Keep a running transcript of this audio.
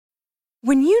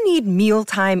When you need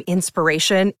mealtime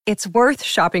inspiration, it's worth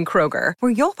shopping Kroger,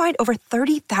 where you'll find over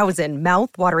 30,000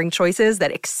 mouth-watering choices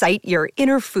that excite your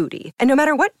inner foodie. And no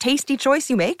matter what tasty choice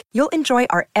you make, you'll enjoy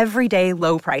our everyday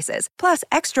low prices, plus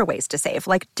extra ways to save,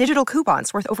 like digital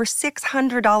coupons worth over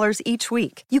 $600 each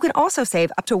week. You can also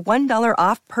save up to $1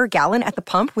 off per gallon at the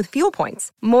pump with fuel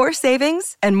points. More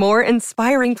savings and more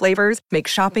inspiring flavors make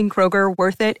shopping Kroger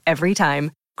worth it every time.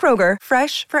 Kroger,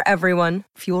 fresh for everyone.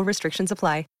 Fuel restrictions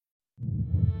apply.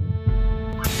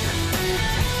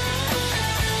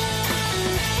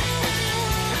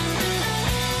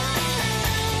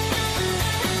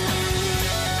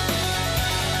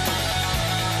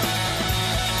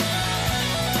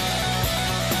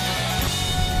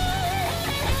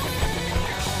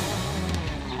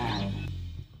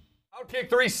 Outkick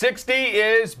 360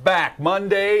 is back,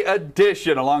 Monday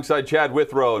edition, alongside Chad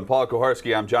Withrow and Paul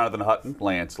Kuharsky. I'm Jonathan Hutton,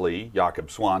 Lance Lee,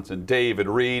 Jakob Swanson, David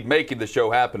Reed, making the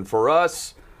show happen for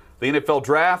us. The NFL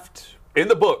Draft in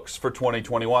the books for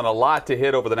 2021. A lot to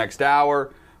hit over the next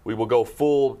hour. We will go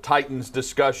full Titans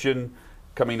discussion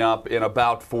coming up in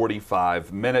about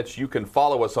 45 minutes. You can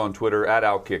follow us on Twitter at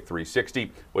Outkick360.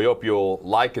 We hope you'll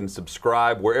like and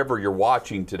subscribe wherever you're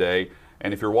watching today.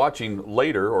 And if you're watching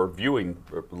later or viewing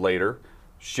later,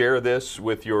 share this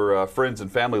with your friends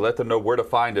and family. Let them know where to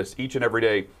find us each and every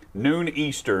day, noon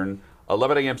Eastern,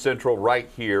 11 a.m. Central, right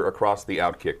here across the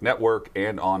Outkick Network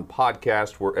and on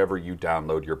podcast wherever you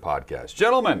download your podcast.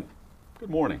 Gentlemen, good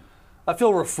morning. I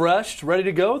feel refreshed, ready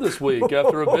to go this week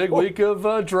after a big week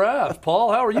of draft.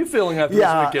 Paul, how are you feeling after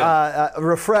this weekend?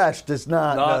 Refreshed is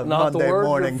not Monday the word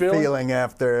morning feeling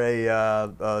after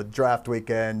a draft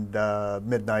weekend,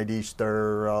 midnight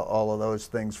Easter, all of those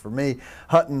things for me.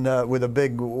 Hutton with a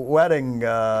big wedding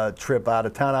trip out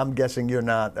of town. I'm guessing you're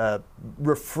not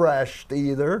refreshed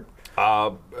either.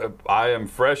 I am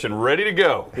fresh and ready to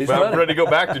go. I'm ready to go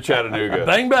back to Chattanooga.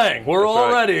 Bang, bang. We're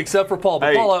all ready except for Paul.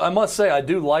 But Hey. Paul, I must say, I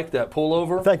do like that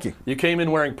pullover. Thank you. You came in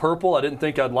wearing purple. I didn't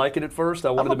think I'd like it at first. I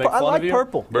wanted to make I fun like of you.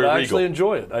 purple. But Very I actually regal.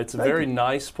 enjoy it. It's a very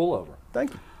nice pullover.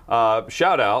 Thank you.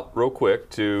 Shout out, real quick,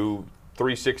 to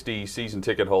 360 season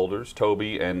ticket holders,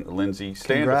 Toby and Lindsay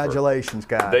Standifer. Congratulations,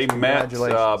 guys. They met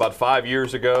Congratulations. about 5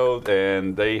 years ago,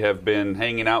 and they have been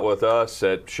hanging out with us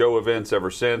at show events ever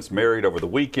since, married over the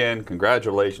weekend.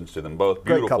 Congratulations to them both.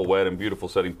 Great Beautiful couple. wedding, beautiful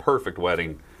setting, perfect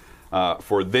wedding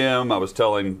for them. I was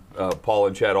telling Paul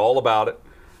and Chad all about it,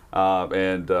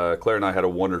 and Claire and I had a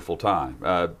wonderful time.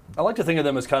 I like to think of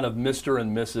them as kind of Mr.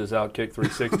 and Mrs. Outkick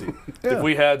 360. If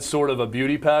we had sort of a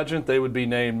beauty pageant, they would be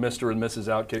named Mr. and Mrs.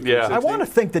 Outkick 360. Yeah. I want to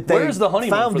think that they Where's the honeymoon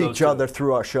found for those each two? other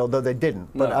through our show, though they didn't.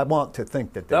 But No. I want to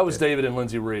think that they That was did. David and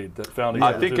Lindsay Reed that found each I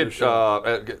other think through the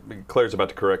show. Claire's about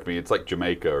to correct me, it's like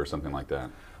Jamaica or something like that.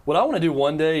 What I want to do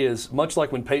one day is, much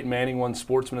like when Peyton Manning won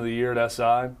Sportsman of the Year at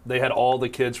SI, they had all the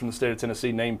kids from the state of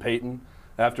Tennessee named Peyton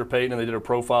after Peyton, and they did a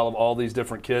profile of all these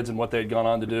different kids and what they had gone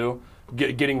on to do,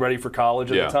 getting ready for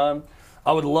college at Yeah. the time.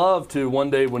 I would love to one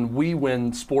day when we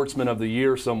win Sportsman of the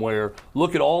Year somewhere,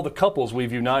 look at all the couples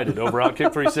we've united over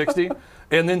Outkick 360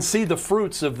 and then see the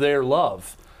fruits of their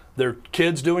love. Their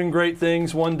kids doing great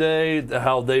things one day,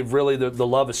 how they've really, the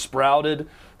love has sprouted.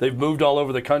 They've moved all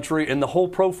over the country, and the whole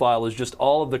profile is just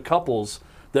all of the couples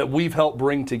that we've helped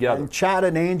bring together. And Chad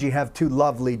and Angie have two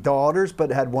lovely daughters, but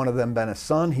had one of them been a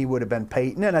son, he would have been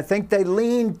Peyton. And I think they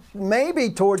leaned maybe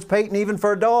towards Peyton even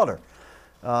for a daughter.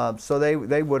 So they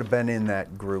would have been in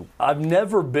that group. I've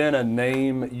never been a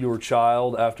name your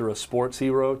child after a sports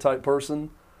hero type person,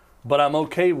 but I'm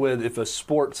okay with if a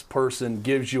sports person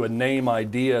gives you a name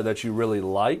idea that you really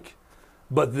like.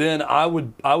 But then I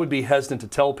would be hesitant to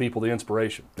tell people the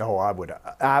inspiration. Oh, I would.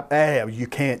 A, you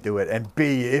can't do it. And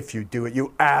B, if you do it,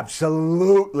 you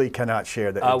absolutely cannot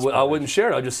share that. I wouldn't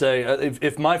share it. I'd just say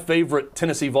if my favorite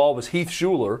Tennessee Vol was Heath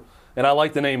Schuler, and I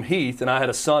like the name Heath, and I had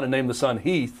a son and named the son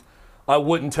Heath, I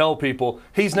wouldn't tell people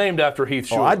he's named after Heath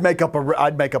Schuler. I'd make up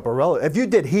a relative. If you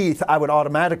did Heath, I would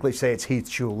automatically say it's Heath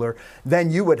Schuler.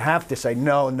 Then you would have to say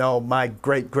no, my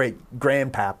great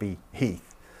grandpappy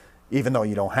Heath, even though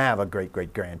you don't have a great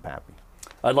grandpappy.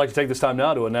 I'd like to take this time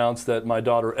now to announce that my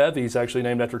daughter Evie is actually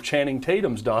named after Channing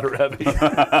Tatum's daughter Evie.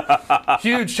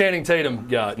 Huge Channing Tatum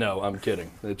guy. No, I'm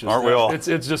kidding. It just, Aren't we all? It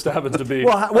just happens to be.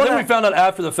 Well, And then we found out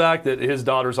after the fact that his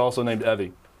daughter's also named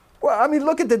Evie. Well, I mean,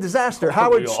 look at the disaster.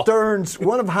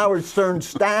 One of Howard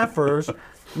Stern's staffers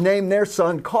named their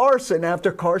son Carson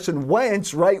after Carson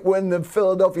Wentz right when the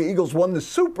Philadelphia Eagles won the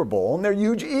Super Bowl, and they're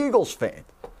huge Eagles fans.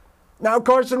 Now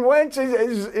Carson Wentz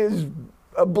is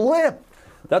a blip.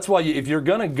 That's why if you're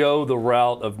going to go the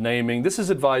route of naming, this is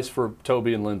advice for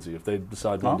Toby and Lindsay if they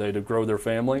decide one day to grow their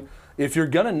family. If you're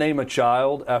going to name a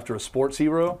child after a sports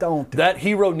hero, Don't. That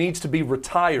hero needs to be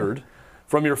retired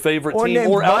from your favorite Or team named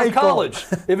or out of Michael. college.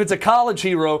 If it's a college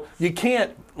hero, you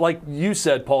can't, like you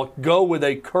said, Paul, go with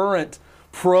a current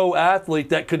pro athlete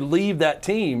that could leave that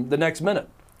team the next minute,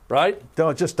 right?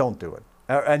 Just don't do it.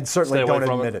 And certainly Stay away don't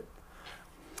from admit it.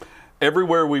 it.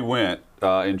 Everywhere we went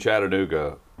in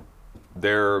Chattanooga,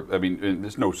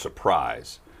 there's no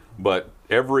surprise, but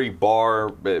every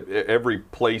bar, every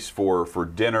place for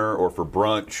dinner or for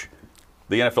brunch,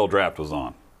 the NFL draft was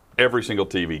on. Every single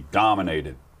TV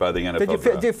dominated by the NFL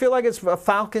draft. Do you feel like it's a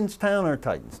Falcons town or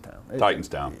Titans town? Titans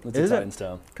town. It's Is a it? Titans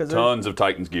town. Tons of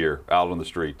Titans gear out on the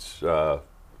streets.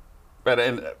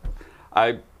 And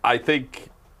I think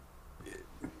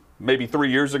maybe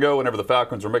 3 years ago, whenever the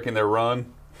Falcons were making their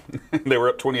run, they were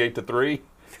up 28-3.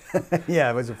 Yeah,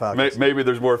 it was a Falcons. Maybe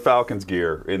there's more Falcons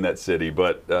gear in that city,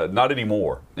 but not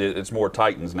anymore. It's more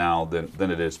Titans now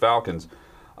than it is Falcons.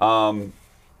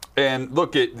 And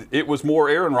look, it was more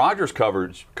Aaron Rodgers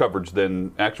coverage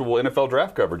than actual NFL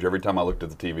draft coverage every time I looked at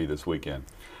the TV this weekend.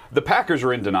 The Packers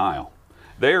are in denial.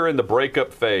 They are in the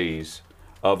breakup phase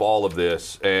of all of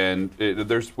this, and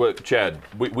Chad,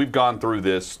 we've gone through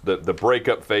this, the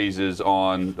breakup phases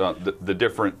on the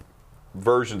different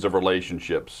versions of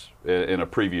relationships in a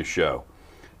previous show.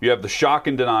 You have the shock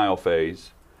and denial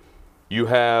phase. You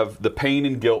have the pain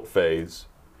and guilt phase.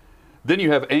 Then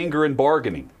you have anger and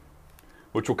bargaining,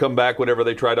 which will come back whenever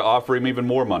they try to offer him even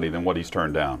more money than what he's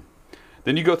turned down.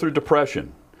 Then you go through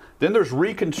depression. Then there's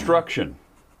reconstruction.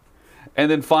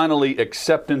 And then finally,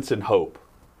 acceptance and hope.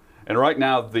 And right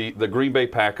now, the Green Bay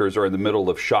Packers are in the middle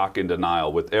of shock and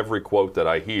denial with every quote that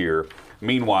I hear.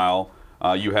 Meanwhile,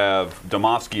 you have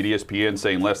Domofsky at ESPN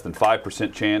saying less than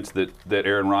 5% chance that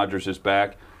Aaron Rodgers is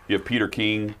back. You have Peter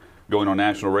King going on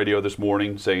national radio this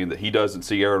morning saying that he doesn't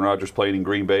see Aaron Rodgers playing in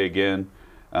Green Bay again.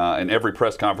 In every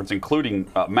press conference, including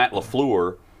Matt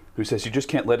LaFleur, who says you just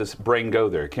can't let his brain go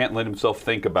there. Can't let himself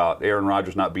think about Aaron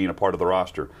Rodgers not being a part of the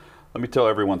roster. Let me tell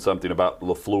everyone something about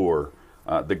LaFleur.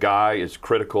 The guy is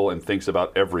critical and thinks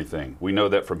about everything. We know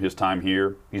that from his time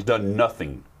here. He's done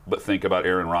nothing but think about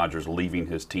Aaron Rodgers leaving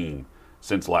his team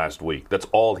since last week. That's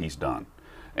all he's done.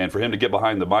 And for him to get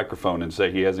behind the microphone and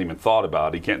say he hasn't even thought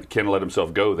about it, he can't let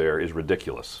himself go there, is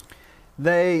ridiculous.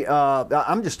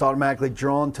 I'm just automatically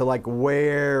drawn to, like,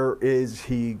 where is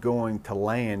he going to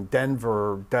land?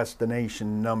 Denver,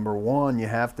 destination number one, you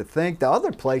have to think. The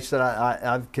other place that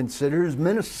I've considered is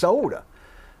Minnesota.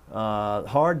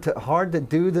 Hard to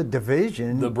do the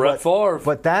division. The Brett Favre.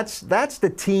 But that's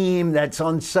the team that's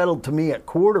unsettled to me at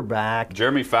quarterback.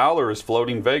 Jeremy Fowler is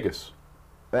floating Vegas.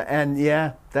 And,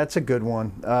 yeah, that's a good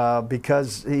one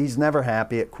because he's never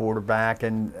happy at quarterback.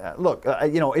 And, look,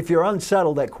 if you're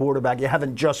unsettled at quarterback, you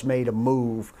haven't just made a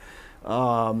move,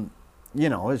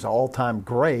 his all-time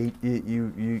great,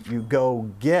 you go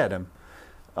get him.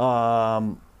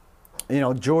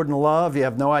 Jordan Love, you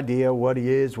have no idea what he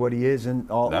is, what he isn't,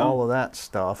 all of that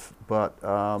stuff. But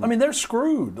they're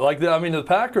screwed. The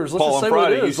Packers. Let's Paul, just say on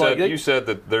Friday, what it is. you said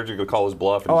that they're going to call his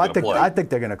bluff and I he's going to play. I think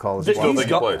they're going to call his Still bluff. think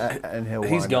he plays. And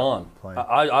He's gone. playing.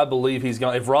 I believe he's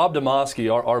gone. If Rob Domofsky,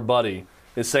 our buddy,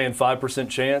 is saying 5%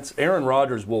 chance, Aaron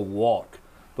Rodgers will walk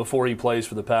before he plays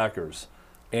for the Packers.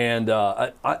 And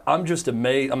I'm just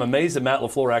amazed. I'm amazed at Matt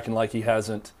LaFleur acting like he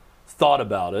hasn't thought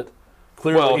about it.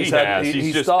 Clearly, Well, he has.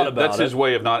 He's just thought about that's it. his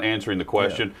way of not answering the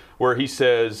question, where he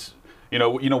says,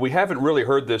 we haven't really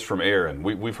heard this from Aaron.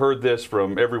 We've heard this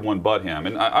from everyone but him.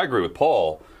 And I agree with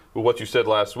Paul with what you said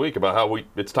last week about how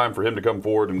it's time for him to come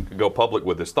forward and go public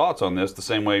with his thoughts on this, the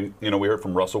same way we heard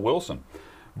from Russell Wilson.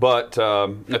 But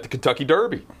at the Kentucky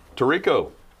Derby,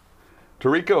 Tirico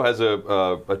has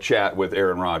a chat with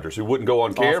Aaron Rodgers, who wouldn't go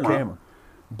on camera.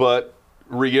 But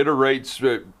reiterates,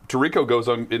 Tirico goes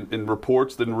on in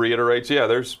reports, then reiterates,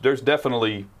 there's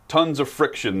definitely tons of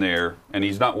friction there, and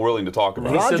he's not willing to talk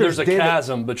about He it. said there's a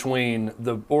chasm between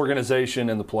the organization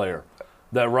and the player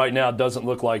that right now doesn't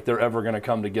look like they're ever going to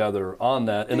come together on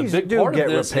that. And a big part of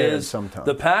this is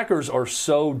the Packers are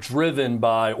so driven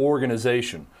by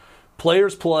organization.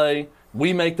 Players play,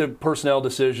 we make the personnel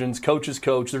decisions, coaches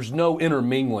coach. There's no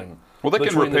intermingling. Well, they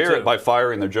can repair it by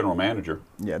firing their general manager.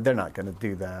 Yeah, they're not going to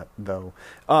do that, though.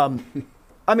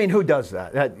 Who does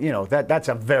that? That's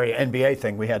a very NBA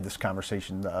thing. We had this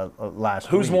conversation last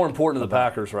week. Who's more important to the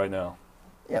Packers right now?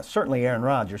 Yeah, certainly Aaron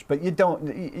Rodgers, but you don't.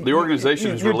 The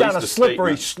organization has released a statement. You're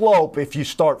down a slippery slope if you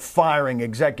start firing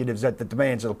executives at the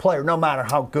demands of the player, no matter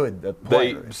how good the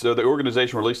player is. So the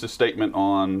organization released a statement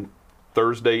on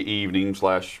Thursday evening.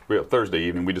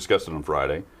 We discussed it on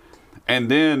Friday.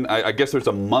 And then I guess there's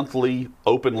a monthly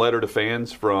open letter to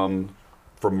fans from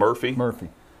Murphy. Murphy.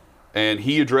 And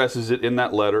he addresses it in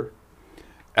that letter.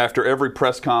 after every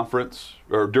press conference,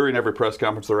 or during every press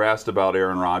conference, they're asked about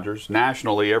Aaron Rodgers.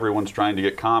 Nationally, everyone's trying to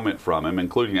get comment from him,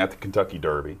 including at the Kentucky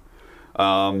Derby.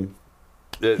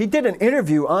 He did an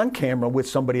interview on camera with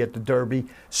somebody at the Derby.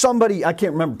 Somebody, I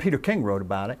can't remember, Peter King wrote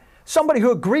about it. Somebody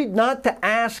who agreed not to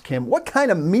ask him, what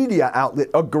kind of media outlet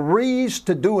agrees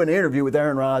to do an interview with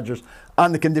Aaron Rodgers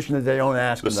on the condition that they don't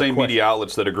ask him the same media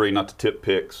outlets that agree not to tip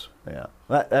picks. Yeah,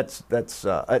 that's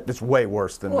way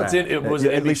worse than that. Was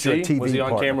it at least your NBC? TV Was he on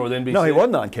partner. camera with NBC? No, he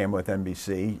wasn't on camera with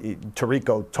NBC.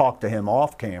 Tirico talked to him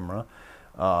off camera,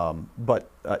 but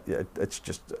it's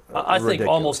just I think ridiculous.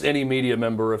 almost any media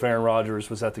member, if Aaron Rodgers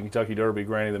was at the Kentucky Derby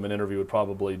granting them an interview, would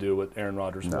probably do what Aaron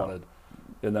Rodgers wanted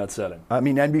in that setting. I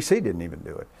mean, NBC didn't even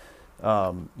do it.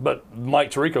 But Mike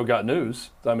Tirico got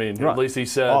news. I mean, Right. at least he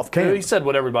said Off camera. he said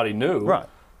what everybody knew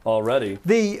already.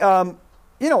 I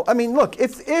mean, look,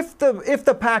 if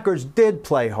the Packers did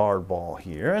play hardball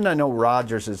here, and I know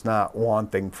Rodgers is not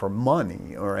wanting for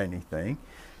money or anything,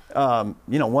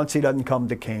 once he doesn't come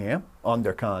to camp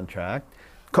under contract,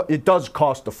 it does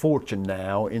cost a fortune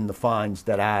now in the fines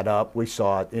that add up. We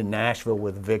saw it in Nashville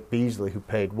with Vic Beasley, who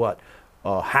paid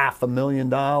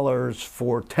 $500,000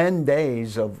 for 10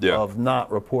 days of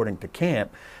not reporting to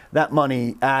camp. That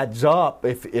money adds up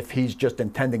if he's just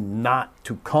intending not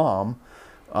to come.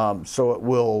 So it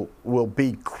will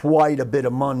be quite a bit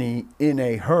of money in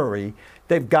a hurry.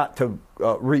 They've got to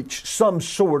reach some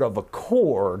sort of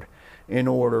accord in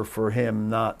order for him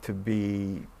not to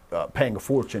be paying a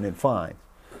fortune in fines.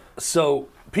 So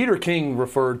Peter King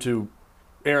referred to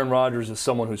Aaron Rodgers as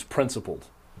someone who's principled,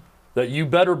 that you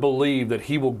better believe that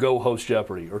he will go host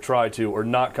Jeopardy or try to, or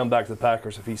not come back to the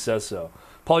Packers if he says so.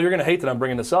 Paul, you're going to hate that I'm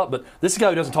bringing this up, but this is a guy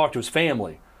who doesn't talk to his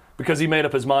family because he made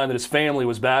up his mind that his family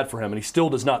was bad for him, and he still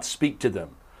does not speak to them.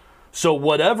 So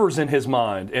whatever's in his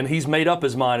mind, and he's made up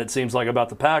his mind, it seems like, about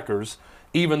the Packers,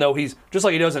 even though he's, just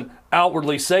like he doesn't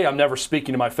outwardly say, I'm never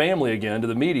speaking to my family again to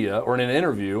the media or in an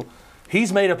interview,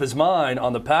 he's made up his mind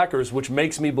on the Packers, which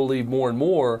makes me believe more and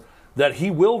more that he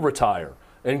will retire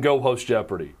and go host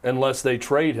Jeopardy unless they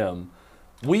trade him.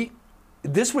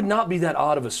 This would not be that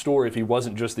odd of a story if he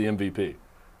wasn't just the MVP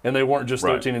and they weren't just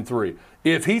 13-3.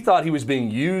 If he thought he was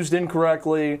being used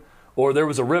incorrectly, or there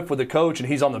was a rift with the coach and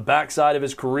he's on the backside of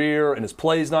his career and his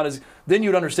play's not as, then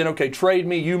you'd understand, okay, trade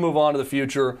me, you move on to the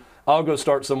future, I'll go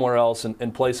start somewhere else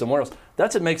and play somewhere else.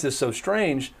 That's what makes this so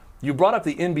strange. You brought up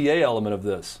the NBA element of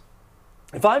this.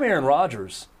 If I'm Aaron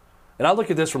Rodgers, and I look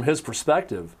at this from his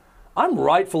perspective, I'm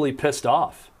rightfully pissed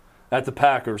off at the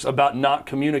Packers about not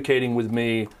communicating with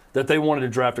me that they wanted to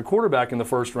draft a quarterback in the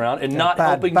first round and not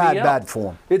helping me out. Bad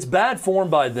form. It's bad form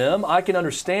by them. I can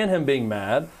understand him being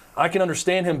mad. I can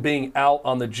understand him being out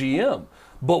on the GM.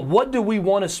 But what do we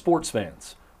want as sports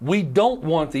fans? We don't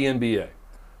want the NBA.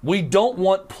 We don't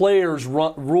want players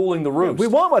ruling the roost. We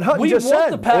want what Hutton just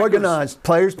said, organized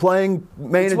players playing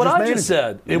managers. That's what I just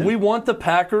said. Yeah. We want the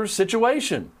Packers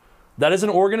situation. That is an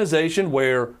organization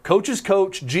where coaches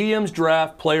coach, GMs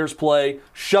draft, players play,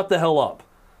 shut the hell up.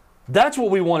 That's what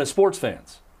we want as sports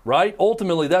fans, right?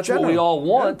 Ultimately, that's what we all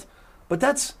want. Yeah. But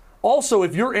that's also,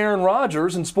 if you're Aaron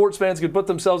Rodgers, and sports fans could put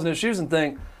themselves in his shoes and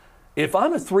think, if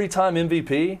I'm a 3-time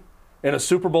MVP and a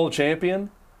Super Bowl champion,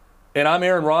 and I'm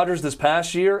Aaron Rodgers this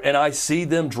past year, and I see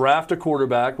them draft a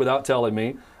quarterback without telling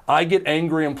me, I get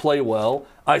angry and play well,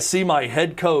 I see my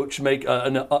head coach make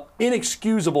an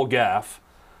inexcusable gaffe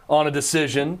on a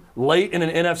decision late in an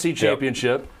NFC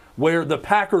championship where the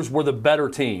Packers were the better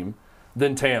team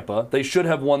than Tampa. They should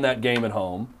have won that game at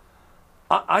home.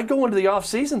 I go into the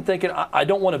offseason thinking I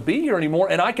don't want to be here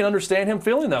anymore, and I can understand him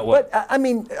feeling that way. But, I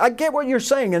mean, I get what you're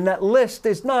saying, and that list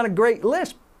is not a great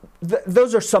list.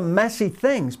 Those are some messy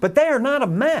things, but they are not a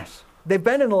mess. They've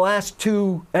been in the last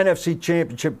 2 NFC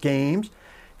championship games.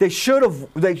 They should have.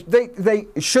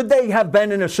 Should they have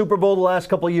been in a Super Bowl the last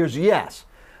couple of years? Yes.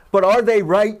 But are they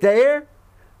right there?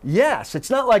 Yes. It's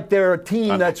not like they're a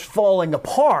team that's falling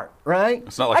apart, right?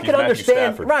 It's not like he's Matthew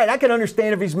Stafford. Right. I can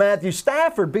understand if he's Matthew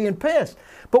Stafford being pissed.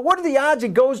 But what are the odds he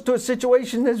goes to a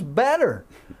situation that's better?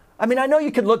 I mean, I know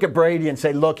you could look at Brady and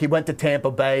say, look, he went to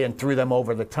Tampa Bay and threw them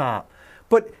over the top.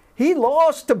 But he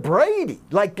lost to Brady.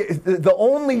 Like, the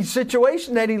only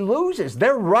situation that he loses,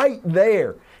 they're right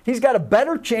there. He's got a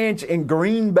better chance in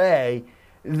Green Bay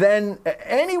than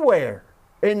anywhere.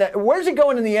 Where's he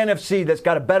going in the NFC that's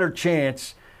got a better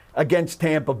chance against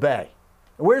Tampa Bay?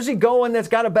 Where's he going that's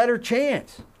got a better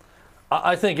chance?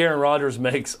 I think Aaron Rodgers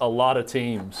makes a lot of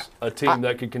teams a team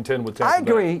that could contend with Tampa Bay. I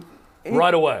agree.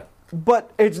 Right away.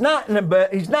 But he's not in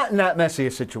that messy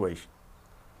a situation.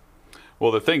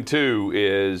 Well, the thing, too,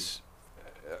 is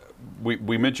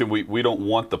we mentioned we don't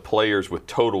want the players with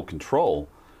total control.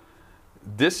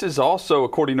 this is also,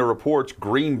 according to reports,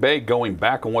 Green Bay going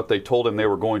back on what they told him they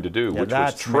were going to do, which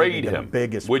was trade him,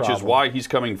 which is why he's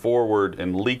coming forward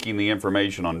and leaking the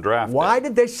information on draft Why day.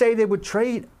 did they say they would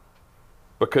trade?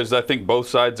 Because I think both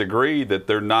sides agree that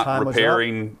they're not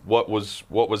repairing what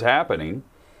was happening,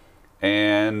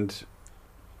 and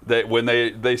that when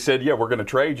they said, yeah, we're going to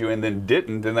trade you, and then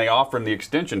didn't, and they offer him the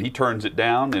extension, he turns it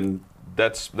down, and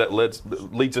that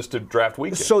leads us to draft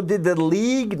weekend. So did the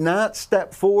league not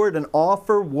step forward and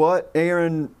offer what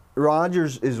Aaron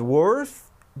Rodgers is worth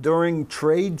during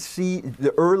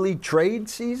the early trade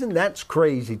season? That's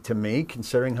crazy to me,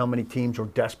 considering how many teams are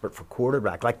desperate for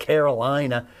quarterback. Like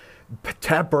Carolina,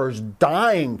 Tepper's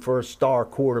dying for a star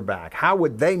quarterback. How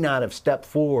would they not have stepped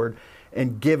forward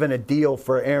and given a deal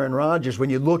for Aaron Rodgers when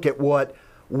you look at what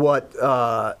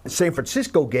San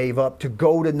Francisco gave up to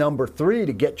go to number 3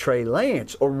 to get Trey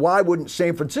Lance? Or why wouldn't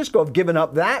San Francisco have given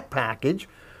up that package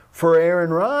for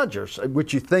Aaron Rodgers,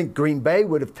 which you think Green Bay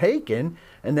would have taken,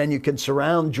 and then you can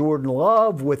surround Jordan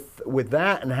Love with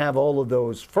that and have all of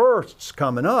those firsts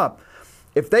coming up.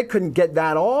 If they couldn't get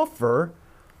that offer,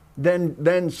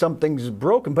 then something's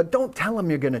broken. But don't tell him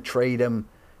you're going to trade him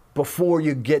before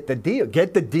you get the deal.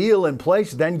 Get the deal in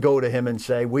place, then go to him and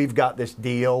say, we've got this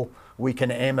deal. We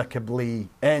can amicably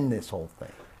end this whole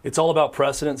thing. It's all about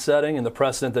precedent setting and the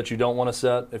precedent that you don't want to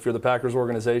set if you're the Packers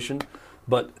organization.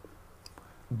 But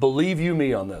believe you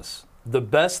me on this, the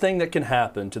best thing that can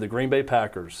happen to the Green Bay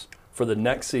Packers for the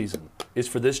next season is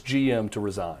for this GM to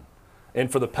resign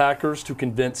and for the Packers to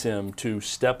convince him to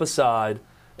step aside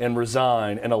and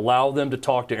resign and allow them to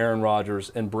talk to Aaron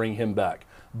Rodgers and bring him back.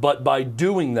 But by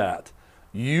doing that,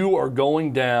 you are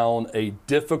going down a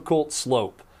difficult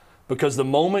slope, because the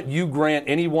moment you grant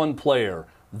any one player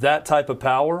that type of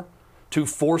power to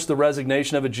force the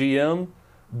resignation of a GM,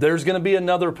 there's going to be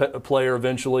another player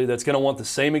eventually that's going to want the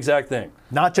same exact thing.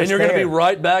 Not just and you're going to be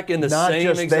right back in the same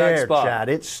exact spot. Chad.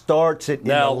 It starts in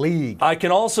the league. I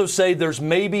can also say there's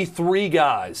maybe 3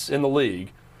 guys in the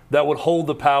league that would hold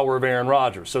the power of Aaron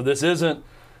Rodgers. So this isn't,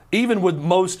 even with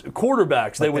most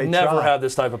quarterbacks, they would never have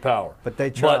this type of power. But they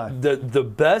try. But the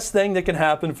best thing that can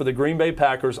happen for the Green Bay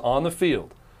Packers on the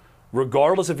field,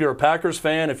 regardless if you're a Packers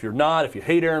fan, if you're not, if you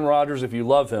hate Aaron Rodgers, if you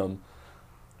love him,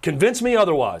 convince me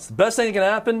otherwise. The best thing that can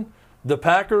happen, the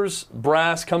Packers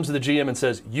brass comes to the GM and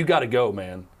says, you got to go,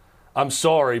 man. I'm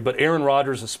sorry, but Aaron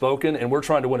Rodgers has spoken, and we're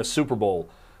trying to win a Super Bowl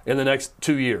in the next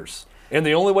 2 years. And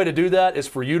the only way to do that is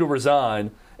for you to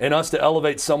resign and us to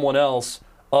elevate someone else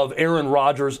of Aaron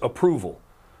Rodgers' approval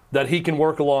that he can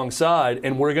work alongside.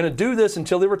 And we're going to do this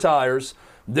until he retires.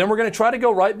 Then we're going to try to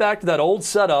go right back to that old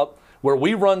setup where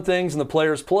we run things and the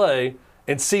players play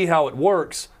and see how it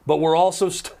works. But we're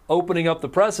also opening up the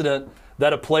precedent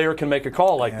that a player can make a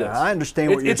call like this. I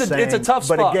understand what you're saying. It's a tough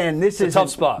spot. But again, this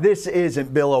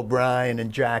isn't Bill O'Brien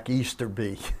and Jack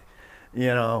Easterby.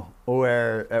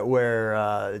 Where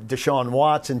Deshaun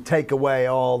Watson take away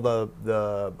all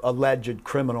the alleged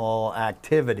criminal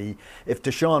activity. If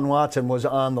Deshaun Watson was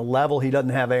on the level, he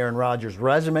doesn't have Aaron Rodgers'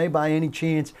 resume by any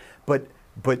chance, but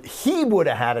he would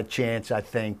have had a chance, I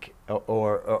think,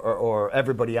 or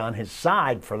everybody on his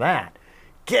side for that.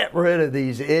 Get rid of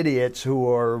these idiots who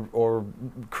are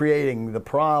creating the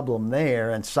problem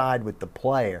there and side with the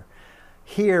player.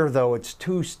 Here, though, it's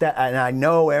and I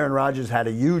know Aaron Rodgers had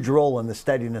a huge role in the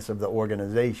steadiness of the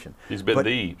organization. He's been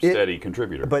the steady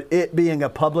contributor. But it being a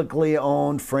publicly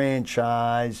owned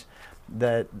franchise,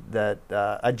 that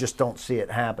I just don't see it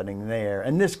happening there.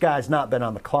 And this guy's not been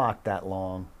on the clock that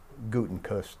long,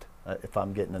 Gutekunst, if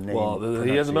I'm getting a name. Well,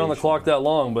 he hasn't been on the clock that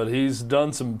long, but he's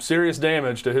done some serious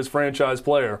damage to his franchise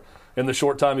player in the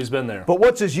short time he's been there. But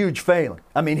what's his huge failing?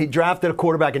 I mean, he drafted a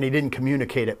quarterback and he didn't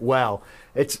communicate it well.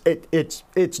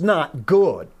 It's not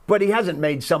good, but he hasn't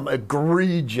made some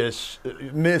egregious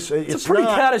miss. It's a pretty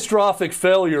catastrophic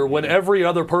failure when every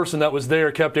other person that was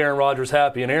there kept Aaron Rodgers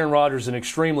happy, and Aaron Rodgers is an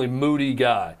extremely moody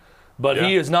guy. But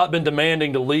he has not been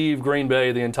demanding to leave Green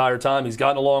Bay the entire time. He's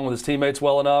gotten along with his teammates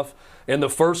well enough. And the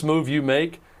first move you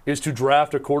make is to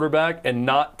draft a quarterback and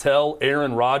not tell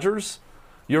Aaron Rodgers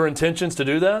your intentions to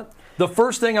do that. The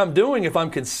first thing I'm doing, if I'm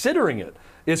considering it,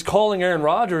 is calling Aaron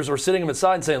Rodgers or sitting him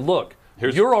aside and saying, look,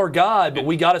 you're our guy, but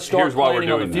we got to start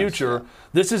planning on the future.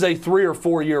 This is a 3 or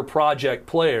 4 year project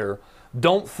player.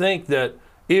 Don't think that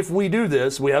if we do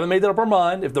this, we haven't made that up our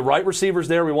mind. If the right receiver's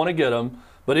there, we want to get him.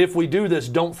 But if we do this,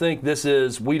 don't think this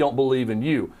is we don't believe in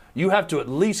you. You have to at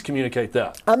least communicate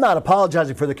that. I'm not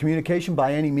apologizing for the communication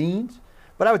by any means,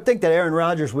 but I would think that Aaron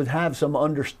Rodgers would have some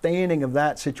understanding of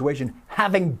that situation,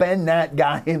 having been that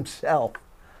guy himself,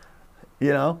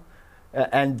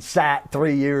 and sat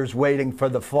 3 years waiting for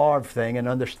the Favre thing and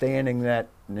understanding that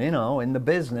in the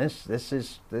business, this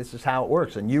is how it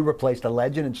works. And you replaced a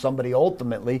legend, and somebody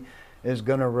ultimately is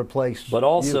going to replace. But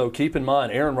also you. keep in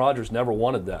mind, Aaron Rodgers never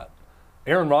wanted that.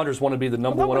 Aaron Rodgers wanted to be the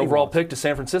number one overall pick to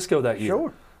San Francisco that year.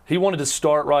 Sure. He wanted to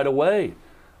start right away.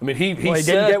 I mean, he didn't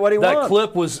said get what he that wants.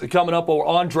 clip was coming up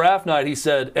on draft night. He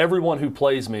said, everyone who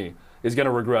plays me is going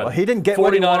to regret it. He didn't get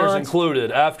what he 49ers wants.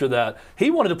 included after that.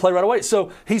 He wanted to play right away.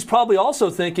 So he's probably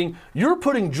also thinking, you're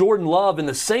putting Jordan Love in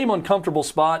the same uncomfortable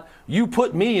spot you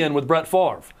put me in with Brett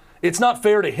Favre. It's not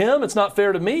fair to him. It's not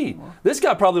fair to me. This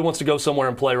guy probably wants to go somewhere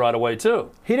and play right away, too.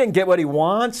 He didn't get what he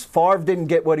wants. Favre didn't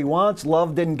get what he wants.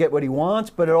 Love didn't get what he wants.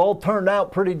 But it all turned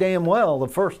out pretty damn well the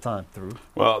first time through.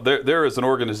 Well, there is an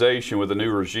organization with a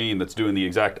new regime that's doing the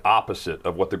exact opposite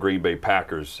of what the Green Bay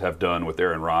Packers have done with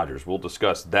Aaron Rodgers. We'll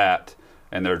discuss that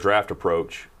and their draft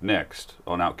approach next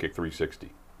on Outkick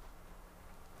 360.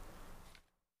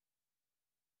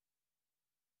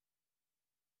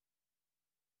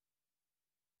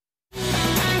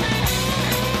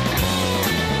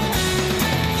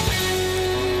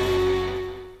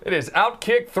 It is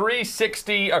Outkick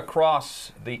 360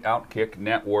 across the Outkick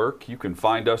network. You can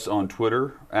find us on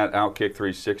Twitter at Outkick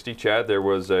 360. Chad, there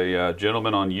was a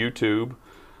gentleman on YouTube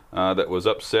that was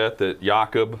upset that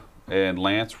Jakob and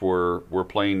Lance were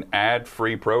playing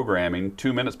ad-free programming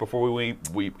 2 minutes before we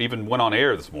even went on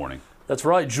air this morning. That's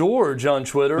right. George on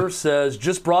Twitter says,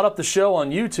 just brought up the show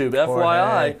on YouTube.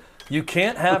 FYI, you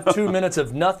can't have 2 minutes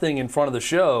of nothing in front of the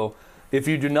show. If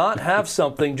you do not have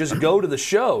something, just go to the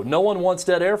show. No one wants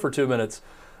dead air for 2 minutes.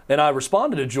 And I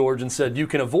responded to George and said, you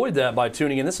can avoid that by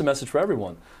tuning in. This is a message for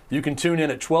everyone. You can tune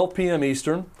in at 12 p.m.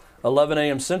 Eastern, 11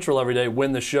 a.m. Central every day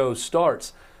when the show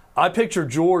starts. I picture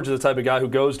George as the type of guy who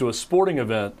goes to a sporting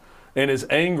event and is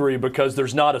angry because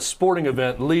there's not a sporting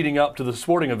event leading up to the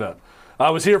sporting event. I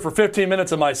was here for 15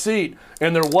 minutes in my seat,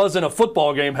 and there wasn't a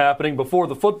football game happening before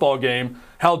the football game.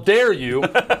 How dare you?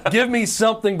 Give me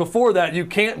something before that. You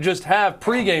can't just have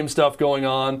pregame stuff going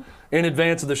on in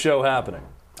advance of the show happening.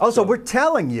 Also, we're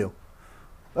telling you,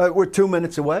 we're 2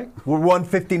 minutes away. We're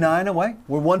 1:59 away.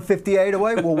 We're 1:58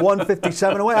 away. We're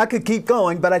 1:57 away. I could keep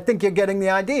going, but I think you're getting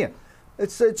the idea.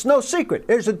 It's no secret.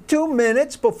 There's 2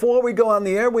 minutes before we go on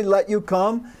the air. We let you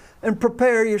come and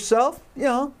prepare yourself.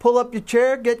 Pull up your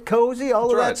chair, get cozy,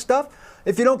 all of that stuff.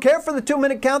 If you don't care for the 2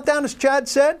 minute countdown, as Chad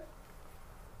said,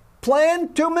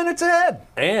 plan 2 minutes ahead.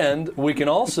 And we can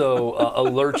also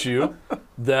alert you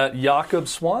that Jakob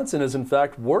Swanson is in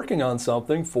fact working on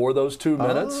something for those 2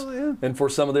 minutes and for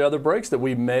some of the other breaks that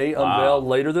we may unveil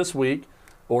later this week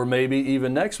or maybe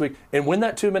even next week. And when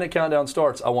that 2 minute countdown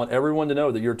starts, I want everyone to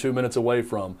know that you're 2 minutes away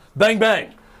from bang,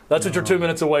 bang. That's what you're 2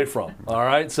 minutes away from. All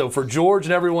right? So for George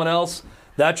and everyone else,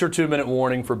 that's your 2 minute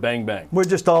warning for bang, bang. We're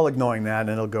just all ignoring that, and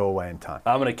it'll go away in time.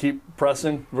 I'm going to keep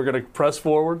pressing. We're going to press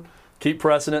forward, keep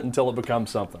pressing it until it becomes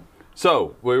something.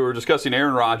 So we were discussing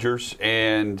Aaron Rodgers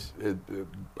and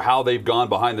how they've gone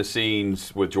behind the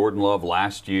scenes with Jordan Love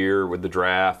last year with the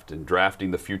draft and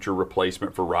drafting the future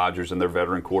replacement for Rodgers and their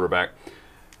veteran quarterback.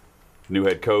 New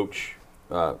head coach,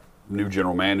 new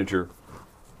general manager.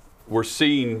 We're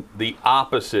seeing the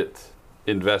opposite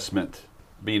investment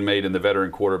being made in the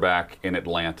veteran quarterback in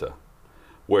Atlanta,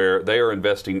 where they are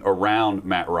investing around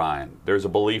Matt Ryan. There's a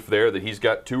belief there that he's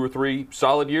got 2 or 3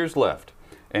 solid years left.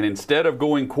 And instead of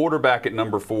going quarterback at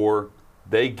number 4,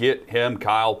 they get him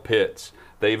Kyle Pitts.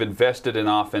 They've invested in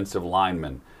offensive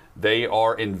linemen. They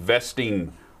are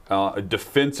investing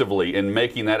defensively in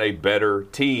making that a better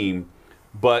team,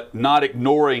 but not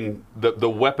ignoring the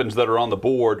weapons that are on the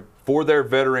board for their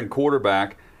veteran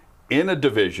quarterback in a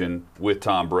division with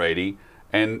Tom Brady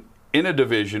and in a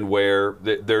division where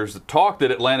there's talk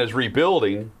that Atlanta's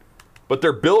rebuilding, but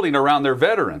they're building around their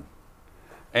veteran.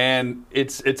 And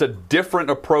it's a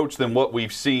different approach than what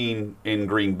we've seen in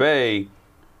Green Bay,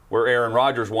 where Aaron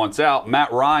Rodgers wants out.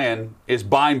 Matt Ryan is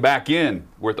buying back in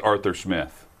with Arthur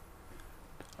Smith.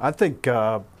 I think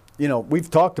we've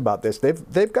talked about this.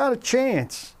 They've got a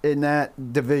chance in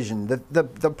that division.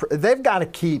 They've got to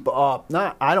keep up.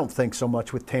 I don't think so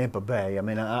much with Tampa Bay. I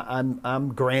mean,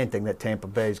 I'm granting that Tampa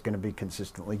Bay is going to be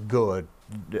consistently good,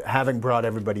 having brought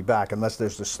everybody back, unless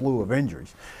there's a slew of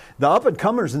injuries. The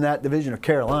up-and-comers in that division are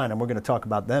Carolina, and we're going to talk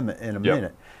about them in a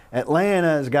minute. Atlanta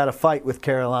has got to fight with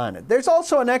Carolina. There's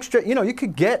also an extra, you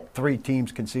could get 3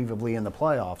 teams conceivably in the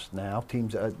playoffs now.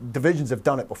 Divisions have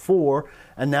done it before,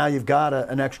 and now you've got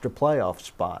an extra playoff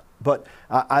spot. But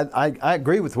I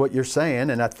agree with what you're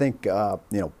saying, and I think,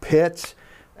 Pitts,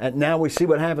 and now we see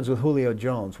what happens with Julio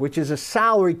Jones, which is a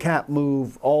salary cap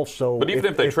move also. But even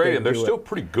if they trade him, they're still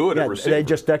pretty good at receiver. They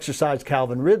just exercised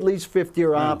Calvin Ridley's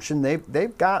 5th-year option.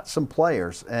 They've got some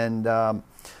players, and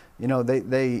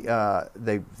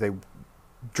they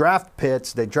draft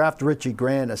Pitts, they draft Richie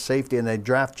Grant, a safety, and they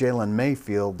draft Jalen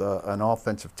Mayfield, an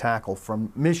offensive tackle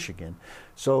from Michigan.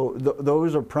 So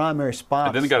those are primary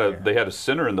spots. And then they had a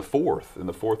center in the fourth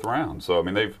round. So I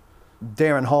mean they've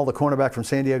Darren Hall, the cornerback from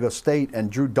San Diego State,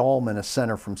 and Drew Dahlman, a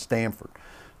center from Stanford.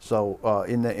 So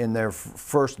in their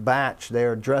first batch,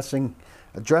 they're addressing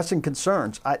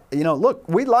concerns. Look,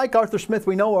 we like Arthur Smith.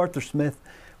 We know Arthur Smith.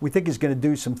 We think he's going to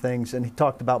do some things, and he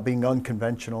talked about being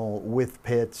unconventional with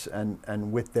Pitts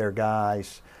and with their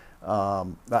guys.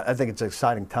 I think it's an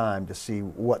exciting time to see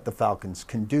what the Falcons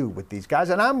can do with these guys.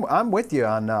 And I'm with you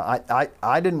on.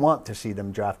 I didn't want to see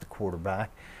them draft a quarterback.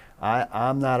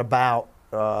 I'm not about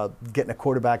getting a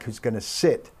quarterback who's going to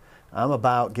sit. I'm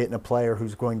about getting a player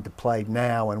who's going to play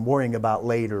now and worrying about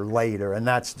later, and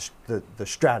that's the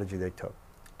strategy they took.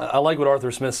 I like what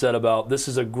Arthur Smith said about this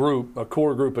is a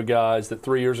core group of guys that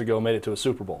 3 years ago made it to a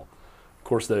Super Bowl. Of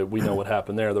course, we know what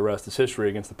happened there. The rest is history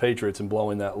against the Patriots and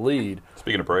blowing that lead.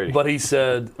 Speaking of Brady. But he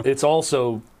said it's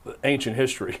also ancient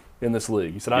history in this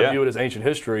league. He said, I view it as ancient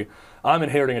history. I'm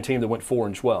inheriting a team that went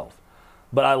 4-12.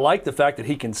 But I like the fact that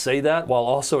he can say that while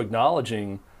also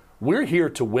acknowledging we're here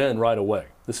to win right away.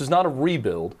 This is not a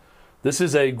rebuild. This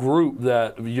is a group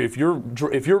that if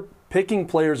you're picking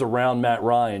players around Matt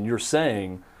Ryan, you're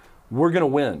saying we're going to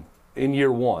win in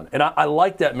year one. And I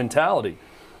like that mentality.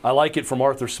 I like it from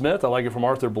Arthur Smith. I like it from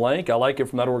Arthur Blank. I like it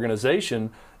from that organization.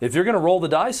 If you're going to roll the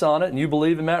dice on it and you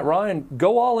believe in Matt Ryan,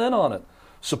 go all in on it.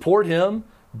 Support him.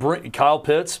 Kyle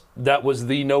Pitts, that was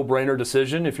the no-brainer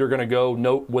decision if you're going to go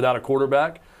without a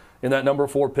quarterback in that number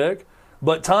 4 pick.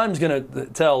 But time's going to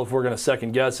tell if we're going to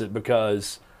second-guess it,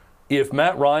 because if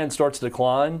Matt Ryan starts to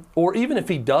decline, or even if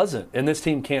he doesn't, and this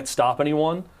team can't stop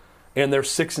anyone, and they're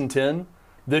 6-10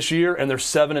 this year, and they're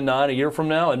 7-9 a year from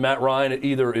now, and Matt Ryan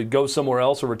either goes somewhere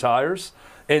else or retires,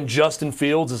 and Justin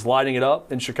Fields is lighting it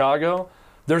up in Chicago,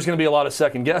 there's going to be a lot of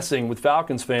second-guessing with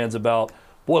Falcons fans about,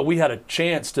 boy, we had a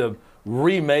chance to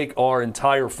remake our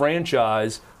entire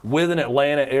franchise with an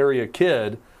Atlanta area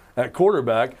kid at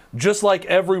quarterback, just like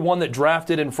everyone that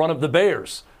drafted in front of the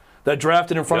Bears, that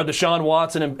drafted in front of Deshaun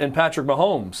Watson and Patrick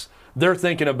Mahomes. They're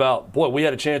thinking about, boy, we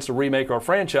had a chance to remake our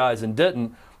franchise and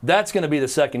didn't. That's going to be the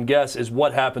second guess, is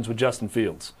what happens with Justin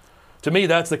Fields. To me,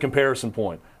 that's the comparison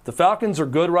point. The Falcons are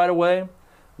good right away.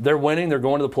 They're winning. They're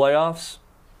going to the playoffs.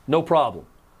 No problem.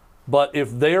 But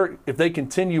if they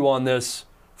continue on this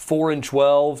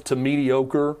 4-12 to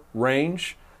mediocre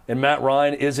range, and Matt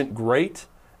Ryan isn't great,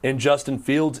 and Justin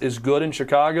Fields is good in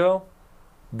Chicago,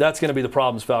 that's going to be the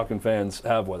problems Falcon fans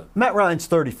have with it. Matt Ryan's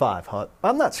 35, Hunt.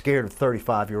 I'm not scared of a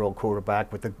 35-year-old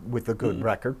quarterback with a good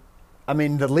record. I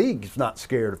mean, the league's not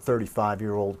scared of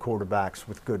 35-year-old quarterbacks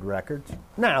with good records.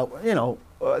 Now,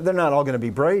 they're not all going to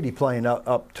be Brady playing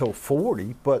up till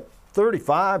 40, but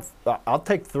 35, I'll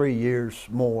take 3 years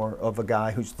more of a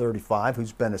guy who's 35,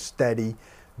 who's been a steady,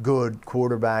 good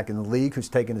quarterback in the league, who's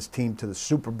taken his team to the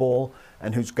Super Bowl,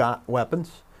 and who's got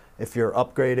weapons. If you're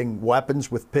upgrading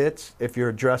weapons with Pitts, if you're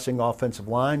addressing offensive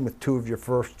line with 2 of your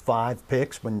first 5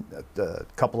 picks, when a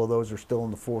couple of those are still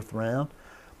in the 4th round,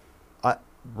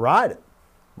 ride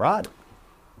it.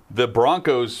 The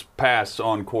Broncos pass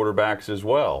on quarterbacks as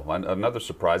well. Another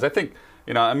surprise. I think,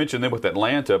 I mentioned them with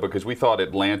Atlanta because we thought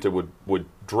Atlanta would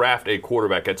draft a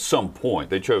quarterback at some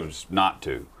point. They chose not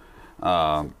to.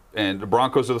 And the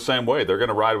Broncos are the same way. They're going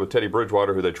to ride with Teddy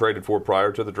Bridgewater, who they traded for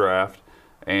prior to the draft,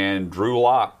 and Drew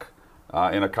Lock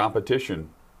in a competition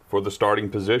for the starting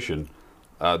position.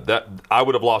 That I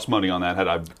would have lost money on that had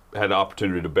I had the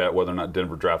opportunity to bet whether or not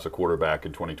Denver drafts a quarterback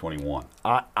in 2021.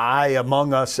 I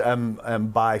among us am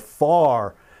by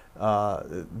far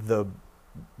the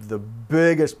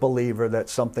biggest believer that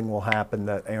something will happen,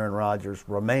 that Aaron Rodgers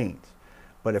remains.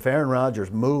 But if Aaron Rodgers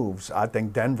moves, I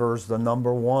think Denver's the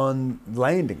number 1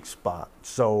 landing spot.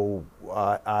 So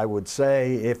I would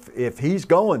say if he's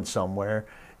going somewhere,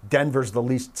 Denver's the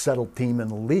least settled team in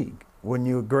the league. Wouldn't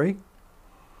you agree?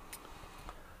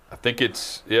 I think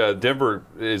Denver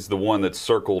is the one that's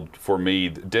circled for me.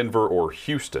 Denver or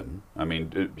Houston. I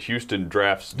mean, Houston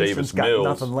drafts Davis Mills. Houston's got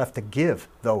nothing left to give,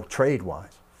 though,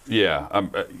 trade-wise. Yeah,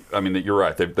 I mean, you're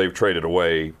right. They've traded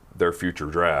away their future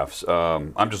drafts.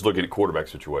 I'm just looking at quarterback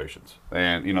situations.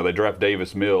 And, they draft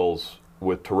Davis Mills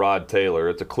with Tyrod Taylor.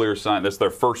 It's a clear sign. That's their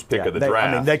first pick of the draft.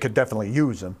 I mean, they could definitely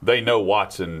use him. They know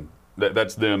Watson.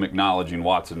 That's them acknowledging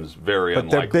Watson's very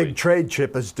unlikely. But their big trade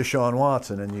chip is Deshaun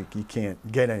Watson, and you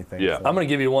can't get anything. Yeah. I'm going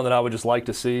to give you one that I would just like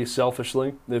to see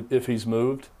selfishly if he's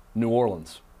moved. New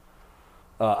Orleans.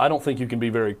 I don't think you can be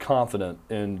very confident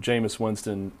in Jameis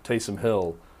Winston, Taysom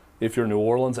Hill if you're New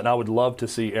Orleans, and I would love to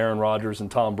see Aaron Rodgers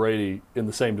and Tom Brady in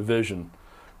the same division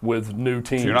with new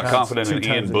teams. So you're not confident in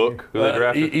Ian Book, who they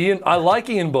drafted? I like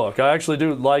Ian Book. I actually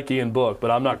do like Ian Book, but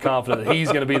I'm not confident that he's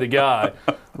going to be the guy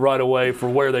right away for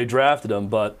where they drafted him.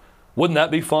 But wouldn't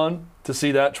that be fun to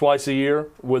see that twice a year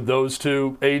with those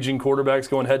two aging quarterbacks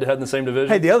going head-to-head in the same division?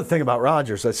 Hey, the other thing about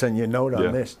Rodgers, I sent you a note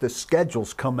on this. The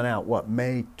schedule's coming out, what,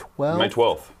 May 12th? May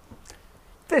 12th.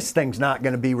 This thing's not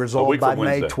going to be resolved by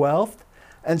May 12th.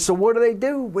 And so what do they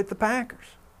do with the Packers?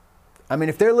 I mean,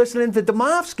 if they're listening to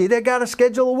Domofsky, they got to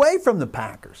schedule away from the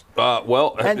Packers.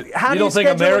 And how you don't think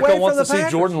America wants to see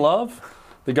Jordan Love?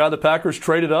 The guy the Packers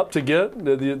traded up to get?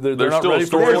 They're not still ready a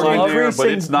for Jordan storyline Love? there, but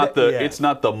it's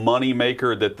not the money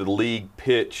maker that the league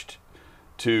pitched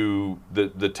to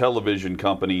the television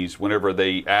companies whenever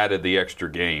they added the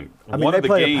extra game. I mean, they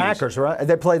play the Packers, right?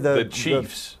 They play the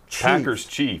Chiefs. Packers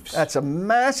Chiefs. That's a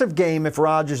massive game if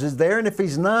Rodgers is there, and if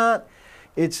he's not,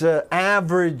 it's an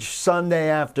average Sunday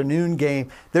afternoon game.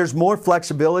 There's more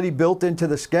flexibility built into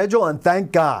the schedule, and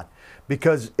thank God,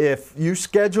 because if you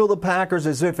schedule the Packers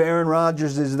as if Aaron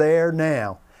Rodgers is there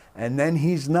now, and then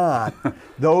he's not,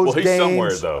 those well, he's games.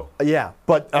 Somewhere though. Yeah,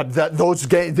 but those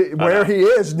games where he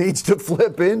is needs to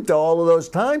flip into all of those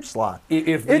time slots.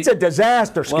 It's a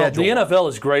disaster schedule. The NFL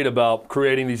is great about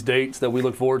creating these dates that we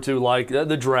look forward to, like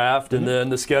the draft and then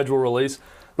the schedule release.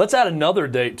 Let's add another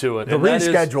date to it. The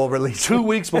reschedule release. 2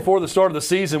 weeks before the start of the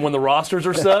season when the rosters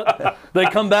are set, they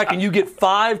come back and you get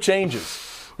 5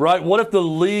 changes. Right? What if the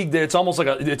league, it's almost like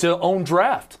it's an own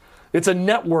draft. It's a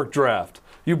network draft.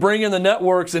 You bring in the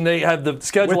networks and they have the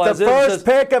schedule with as the first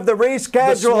pick of the reschedule.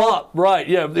 The swap, right,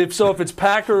 yeah. If it's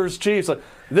Packers, Chiefs, like,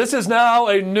 this is now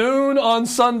a noon on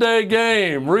Sunday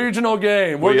game, regional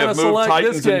game. We're going to select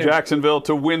Titans this game. in Jacksonville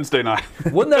to Wednesday night.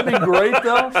 Wouldn't that be great,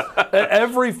 though?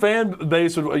 Every fan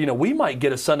base would, we might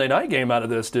get a Sunday night game out of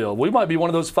this deal. We might be one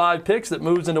of those 5 picks that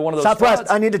moves into one of those Southwest,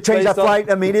 spots. I need to change that flight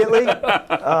immediately.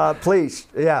 Please,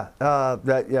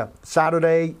 yeah.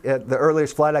 Saturday, the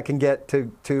earliest flight I can get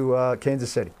to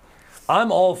Kansas City.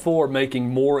 I'm all for making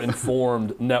more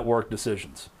informed network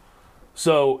decisions.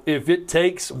 So if it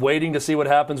takes waiting to see what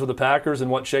happens with the Packers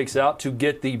and what shakes out to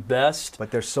get the best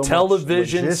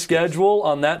television schedule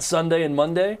on that Sunday and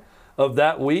Monday of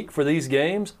that week for these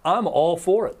games, I'm all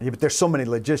for it. Yeah, but there's so many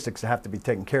logistics that have to be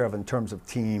taken care of in terms of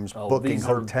teams, booking these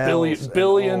hotels.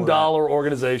 Billion-dollar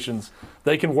organizations.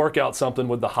 They can work out something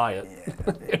with the Hyatt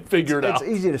and figure it out.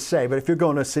 It's easy to say, but if you're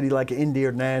going to a city like Indy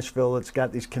or Nashville that's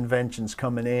got these conventions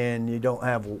coming in, you don't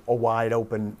have a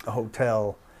wide-open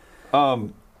hotel.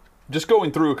 Just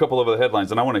going through a couple of the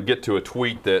headlines, and I want to get to a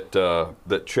tweet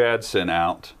that Chad sent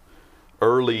out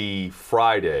early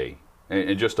Friday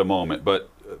in just a moment. But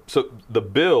so the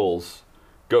Bills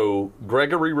go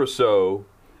Gregory Rousseau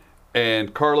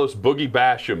and Carlos Boogie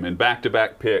Basham in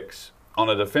back-to-back picks on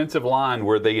a defensive line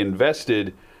where they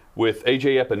invested with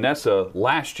A.J. Epinesa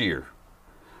last year.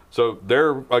 So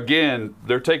they're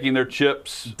taking their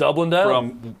chips doubling down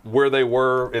from where they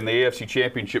were in the AFC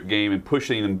Championship game and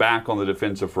pushing them back on the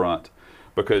defensive front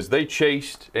because they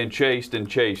chased and chased and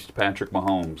chased Patrick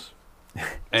Mahomes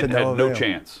and had no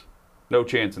chance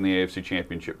in the AFC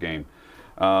Championship game,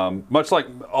 much like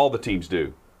all the teams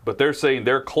do. But they're saying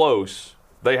they're close.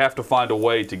 They have to find a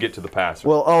way to get to the passer.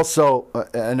 Well, also,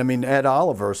 and I mean, Ed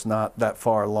Oliver's not that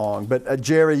far along, but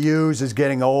Jerry Hughes is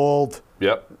getting old.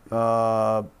 Yep.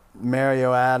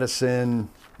 Mario Addison,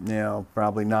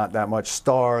 probably not that much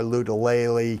star.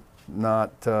 Lutalele,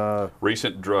 not.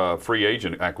 Recent free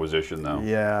agent acquisition, though.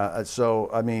 Yeah,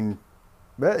 so, I mean,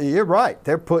 you're right.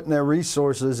 They're putting their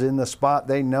resources in the spot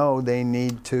they know they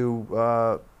need to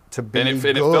be and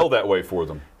good. It fell that way for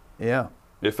them. Yeah.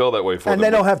 It fell that way for them. And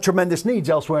they don't have tremendous needs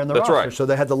elsewhere in the roster. Right. So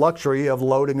they had the luxury of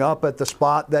loading up at the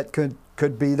spot that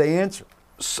could be the answer.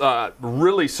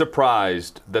 Really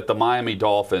surprised that the Miami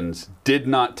Dolphins did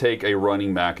not take a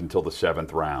running back until the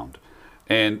 7th round.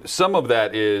 And some of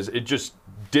that is it just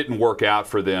didn't work out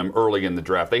for them early in the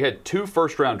draft. They had 2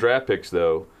 first-round draft picks,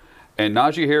 though, and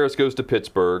Najee Harris goes to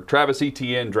Pittsburgh, Travis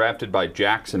Etienne drafted by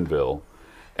Jacksonville,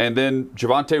 and then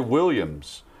Javonte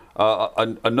Williams,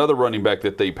 another running back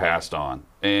that they passed on.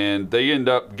 And they end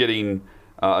up getting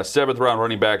a 7th-round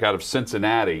running back out of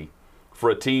Cincinnati for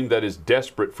a team that is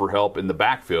desperate for help in the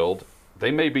backfield.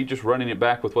 They may be just running it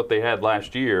back with what they had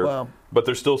last year, but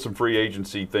there's still some free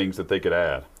agency things that they could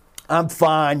add. I'm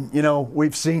fine.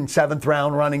 We've seen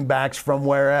 7th-round running backs from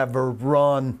wherever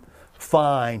run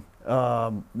fine,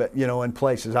 but, in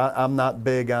places. I'm not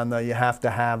big on you have to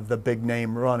have the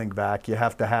big-name running back. You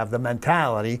have to have the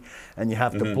mentality, and you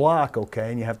have to block,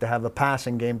 okay, and you have to have a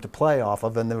passing game to play off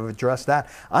of, and to address that.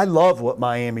 I love what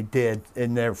Miami did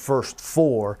in their first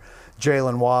 4.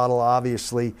 Jalen Waddle,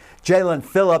 obviously. Jalen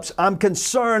Phillips, I'm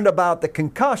concerned about the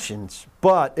concussions,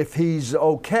 but if he's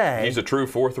okay. He's a true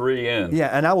 4-3 in. Yeah,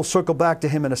 and I will circle back to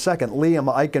him in a second.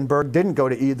 Liam Eichenberg didn't go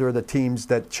to either of the teams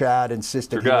that Chad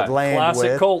insisted he would land with.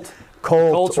 Classic Colt.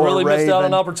 Colts really Raven. missed out on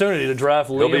an opportunity to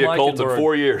draft Liam Eichenberg. He'll be a Colt in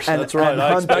 4 years. That's right.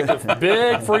 I expect a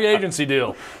big free agency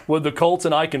deal with the Colts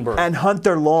and Eichenberg. And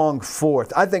Hunter Long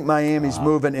fourth. I think Miami's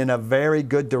moving in a very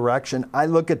good direction. I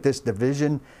look at this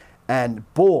division,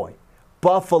 and boy,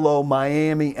 Buffalo,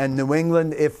 Miami, and New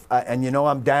England. And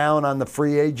I'm down on the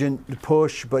free agent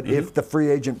push, but if the free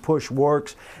agent push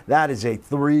works, that is a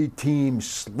 3-team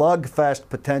slugfest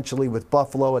potentially with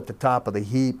Buffalo at the top of the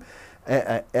heap.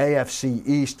 AFC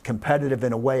East competitive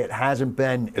in a way it hasn't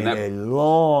been in a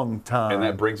long time. And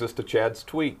that brings us to Chad's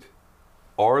tweet.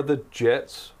 Are the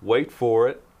Jets, wait for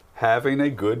it, having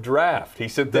a good draft? He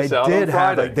sent this out on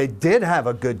Friday. They did have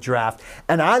a good draft.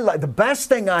 And the best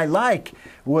thing I like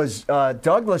was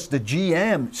Douglas, the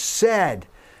GM, said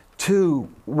to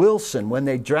Wilson when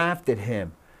they drafted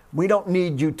him, we don't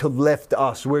need you to lift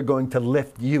us. We're going to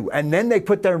lift you. And then they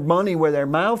put their money where their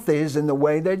mouth is in the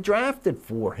way they drafted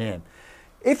for him.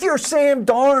 If you're Sam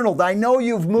Darnold, I know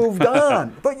you've moved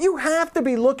on, but you have to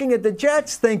be looking at the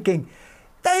Jets thinking,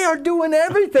 they are doing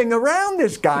everything around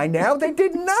this guy now. They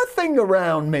did nothing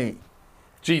around me.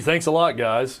 Gee, thanks a lot,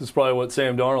 guys. That's probably what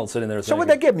Sam Darnold's sitting there thinking. So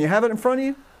what'd they give him? You have it in front of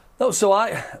you? No, so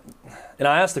I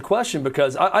asked the question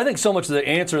because I think so much of the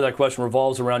answer to that question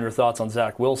revolves around your thoughts on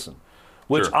Zach Wilson,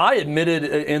 which Sure. I admitted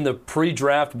in the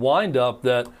pre-draft wind-up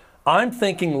that I'm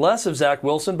thinking less of Zach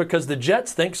Wilson because the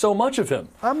Jets think so much of him.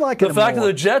 I'm liking the him fact more.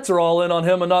 that the Jets are all in on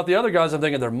him and not the other guys. I'm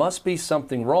thinking there must be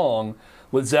something wrong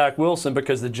with Zach Wilson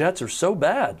because the Jets are so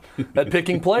bad at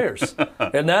picking players,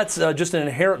 and that's just an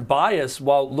inherent bias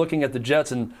while looking at the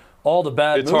Jets and all the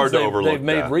bad moves they've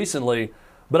made recently.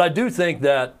 But I do think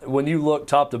that when you look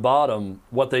top to bottom,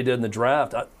 what they did in the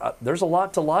draft, there's a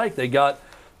lot to like. They got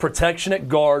protection at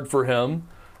guard for him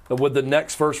with the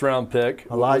next first-round pick.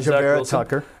 Elijah Vera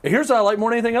Tucker. Here's what I like more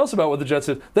than anything else about what the Jets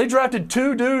did. They drafted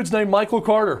 2 dudes named Michael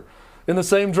Carter in the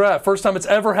same draft. First time it's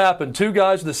ever happened. 2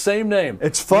 guys with the same name.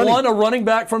 It's funny. One a running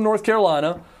back from North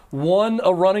Carolina. One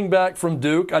a running back from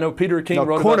Duke. I know Peter King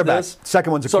wrote about this.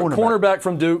 Second one's a cornerback. Cornerback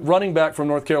from Duke, running back from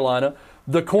North Carolina.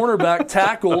 The cornerback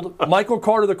tackled Michael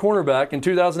Carter, the cornerback, in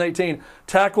 2018,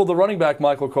 tackled the running back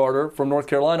Michael Carter from North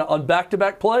Carolina on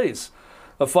back-to-back plays.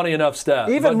 A funny enough stat.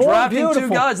 Even but more drafting beautiful.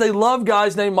 2 guys, they love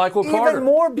guys named Michael Carter. Even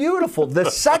more beautiful. The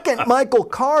second Michael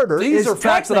Carter These are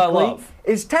facts that I love.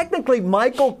 Is technically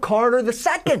Michael Carter the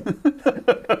second.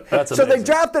 That's amazing. So they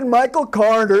drafted Michael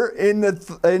Carter in the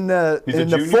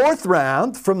 4th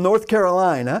round from North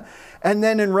Carolina, and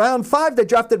then in round 5 they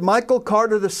drafted Michael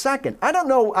Carter the second. I don't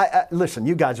know. Listen,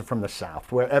 you guys are from the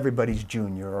South, where everybody's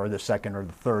junior or the second or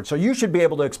the third. So you should be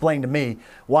able to explain to me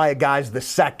why a guy's the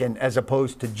second as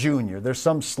opposed to junior. There's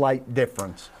some slight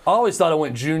difference. I always thought I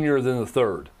went junior than the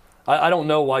third. I don't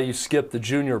know why you skip the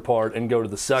junior part and go to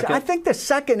the second. I think the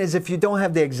second is if you don't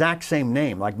have the exact same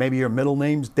name. Like maybe your middle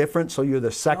name's different, so you're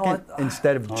the second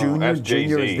instead of junior.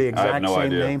 Junior is the exact same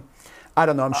name. I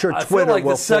don't know. I'm sure Twitter will fill us in.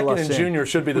 I feel like the second and junior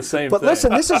should be the same But thing.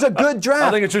 listen, this is a good draft.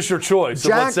 I think it's just your choice.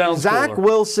 Zach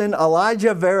Wilson,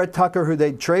 Elijah Vera Tucker, who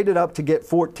they traded up to get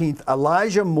 14th,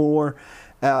 Elijah Moore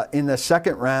in the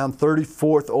 2nd round,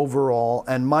 34th overall,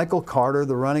 and Michael Carter,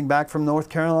 the running back from North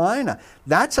Carolina.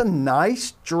 That's a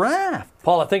nice draft.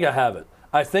 Paul, I think I have it.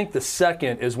 I think the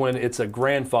second is when it's a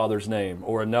grandfather's name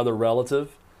or another relative.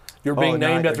 You're being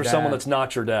named after someone that's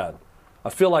not your dad. I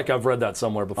feel like I've read that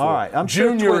somewhere before. All right. I'm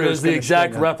Junior sure is the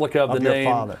exact replica of the name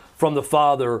father. from the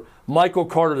father. Michael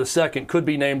Carter II could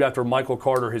be named after Michael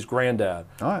Carter, his granddad,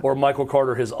 or Michael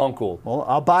Carter, his uncle. Well,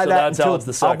 I'll buy that.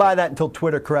 I'll buy that until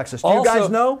Twitter corrects us. Do you guys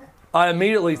know? I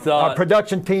immediately thought our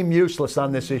production team useless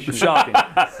on this issue. Shocking,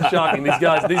 shocking. These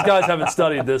guys haven't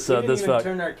studied this. We didn't this even fact.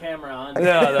 turn our camera on.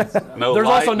 Yeah, there's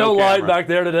also no light back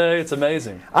there today. It's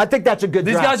amazing. I think that's a good.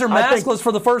 These guys are maskless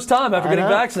for the first time after getting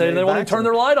vaccinated. They won't even turn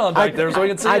their light on back there so we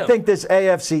can see them. I think this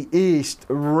AFC East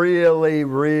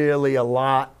really a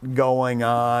lot going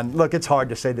on. Look, it's hard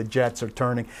to say the Jets are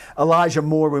turning. Elijah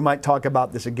Moore, we might talk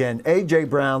about this again. A.J.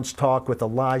 Brown's talk with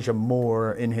Elijah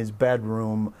Moore in his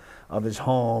bedroom of his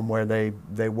home where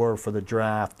they were for the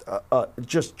draft.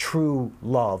 Just true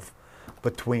love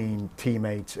between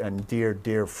teammates and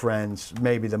dear friends.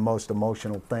 Maybe the most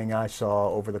emotional thing I saw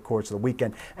over the course of the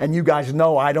weekend. And you guys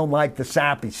know I don't like the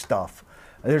sappy stuff.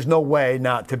 There's no way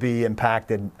not to be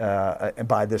impacted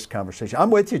by this conversation.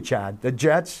 I'm with you, Chad. The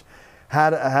Jets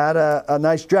had a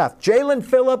nice draft. Jalen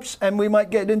Phillips, and we might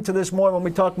get into this more when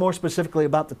we talk more specifically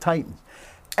about the Titans.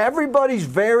 Everybody's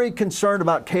very concerned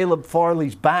about Caleb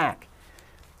Farley's back.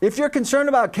 If you're concerned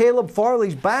about Caleb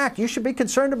Farley's back, you should be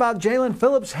concerned about Jalen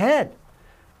Phillips' head.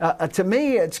 To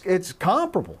me, it's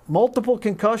comparable. Multiple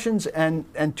concussions and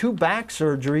 2 back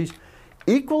surgeries,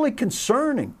 equally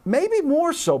concerning. Maybe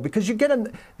more so because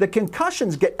the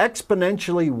concussions get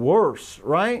exponentially worse,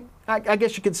 right? I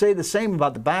guess you could say the same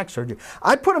about the back surgery.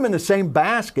 I put them in the same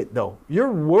basket, though.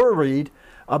 You're worried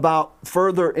about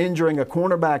further injuring a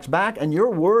cornerback's back, and you're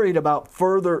worried about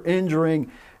further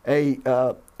injuring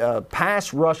a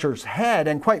pass rusher's head.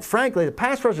 And quite frankly, the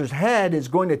pass rusher's head is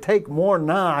going to take more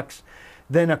knocks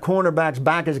than a cornerback's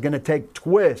back is going to take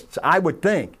twists, I would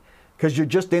think, because you're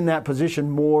just in that position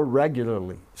more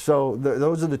regularly. So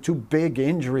those are the 2 big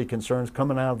injury concerns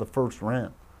coming out of the first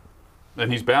round.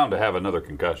 And he's bound to have another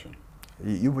concussion.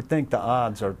 You would think the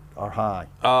odds are high.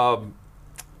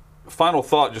 Final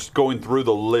thought, just going through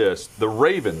the list. The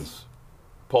Ravens,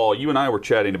 Paul, you and I were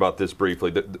chatting about this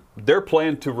briefly. Their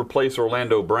plan to replace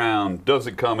Orlando Brown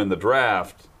doesn't come in the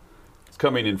draft. It's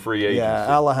coming in free agency.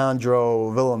 Yeah,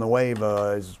 Alejandro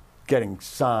Villanueva is getting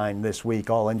signed this week,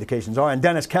 all indications are. And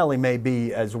Dennis Kelly may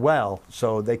be as well.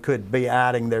 So they could be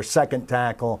adding their second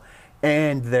tackle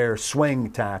and their swing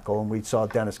tackle. And we saw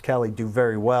Dennis Kelly do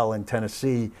very well in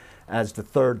Tennessee as the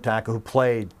third tackle who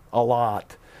played a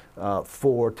lot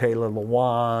for Taylor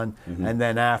Lewan. Mm-hmm. And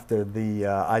then after the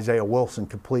Isaiah Wilson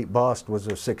complete bust was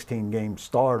a 16-game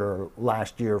starter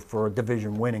last year for a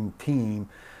division-winning team.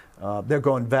 They're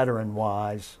going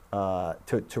veteran-wise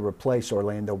to replace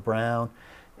Orlando Brown.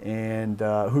 And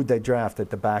who'd they draft at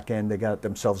the back end? They got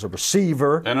themselves a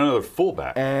receiver. And another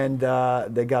fullback. And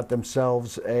they got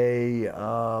themselves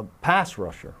a pass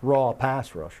rusher, raw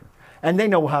pass rusher. And they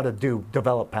know how to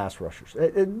develop pass rushers.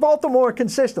 Baltimore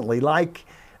consistently, like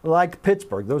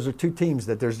Pittsburgh. Those are 2 teams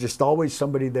that there's just always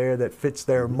somebody there that fits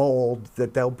their mold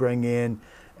that they'll bring in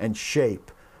and shape.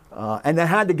 And they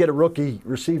had to get a rookie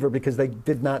receiver because they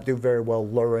did not do very well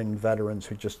luring veterans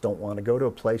who just don't want to go to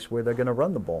a place where they're going to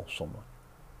run the ball so much.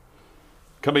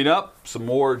 Coming up, some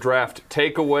more draft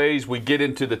takeaways. We get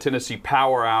into the Tennessee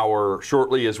Power Hour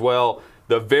shortly as well.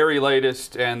 The very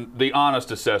latest and the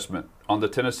honest assessment on the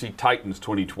Tennessee Titans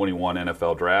 2021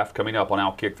 NFL Draft coming up on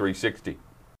Outkick 360.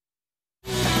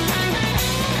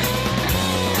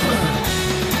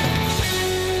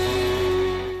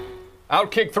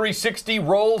 Outkick 360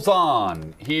 rolls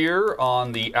on here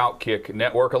on the Outkick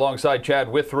Network alongside Chad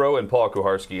Withrow and Paul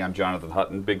Kuharsky. I'm Jonathan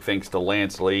Hutton. Big thanks to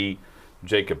Lance Lee,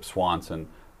 Jacob Swanson,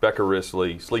 Becca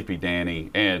Risley, Sleepy Danny,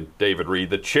 and David Reed,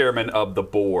 the chairman of the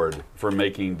board, for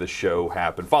making the show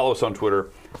happen. Follow us on Twitter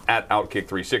at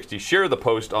Outkick360. Share the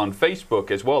post on Facebook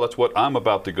as well. That's what I'm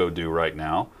about to go do right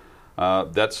now.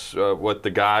 That's what the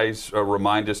guys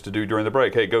remind us to do during the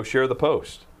break. Hey, go share the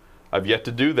post. I've yet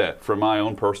to do that from my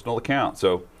own personal account,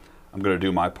 so I'm going to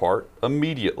do my part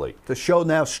immediately. The show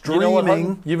now streaming. You know what,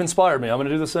 Hutton? You've inspired me. I'm going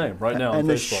to do the same right now. And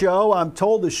the show, I'm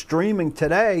told, is streaming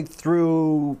today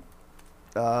through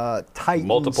Titans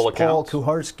multiple accounts. Paul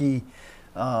Kuharsky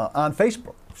on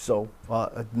Facebook. So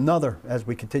another, as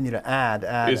we continue to add.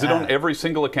 Is it on every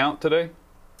single account today?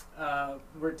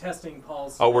 We're testing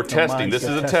Paul's. Oh, we're testing. This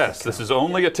is a test. This is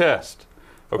only a test.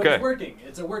 Okay. But it's working.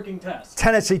 It's a working test.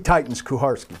 Tennessee Titans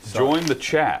Kuharsky. Join the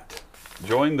chat.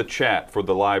 Join the chat for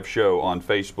the live show on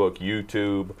Facebook,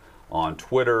 YouTube, on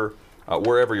Twitter,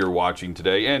 wherever you're watching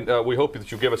today. And we hope that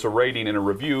you'll give us a rating and a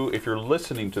review if you're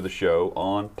listening to the show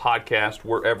on podcast,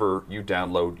 wherever you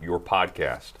download your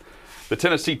podcast. The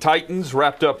Tennessee Titans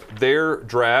wrapped up their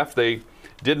draft. They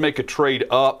did make a trade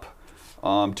up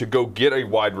to go get a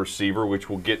wide receiver, which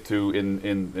we'll get to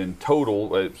in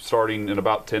total. Starting in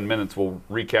about 10 minutes, we'll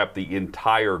recap the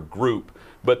entire group.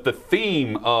 But the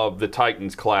theme of the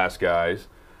Titans class, guys,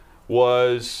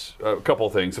 was a couple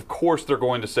of things. Of course, they're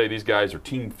going to say these guys are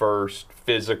team first,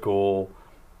 physical,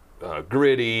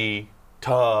 gritty,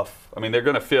 tough. I mean, they're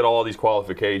going to fit all these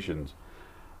qualifications.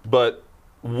 But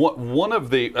one of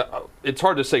the, it's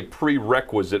hard to say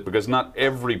prerequisite because not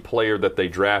every player that they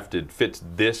drafted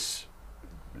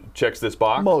checks this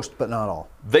box. Most, but not all.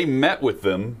 They met with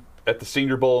them at the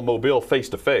Senior Bowl in Mobile face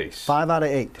to face. 5 out of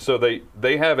 8. So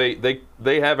they have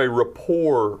a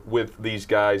rapport with these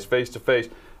guys face to face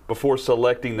before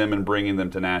selecting them and bringing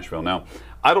them to Nashville. Now,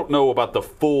 I don't know about the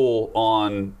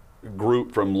full-on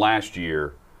group from last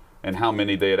year and how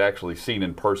many they had actually seen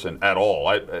in person at all.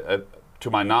 To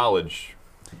my knowledge,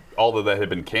 all of that had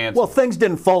been canceled. Well, things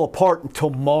didn't fall apart until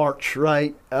March,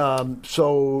 right?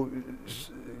 So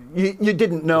you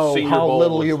didn't know how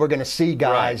little you were going to see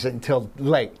guys until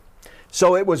late.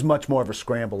 So it was much more of a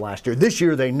scramble last year. This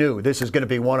year they knew this is going to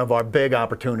be one of our big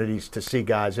opportunities to see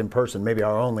guys in person, maybe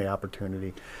our only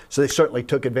opportunity. So they certainly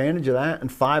took advantage of that,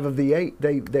 and 5 of the 8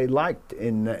 they liked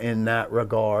in that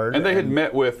regard. And they had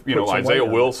met with Isaiah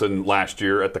Wilson last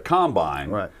year at the Combine.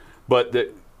 Right. But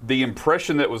the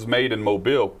impression that was made in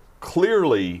Mobile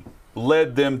clearly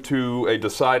led them to a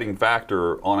deciding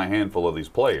factor on a handful of these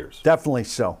players. Definitely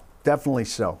so.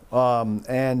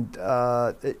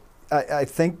 I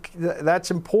think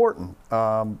that's important.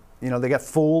 They got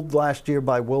fooled last year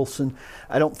by Wilson.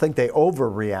 I don't think they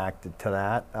overreacted to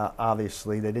that.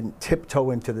 Obviously, they didn't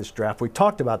tiptoe into this draft. We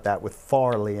talked about that with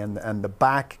Farley and the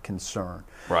back concern.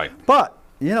 Right. But,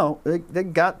 they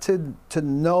got to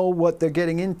know what they're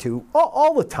getting into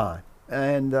all the time.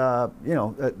 And,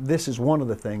 this is one of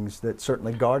the things that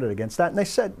certainly guarded against that. And they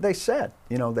said,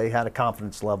 they had a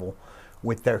confidence level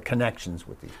with their connections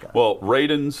with these guys. Well,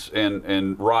 Radins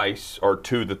and Rice are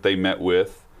 2 that they met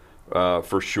with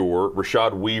for sure.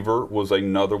 Rashad Weaver was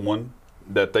another one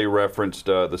that they referenced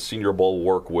the Senior Bowl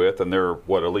work with, and there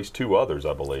are, at least 2 others,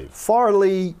 I believe.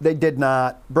 Farley, they did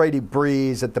not. Brady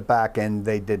Breeze at the back end,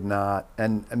 they did not.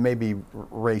 And maybe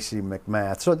Racy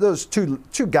McMath. So those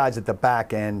two guys at the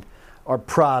back end are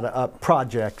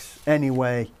projects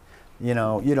anyway. You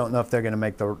don't know if they're going to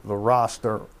make the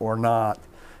roster or not.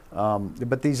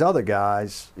 But these other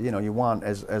guys, you want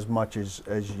as much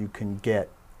as you can get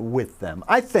with them.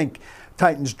 I think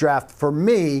Titans draft, for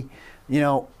me,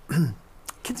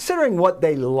 considering what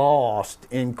they lost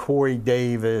in Corey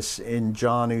Davis, in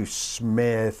Jonnu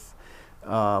Smith,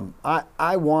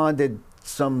 I wanted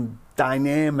some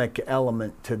dynamic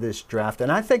element to this draft.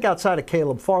 And I think outside of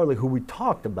Caleb Farley, who we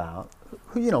talked about,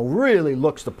 who really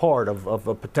looks the part of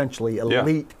a potentially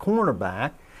elite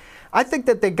cornerback, I think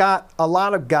that they got a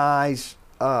lot of guys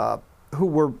who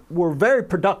were very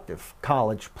productive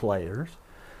college players,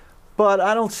 but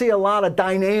I don't see a lot of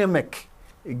dynamic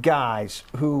guys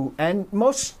and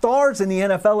most stars in the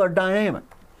NFL are dynamic.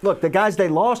 Look, the guys they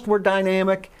lost were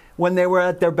dynamic when they were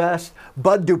at their best.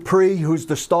 Bud Dupree, who's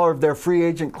the star of their free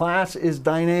agent class, is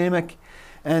dynamic.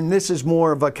 And this is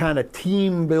more of a kind of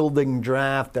team-building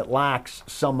draft that lacks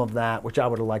some of that, which I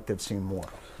would have liked to have seen more.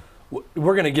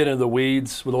 We're going to get into the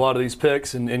weeds with a lot of these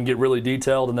picks and get really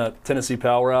detailed in that Tennessee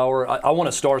Power Hour. I want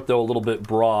to start, though, a little bit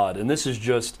broad, and this is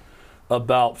just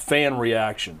about fan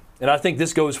reaction. And I think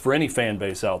this goes for any fan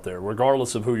base out there,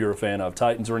 regardless of who you're a fan of,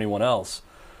 Titans or anyone else.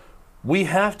 We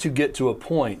have to get to a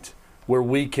point where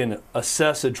we can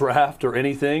assess a draft or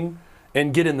anything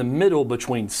and get in the middle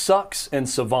between sucks and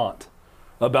savant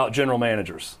about general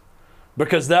managers,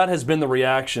 because that has been the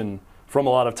reaction from a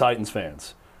lot of Titans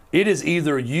fans. It is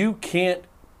either you can't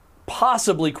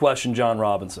possibly question John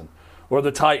Robinson or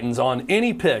the Titans on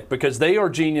any pick because they are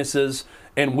geniuses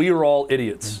and we are all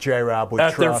idiots. J-Rob would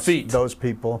at their trust feet. Those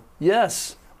people.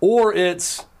 Yes. Or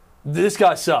it's, this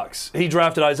guy sucks. He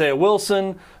drafted Isaiah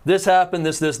Wilson. This happened,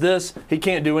 this. He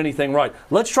can't do anything right.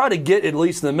 Let's try to get at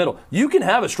least in the middle. You can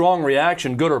have a strong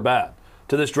reaction, good or bad,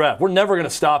 to this draft. We're never going to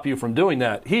stop you from doing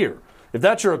that here. If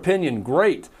that's your opinion,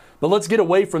 great. But let's get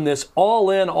away from this all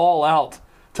in, all out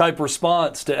type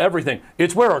response to everything.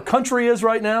 It's where our country is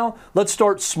right now. Let's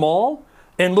start small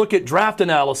and look at draft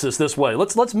analysis this way.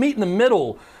 Let's meet in the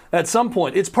middle at some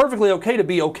point. It's perfectly okay to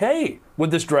be okay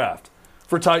with this draft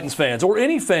for Titans fans or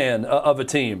any fan of a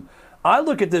team. I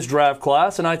look at this draft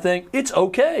class and I think it's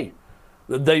okay.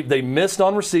 They missed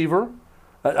on receiver.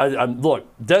 Look,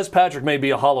 Des Patrick may be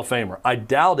a Hall of Famer. I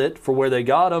doubt it for where they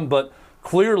got him, but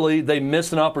clearly they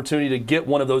missed an opportunity to get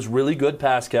one of those really good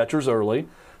pass catchers early.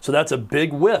 So that's a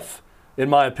big whiff, in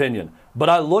my opinion. But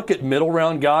I look at middle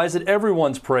round guys that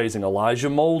everyone's praising. Elijah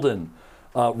Molden,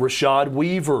 Rashad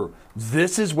Weaver.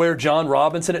 This is where John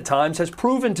Robinson at times has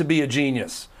proven to be a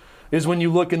genius, is when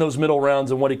you look in those middle rounds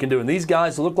and what he can do. And these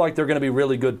guys look like they're going to be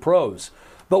really good pros.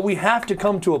 But we have to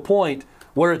come to a point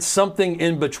where it's something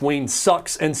in between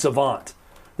sucks and savant.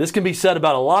 This can be said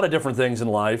about a lot of different things in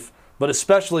life, but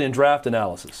especially in draft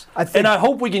analysis. And I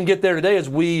hope we can get there today as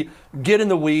we get in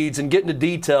the weeds and get into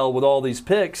detail with all these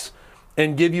picks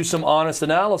and give you some honest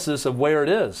analysis of where it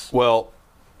is. Well,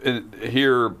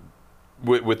 here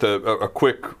with a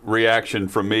quick reaction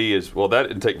from me is, well, that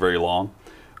didn't take very long.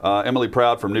 Emily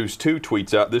Proud from News 2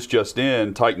 tweets out, this just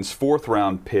in, Titans'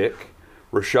 4th-round pick,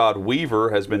 Rashad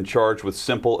Weaver, has been charged with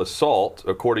simple assault,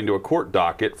 according to a court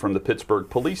docket from the Pittsburgh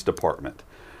Police Department.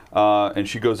 And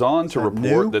she goes on to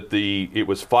report that it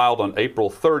was filed on April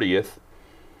 30th.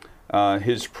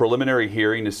 His preliminary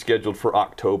hearing is scheduled for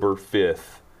October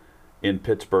 5th in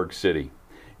Pittsburgh City.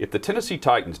 If the Tennessee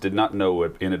Titans did not know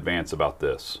in advance about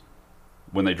this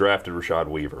when they drafted Rashad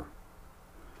Weaver,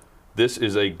 this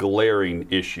is a glaring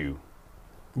issue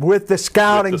with the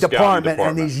scouting, With the scouting department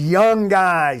and department. these young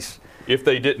guys. If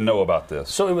they didn't know about this.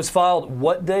 So it was filed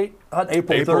what date? On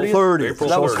April 30th? April 30th. April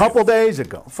So a 30th. couple days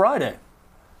ago. Friday.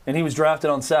 And he was drafted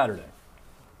on Saturday.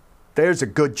 There's a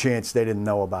good chance they didn't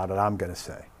know about it, I'm going to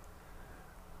say.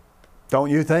 Don't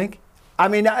you think? I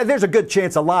mean, there's a good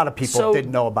chance a lot of people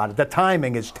didn't know about it. The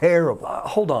timing is terrible.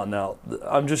 Hold on now.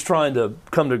 I'm just trying to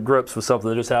come to grips with something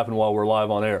that just happened while we're live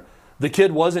on air. The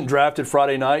kid wasn't drafted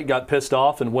Friday night, got pissed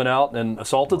off, and went out and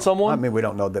assaulted someone? I mean, we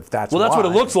don't know if that's Well, that's why. what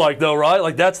it looks like, though, right?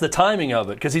 Like, that's the timing of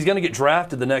it, because he's going to get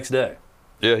drafted the next day.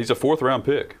 Yeah, he's a 4th-round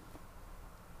pick.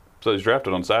 So he's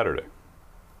drafted on Saturday.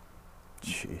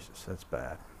 Jesus, that's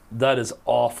bad. That is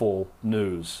awful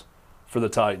news for the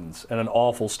Titans and an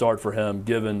awful start for him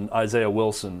given Isaiah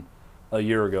Wilson a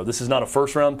year ago. This is not a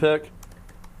first-round pick,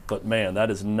 but, man, that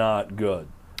is not good.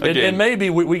 And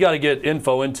maybe we got to get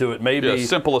info into it. Maybe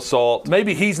simple assault.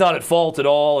 Maybe he's not at fault at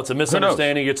all. It's a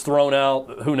misunderstanding. Gets thrown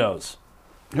out. Who knows?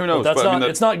 Who knows? But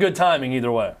it's not good timing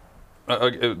either way.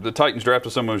 The Titans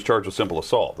drafted someone who's charged with simple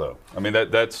assault, though. I mean,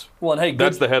 that's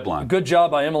the headline. Good job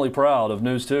by Emily Proud of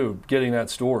News 2 getting that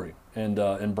story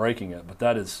and breaking it. But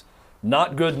that is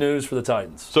not good news for the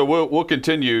Titans. So we'll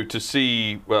continue to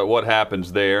see what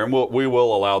happens there, and we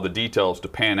will allow the details to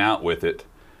pan out with it.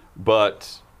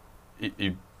 But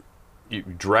you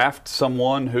draft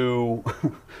someone who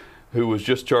was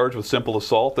just charged with simple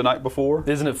assault the night before?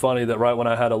 Isn't it funny that right when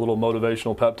I had a little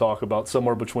motivational pep talk about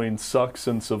somewhere between sucks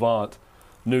and savant,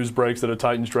 news breaks that a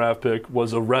Titans draft pick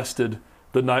was arrested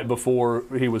the night before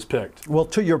he was picked. Well,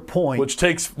 to your point, which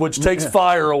takes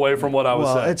fire away from what I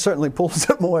was saying. It certainly pulls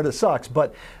it more to sucks.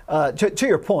 But to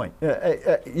your point,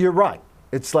 you're right.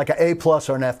 It's like an A+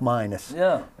 or an F-.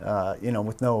 Yeah.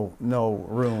 With no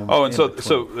room. Oh, and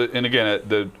and again,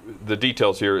 the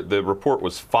details here. The report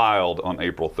was filed on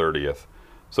April 30th,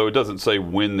 so it doesn't say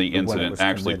when the incident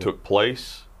actually took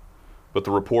place, but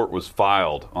the report was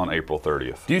filed on April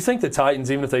 30th. Do you think the Titans,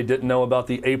 even if they didn't know about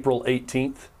the April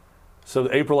 18th, so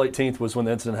the April 18th was when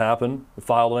the incident happened,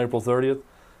 filed on April 30th?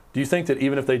 Do you think that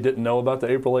even if they didn't know about the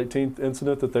April 18th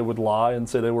incident, that they would lie and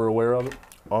say they were aware of it?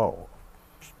 Oh.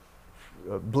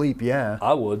 Bleep, yeah.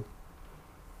 I would.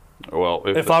 Well,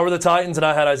 if I were the Titans and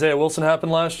I had Isaiah Wilson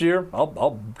happen last year,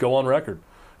 I'll go on record.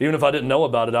 Even if I didn't know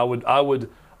about it,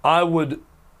 I would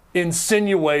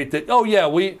insinuate that, oh yeah,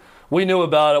 we knew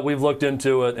about it, we've looked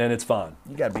into it, and it's fine.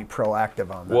 You got to be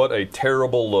proactive on that. What a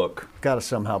terrible look. Got to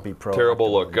somehow be proactive.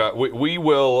 Terrible look. We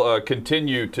will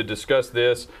continue to discuss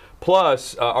this.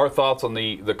 Plus, our thoughts on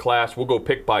the class. We'll go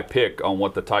pick by pick on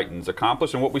what the Titans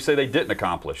accomplished and what we say they didn't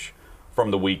accomplish from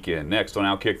the weekend. Next on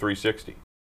Outkick 360.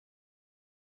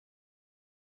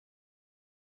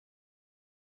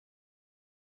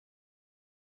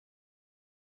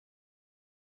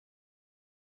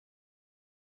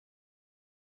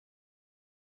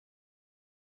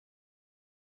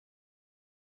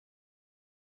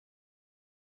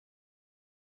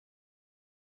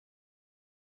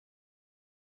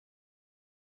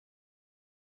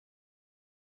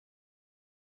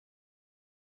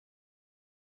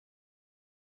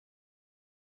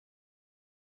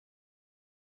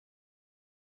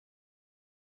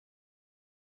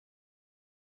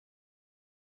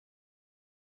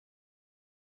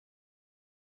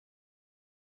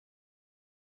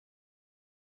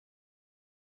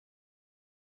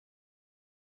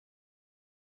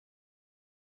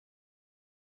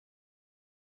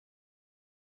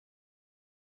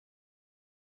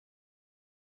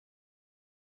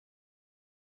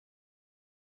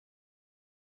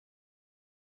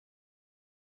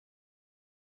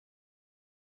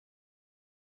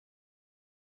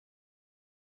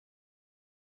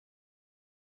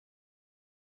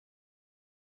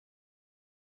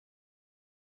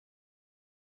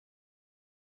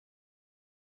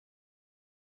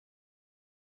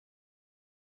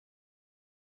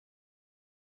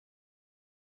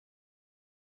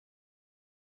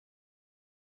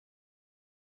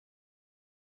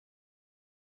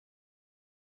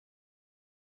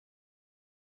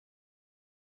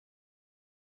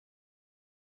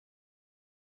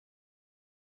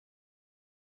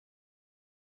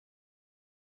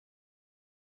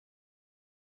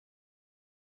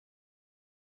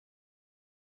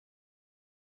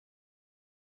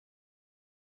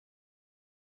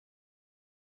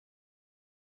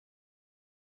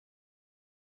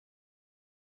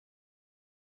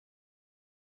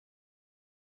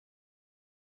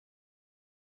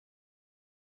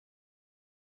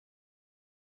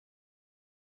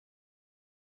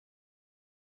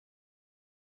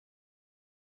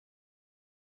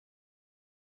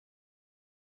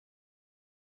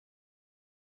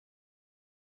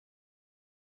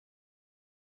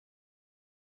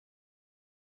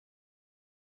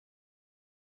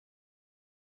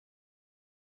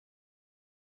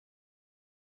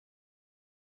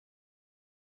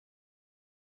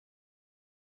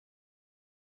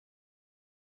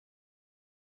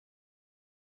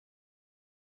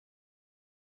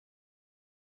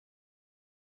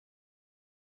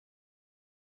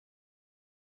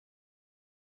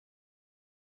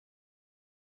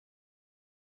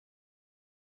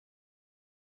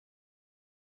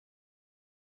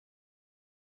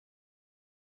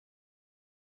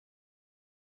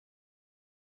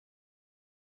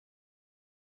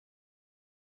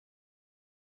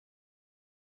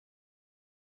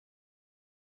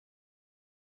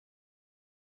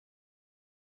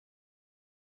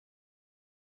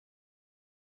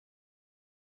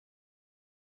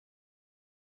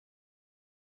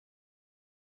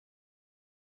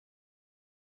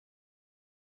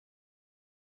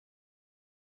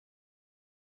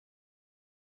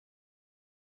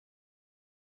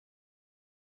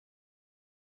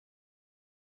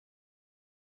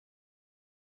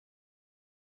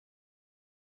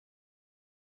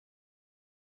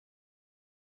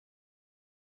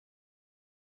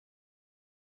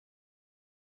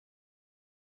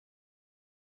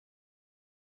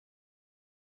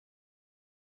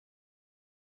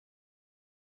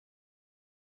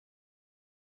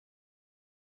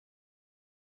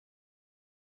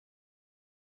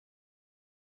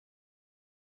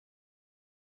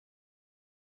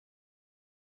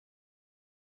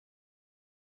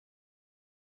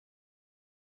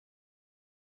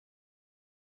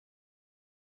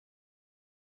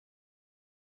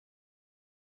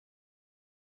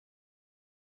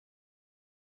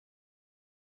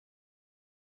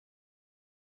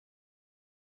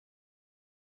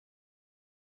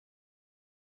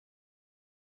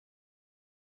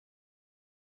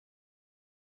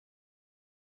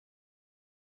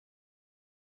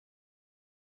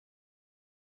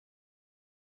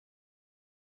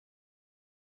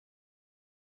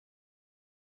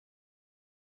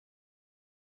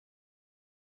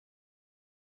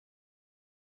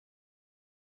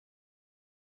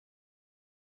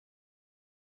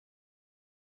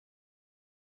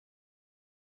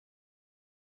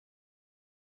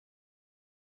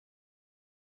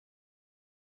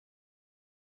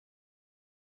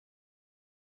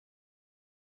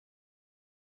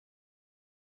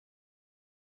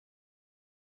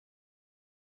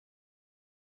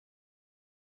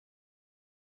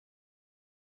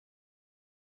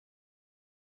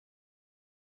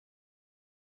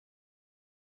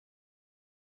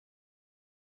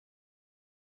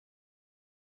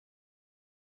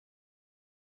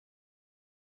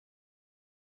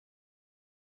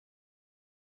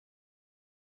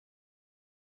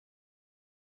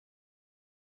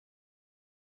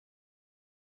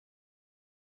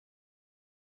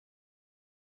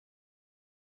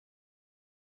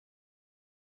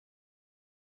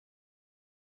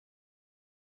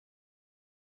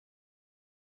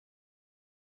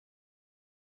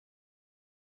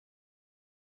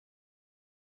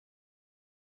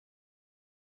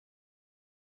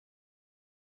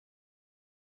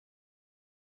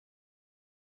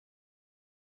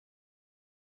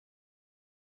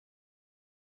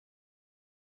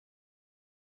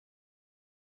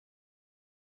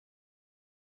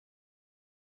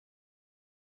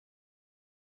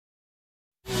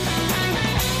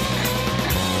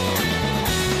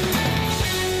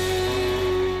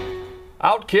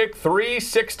 Outkick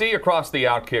 360 across the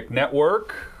Outkick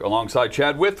network. Alongside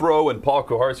Chad Withrow and Paul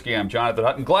Kuharsky, I'm Jonathan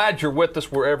Hutton. Glad you're with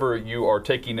us wherever you are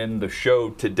taking in the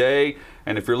show today.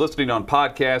 And if you're listening on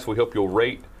podcast, we hope you'll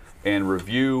rate and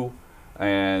review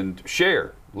and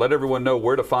share. Let everyone know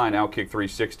where to find Outkick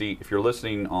 360. If you're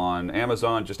listening on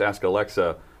Amazon, just ask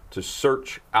Alexa to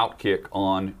search Outkick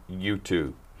on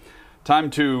YouTube. Time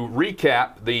to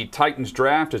recap the Titans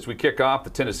draft as we kick off the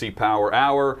Tennessee Power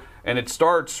Hour. And it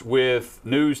starts with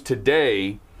news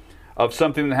today of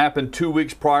something that happened 2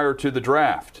 weeks prior to the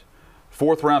draft.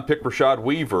 Fourth-round pick Rashad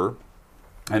Weaver,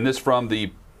 and this from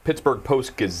the Pittsburgh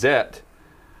Post-Gazette.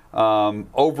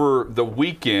 Over the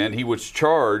weekend, he was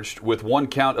charged with one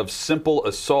count of simple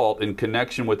assault in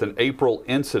connection with an April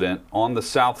incident on the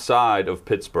south side of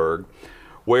Pittsburgh,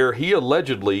 where he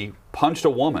allegedly punched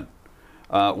a woman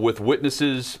with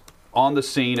witnesses on the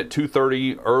scene at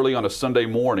 2:30 early on a Sunday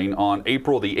morning on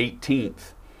April the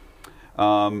 18th.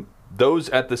 Those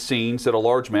at the scene said a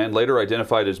large man, later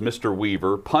identified as Mr.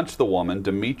 Weaver, punched the woman,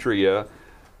 Demetria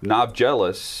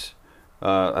Navgelis.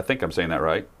 I think I'm saying that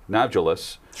right.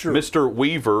 Navgelis. Sure. Mr.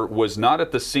 Weaver was not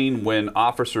at the scene when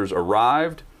officers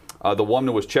arrived. The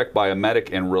woman was checked by a medic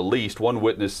and released. One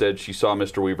witness said she saw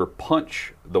Mr. Weaver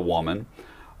punch the woman.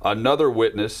 Another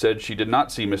witness said she did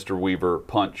not see Mr. Weaver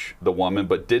punch the woman,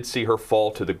 but did see her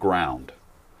fall to the ground.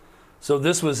 So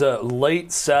this was a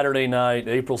late Saturday night,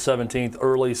 April 17th,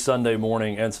 early Sunday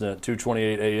morning incident,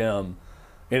 2:28 a.m.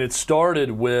 And it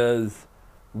started with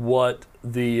what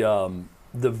the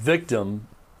victim,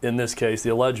 in this case,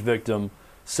 the alleged victim,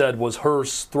 said was her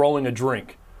throwing a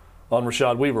drink on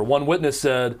Rashad Weaver. One witness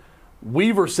said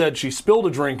Weaver said she spilled a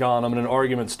drink on him and an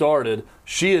argument started.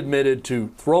 She admitted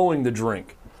to throwing the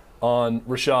drink on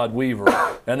Rashad Weaver.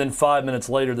 And then 5 minutes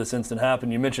later, this incident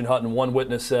happened. You mentioned Hutton. One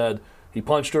witness said he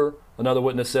punched her. Another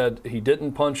witness said he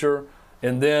didn't punch her.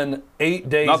 And then 8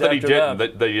 days after that... Not that he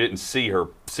didn't. They didn't see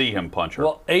him punch her.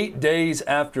 Well, 8 days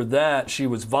after that, she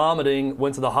was vomiting,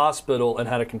 went to the hospital, and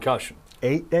had a concussion.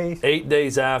 8 days? 8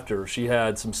 days after, she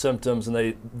had some symptoms,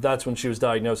 and that's when she was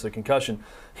diagnosed with a concussion.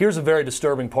 Here's a very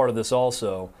disturbing part of this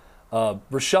also.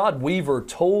 Rashad Weaver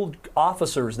told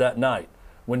officers that night,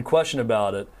 when questioned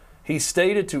about it, he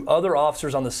stated to other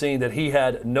officers on the scene that he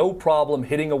had no problem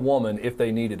hitting a woman if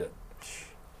they needed it.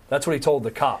 That's what he told the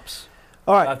cops.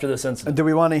 All right. After this incident. Do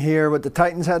we want to hear what the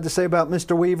Titans had to say about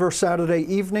Mr. Weaver Saturday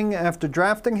evening after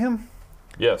drafting him?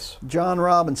 Yes. John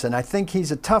Robinson. I think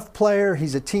he's a tough player.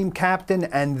 He's a team captain,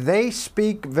 and they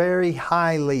speak very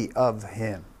highly of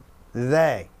him.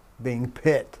 They, being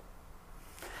Pitt.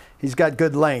 He's got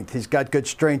good length. He's got good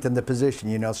strength in the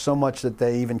position, so much that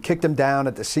they even kicked him down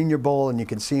at the Senior Bowl, and you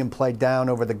can see him play down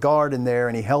over the guard in there,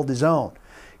 and he held his own.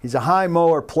 He's a high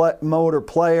motor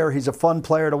player. He's a fun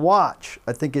player to watch.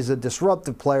 I think he's a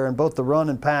disruptive player in both the run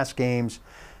and pass games,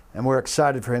 and we're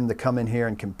excited for him to come in here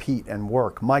and compete and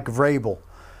work. Mike Vrabel,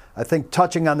 I think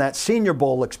touching on that Senior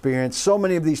Bowl experience, so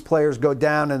many of these players go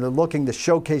down and they're looking to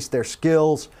showcase their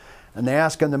skills, and they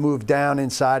ask him to move down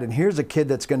inside, and here's a kid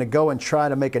that's going to go and try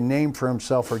to make a name for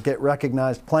himself or get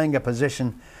recognized playing a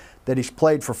position that he's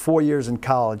played for 4 years in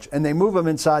college, and they move him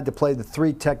inside to play the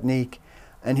 3 technique,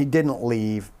 and he didn't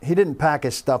leave. He didn't pack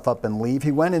his stuff up and leave.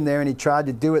 He went in there and he tried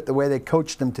to do it the way they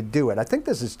coached him to do it. I think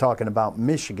this is talking about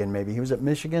Michigan maybe. He was at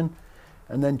Michigan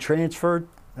and then transferred.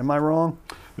 Am I wrong?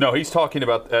 No, he's talking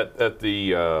about at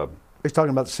the... He's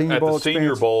talking about the Senior Bowl experience? At the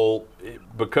Senior Bowl,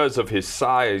 because of his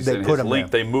size and his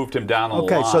length, they moved him down on the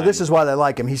line. Okay, so this is why they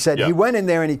like him. He said he went in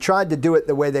there and he tried to do it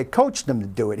the way they coached him to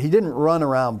do it. He didn't run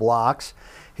around blocks.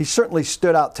 He certainly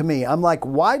stood out to me. I'm like,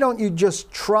 why don't you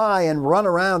just try and run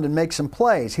around and make some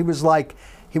plays? He was like,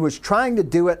 he was trying to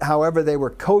do it however they were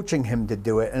coaching him to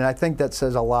do it, and I think that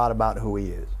says a lot about who he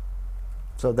is.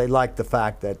 So they liked the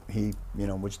fact that he,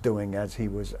 was doing as he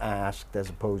was asked, as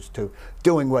opposed to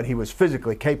doing what he was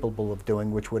physically capable of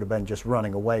doing, which would have been just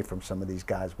running away from some of these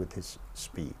guys with his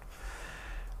speed.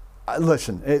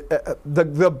 Listen,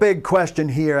 the big question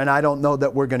here, and I don't know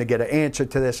that we're going to get an answer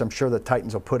to this. I'm sure the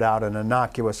Titans will put out an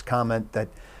innocuous comment that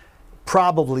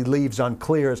probably leaves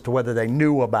unclear as to whether they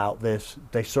knew about this.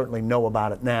 They certainly know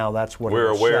about it now. That's what we're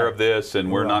aware of this,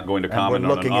 and we're not going to comment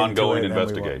on an ongoing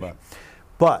investigation.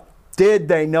 But did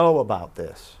they know about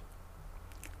this?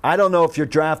 I don't know if you're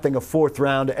drafting a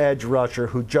 4th-round edge rusher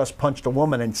who just punched a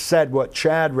woman and said what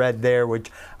Chad read there,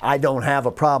 which I don't have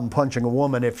a problem punching a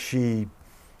woman if she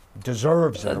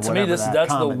deserves it. Or to me, whatever that's that the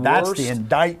comment. worst. That's the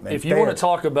indictment. If you want to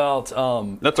talk about,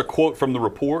 That's a quote from the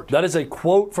report. that is a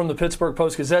quote from the Pittsburgh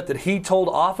Post-Gazette that he told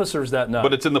officers that night.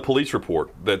 But it's in the police report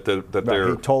that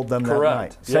they're. He told them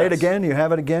Correct. that night. Say it Yes. again. You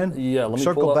have it again. Yeah, let me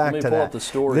circle pull up- back let me to pull that. up the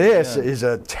story This again. is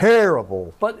a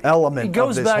terrible element it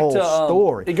goes of this back whole to,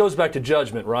 story. It goes back to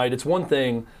judgment, right? It's one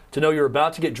thing to know you're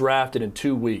about to get drafted in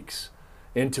 2 weeks,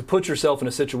 and to put yourself in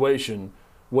a situation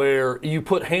where you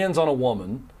put hands on a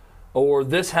woman, or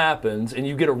this happens and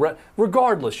you get arrested.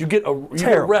 Regardless, you get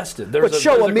arrested. But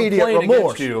show there's immediate complaint against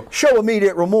remorse. you. Show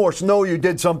immediate remorse. Know you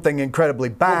did something incredibly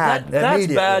bad. That's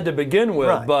immediately. bad to begin with,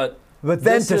 Right. but then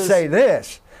this to is- say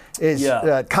this is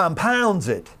Yeah. compounds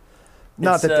it.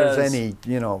 Not that says- there's any,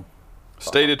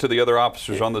 Stated to the other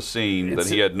officers on the scene that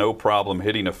he had no problem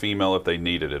hitting a female if they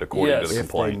needed it, according Yes. to the if they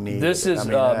complaint. need This it. is I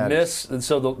mean, that Miss. And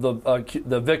so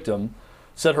the victim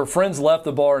said her friends left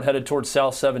the bar and headed towards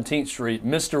South 17th Street.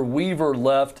 Mr. Weaver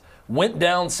went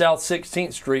down South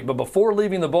 16th Street, but before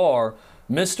leaving the bar,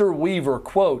 Mr. Weaver,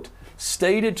 quote,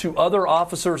 stated to other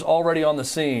officers already on the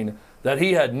scene that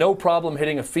he had no problem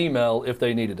hitting a female if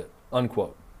they needed it,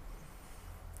 unquote.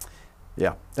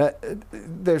 Yeah.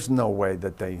 There's no way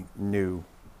that they knew.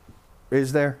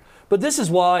 Is there? But this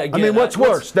is why, again, I mean, what's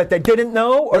worse, that they didn't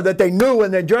know or that they knew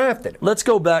when they drafted him? Let's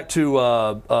go back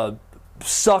to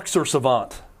sucks or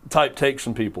savant type takes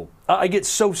from people. I get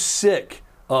so sick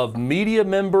of media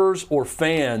members or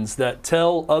fans that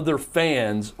tell other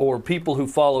fans or people who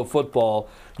follow football,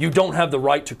 you don't have the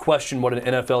right to question what an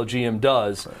NFL GM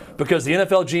does because the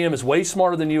NFL GM is way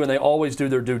smarter than you and they always do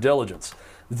their due diligence.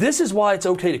 This is why it's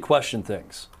okay to question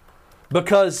things.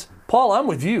 Because, Paul, I'm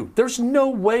with you. There's no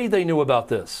way they knew about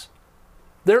this.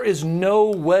 There is no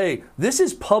way. This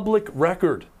is public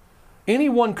record.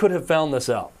 Anyone could have found this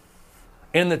out.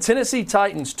 And the Tennessee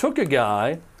Titans took a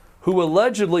guy who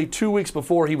allegedly 2 weeks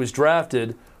before he was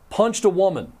drafted punched a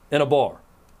woman in a bar.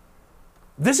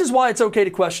 This is why it's okay to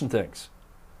question things.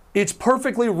 It's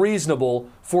perfectly reasonable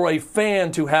for a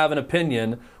fan to have an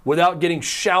opinion without getting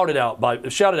shouted at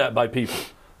by people.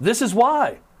 This is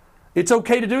why. It's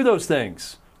okay to do those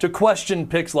things, to question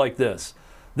picks like this.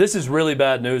 This is really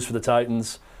bad news for the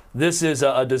Titans. This is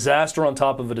a disaster on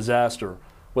top of a disaster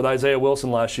with Isaiah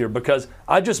Wilson last year because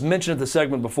I just mentioned the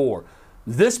segment before.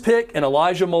 This pick and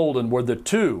Elijah Molden were the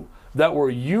two that were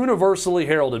universally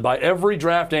heralded by every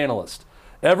draft analyst,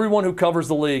 everyone who covers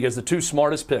the league as the two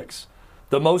smartest picks.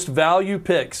 The most value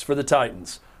picks for the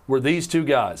Titans were these two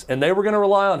guys, and they were going to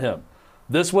rely on him.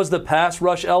 This was the pass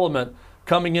rush element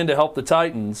coming in to help the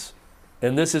Titans,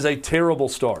 and this is a terrible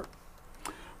start.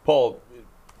 Paul,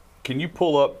 can you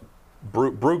pull up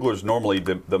Brugler's normally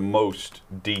the most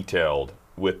detailed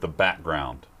with the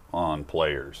background on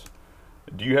players.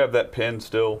 Do you have that pen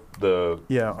still? The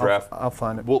draft? I'll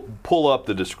find it. We'll pull up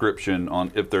the description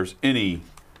on if there's any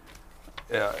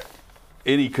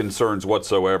concerns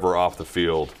whatsoever off the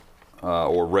field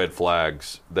or red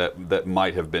flags that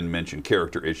might have been mentioned,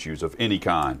 character issues of any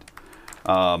kind.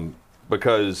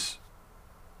 Because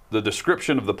the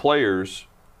description of the players,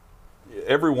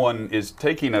 everyone is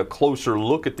taking a closer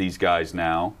look at these guys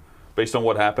now based on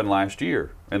what happened last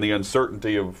year and the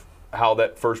uncertainty of how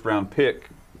that first-round pick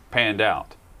panned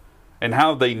out and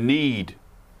how they need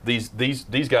these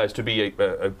guys to be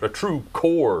a true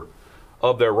core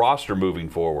of their roster moving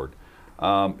forward.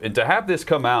 And to have this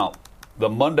come out the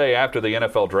Monday after the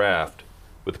NFL draft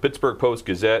with the Pittsburgh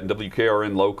Post-Gazette and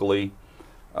WKRN locally,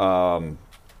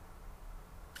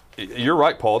 you're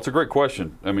right, Paul. It's a great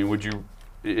question. I mean, would you,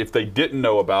 if they didn't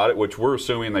know about it, which we're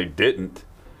assuming they didn't,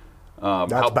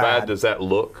 how bad does that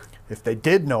look? If they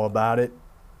did know about it,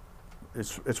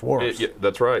 it's worse.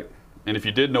 That's right. And if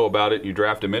you did know about it and you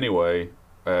draft him anyway,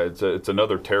 it's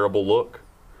another terrible look.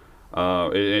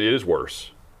 It is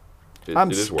worse.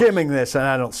 I'm skimming this, and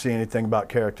I don't see anything about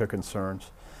character concerns.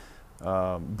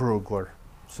 Brugler.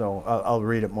 So I'll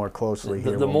read it more closely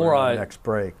here The more on the next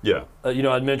break. Yeah.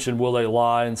 I'd mentioned will they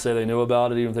lie and say they knew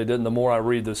about it even if they didn't. The more I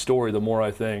read the story, the more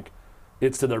I think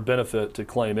it's to their benefit to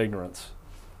claim ignorance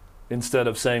instead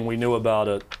of saying we knew about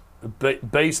it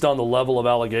based on the level of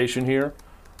allegation here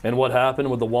and what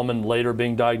happened with the woman later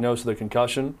being diagnosed with a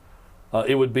concussion.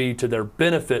 It would be to their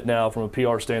benefit now from a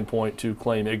PR standpoint to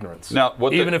claim ignorance, now,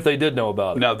 even if they did know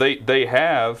about it. Now, they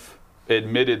have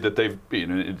admitted that they've,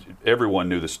 everyone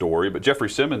knew the story, but Jeffrey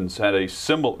Simmons had a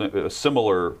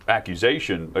similar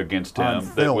accusation against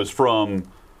him that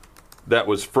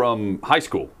was from high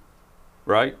school,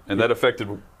 right? And that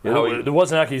affected how it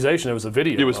wasn't an accusation, it was a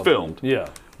video. It was filmed. Yeah.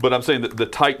 But I'm saying that the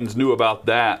Titans knew about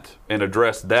that and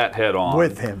addressed that head on.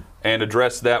 With him. And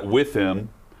addressed that with him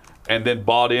and then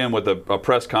bought in with a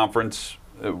press conference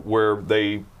where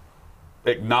they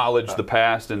acknowledge the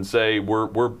past and say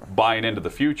we're buying into the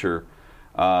future.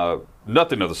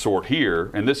 Nothing of the sort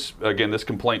here. And this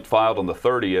complaint filed on the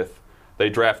 30th. They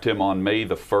draft him on May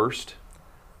the 1st.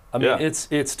 I mean,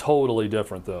 it's totally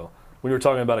different, though. When you're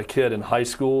talking about a kid in high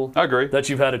school, I agree that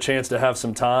you've had a chance to have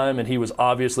some time, and he was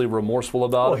obviously remorseful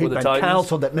about it with the Titans. He'd been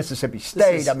counseled at Mississippi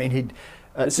State.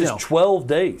 This is 12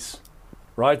 days,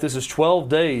 right? This is 12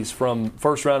 days from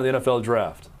first round of the NFL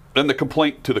draft. And the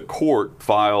complaint to the court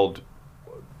filed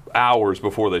hours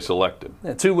before they selected.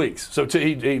 Yeah, 2 weeks. So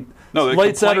the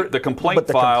complaint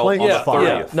the filed complaint on the was filed.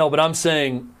 30th. Yeah, no, but I'm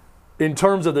saying in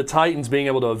terms of the Titans being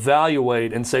able to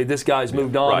evaluate and say this guy's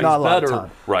moved on, Right. he's Not a lot of better.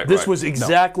 time. Right, This right. was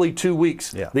exactly 2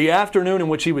 weeks. Yeah. The afternoon in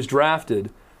which he was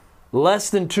drafted, less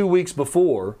than 2 weeks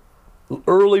before,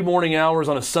 early morning hours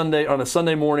on a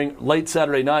Sunday morning, late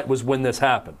Saturday night was when this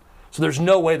happened. So there's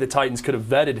no way the Titans could have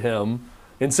vetted him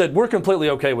and said, we're completely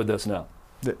okay with this now.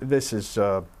 This is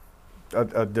a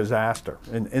disaster.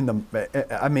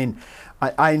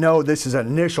 I know this is an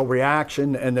initial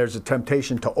reaction, and there's a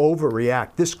temptation to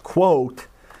overreact. This quote,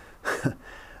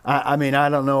 I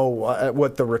don't know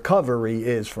what the recovery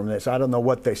is from this. I don't know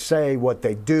what they say, what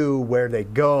they do, where they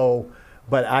go.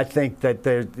 But I think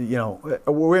that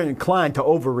we're inclined to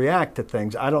overreact to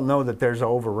things. I don't know that there's an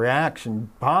overreaction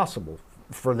possible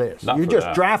for this. Not you for just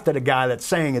that. drafted a guy that's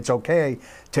saying it's okay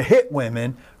to hit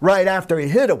women right after he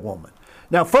hit a woman.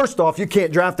 Now, first off, you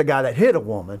can't draft a guy that hit a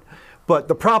woman, but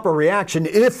the proper reaction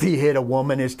if he hit a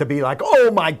woman is to be like,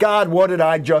 oh my God, what did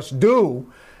I just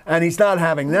do? And he's not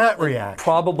having that reaction.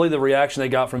 Probably the reaction they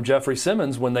got from Jeffrey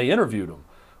Simmons when they interviewed him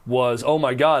was, oh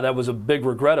my God, that was a big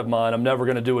regret of mine. I'm never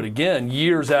going to do it again,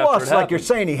 years after it Plus, happened. like you're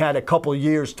saying, he had a couple of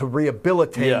years to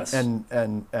rehabilitate Yes.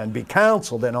 and be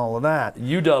counseled and all of that.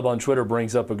 UW on Twitter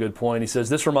brings up a good point. He says,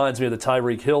 this reminds me of the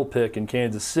Tyreek Hill pick in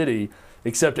Kansas City,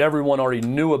 except everyone already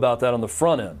knew about that on the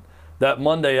front end. That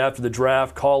Monday after the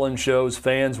draft, call-in shows,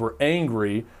 fans were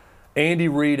angry. Andy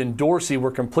Reid and Dorsey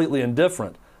were completely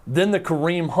indifferent. Then the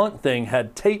Kareem Hunt thing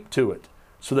had tape to it,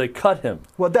 so they cut him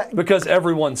because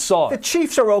everyone saw The it.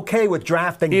 Chiefs are okay with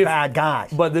drafting bad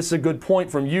guys. But this is a good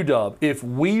point from UW. If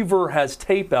Weaver has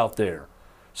tape out there,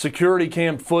 security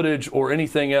cam footage or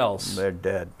anything else, They're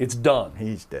dead. it's done.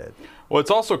 He's dead. Well,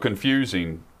 it's also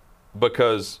confusing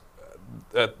because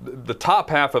the top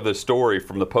half of this story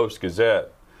from the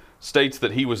Post-Gazette states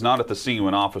that he was not at the scene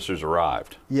when officers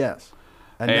arrived. Yes.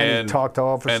 And then he talked to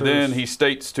officers. And then he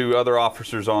states to other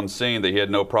officers on scene that he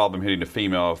had no problem hitting a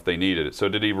female if they needed it. So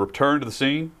did he return to the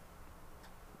scene?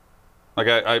 Like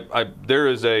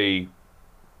there's a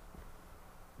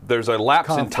lapse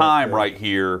in Conflict, time yeah. right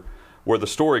here where the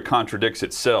story contradicts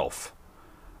itself.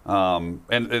 And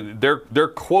they're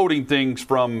quoting things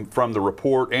from the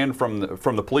report and from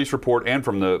the police report and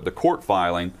from the court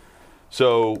filing.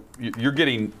 So you're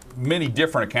getting many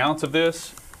different accounts of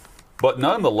this, but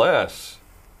nonetheless,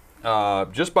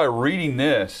 just by reading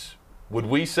this, would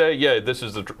we say, yeah, this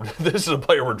is a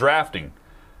player we're drafting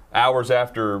hours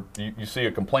after you see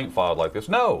a complaint filed like this?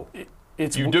 No, you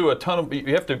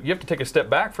have to take a step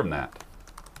back from that.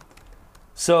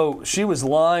 So she was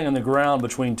lying on the ground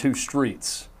between two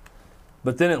streets.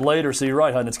 But then it later, so you're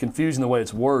right, Hutton, it's confusing the way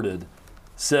it's worded,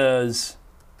 says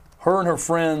her and her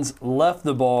friends left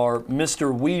the bar.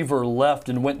 Mr. Weaver left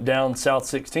and went down South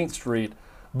 16th Street.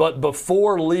 But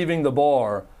before leaving the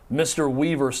bar, Mr.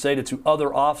 Weaver stated to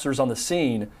other officers on the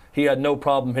scene he had no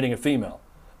problem hitting a female.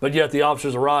 But yet the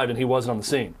officers arrived and he wasn't on the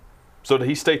scene. So did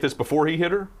he state this before he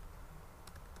hit her?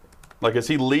 Like, is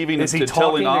he leaving Is he to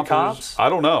telling talking to officers? cops? I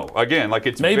don't know. Again, like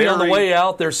it's Maybe very, on the way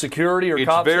out there's security or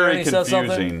cops there and It's he very says something.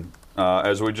 confusing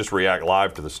as we just react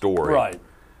live to the story. Right.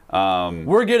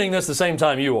 We're getting this the same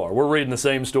time you are. We're reading the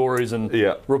same stories and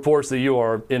reports that you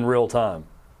are in real time.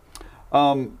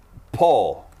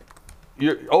 Paul,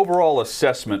 your overall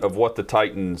assessment of what the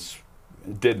Titans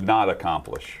did not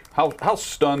accomplish. How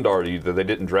stunned are you that they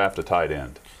didn't draft a tight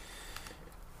end?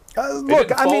 Look,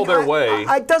 didn't fall their way.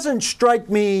 It doesn't strike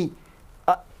me.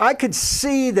 I could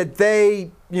see that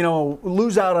they,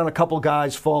 lose out on a couple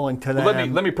guys falling to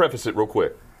them. Let me preface it real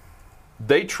quick.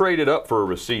 They traded up for a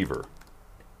receiver.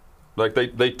 Like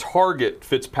they target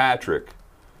Fitzpatrick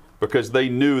because they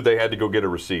knew they had to go get a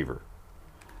receiver.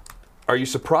 Are you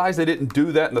surprised they didn't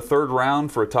do that in the third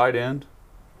round for a tight end?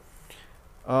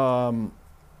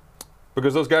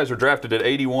 Because those guys are drafted at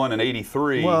 81 and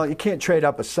 83. Well, you can't trade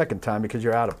up a second time because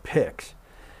you're out of picks.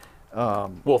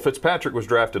 Well, Fitzpatrick was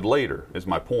drafted later, is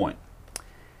my point.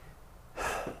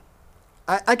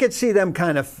 I could see them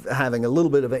kind of having a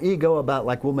little bit of an ego about,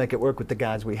 like, we'll make it work with the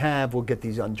guys we have. We'll get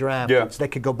these undrafted. Yeah. They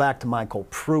could go back to Michael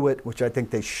Pruitt, which I think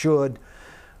they should.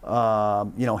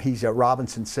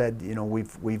 Robinson said,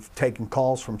 we've taken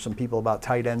calls from some people about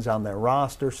tight ends on their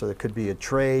roster, so there could be a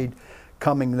trade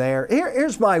coming there.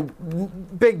 Here's my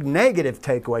big negative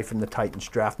takeaway from the Titans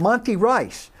draft. Monty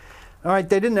Rice. All right,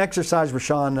 they didn't exercise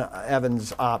Rashaan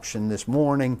Evans' option this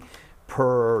morning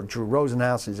per Drew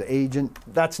Rosenhaus's agent.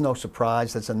 That's no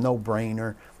surprise. That's a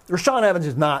no-brainer. Rashaan Evans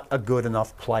is not a good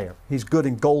enough player. He's good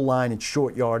in goal line and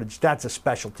short yardage. That's a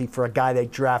specialty for a guy they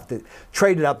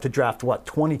traded up to draft,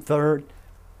 23rd?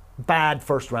 Bad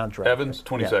first-round draft Evans,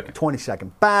 22nd. Yeah,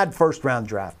 22nd. Bad first-round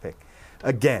draft pick.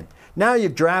 Again. Now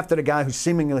you've drafted a guy who's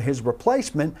seemingly his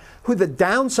replacement, who the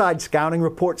downside scouting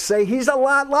reports say he's a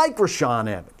lot like Rashaan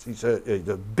Evans. He's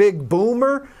a big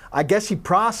boomer. I guess he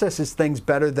processes things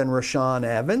better than Rashaan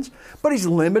Evans, but he's a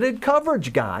limited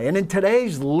coverage guy. And in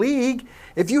today's league,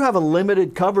 if you have a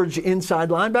limited coverage inside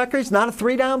linebacker, he's not a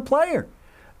 3-down player.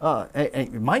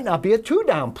 It might not be a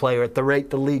 2-down player at the rate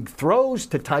the league throws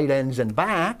to tight ends and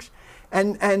backs.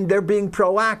 And they're being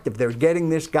proactive. They're getting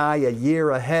this guy a year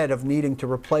ahead of needing to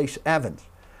replace Evans.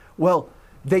 Well,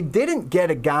 they didn't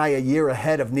get a guy a year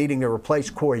ahead of needing to replace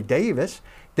Corey Davis.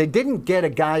 They didn't get a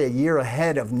guy a year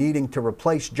ahead of needing to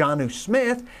replace Jonnu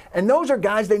Smith. And those are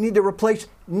guys they need to replace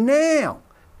now.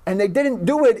 And they didn't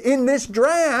do it in this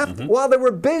draft while they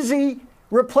were busy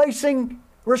replacing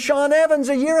Rashaan Evans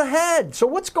a year ahead. So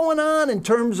what's going on in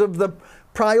terms of the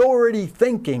priority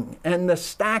thinking and the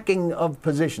stacking of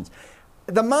positions?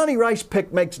 The Monty Rice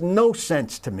pick makes no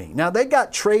sense to me. Now, they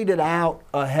got traded out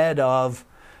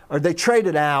they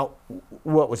traded out,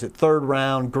 third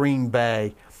round, Green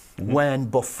Bay, when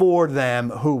before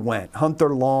them, who went?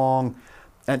 Hunter Long,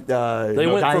 and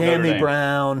Diami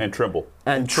Brown. And Trimble.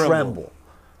 And Trimble.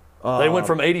 They went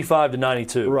from 85 to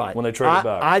 92 when they traded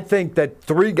back. I think that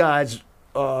 3 guys,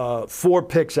 4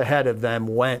 picks ahead of them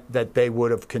went that they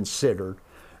would have considered.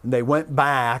 And they went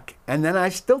back, and then I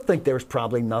still think there was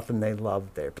probably nothing they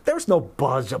loved there. But there was no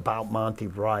buzz about Monty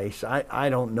Rice. I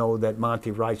don't know that Monty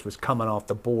Rice was coming off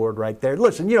the board right there.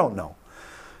 Listen, you don't know.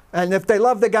 And if they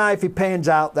love the guy, if he pans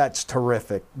out, that's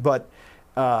terrific. But,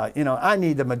 I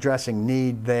need them addressing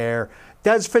need there.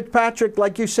 Des Fitzpatrick,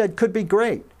 like you said, could be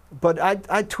great. But I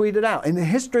tweeted out, in the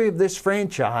history of this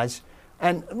franchise,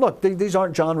 and look, these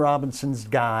aren't John Robinson's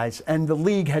guys, and the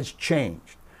league has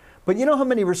changed. But you know how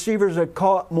many receivers have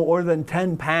caught more than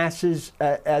 10 passes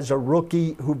as a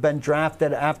rookie who've been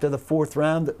drafted after the 4th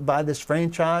round by this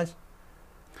franchise?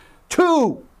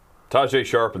 2! Tajay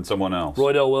Sharp and someone else.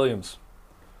 Roydell Williams.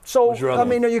 So,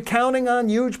 are you counting on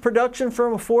huge production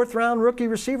from a 4th-round rookie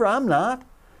receiver? I'm not.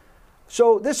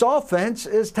 So this offense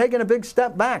is taking a big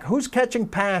step back. Who's catching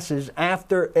passes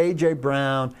after A.J.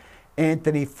 Brown,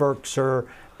 Anthony Firkser,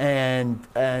 and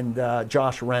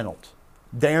Josh Reynolds?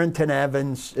 Darrington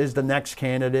Evans is the next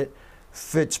candidate.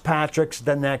 Fitzpatrick's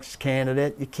the next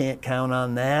candidate. You can't count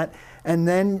on that. And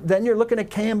then you're looking at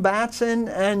Cam Batson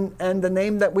and the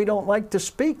name that we don't like to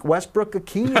speak,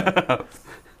 Westbrook-Ikhine.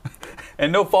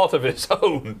 And no fault of his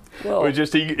own. Well,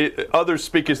 others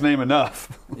speak his name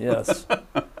enough. Yes.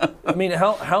 I mean,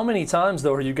 how many times,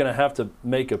 though, are you going to have to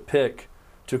make a pick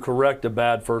to correct a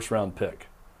bad first-round pick?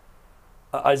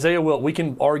 Isaiah Will, we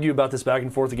can argue about this back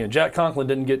and forth again. Jack Conklin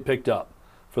didn't get picked up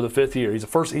for the 5th year. He's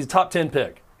a top 10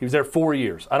 pick. He was there 4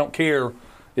 years. I don't care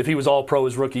if he was all-pro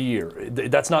his rookie year.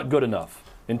 That's not good enough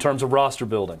in terms of roster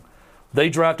building. They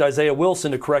draft Isaiah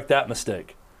Wilson to correct that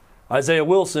mistake. Isaiah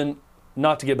Wilson,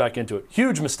 not to get back into it,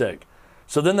 huge mistake.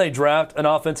 So then they draft an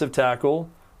offensive tackle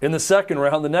in the 2nd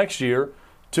round the next year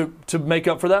to make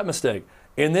up for that mistake.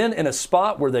 And then in a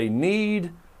spot where they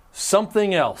need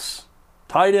something else,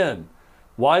 tight end,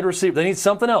 wide receiver, they need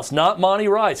something else, not Monty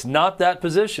Rice, not that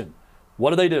position.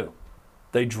 What do?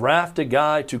 They draft a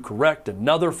guy to correct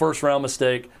another first-round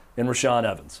mistake in Rashaan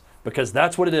Evans, because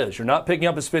that's what it is. You're not picking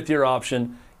up his 5th-year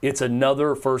option. It's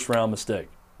another first-round mistake.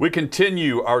 We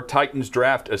continue our Titans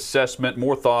draft assessment.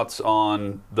 More thoughts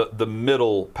on the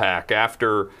middle pack.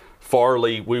 After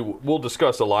Farley, we'll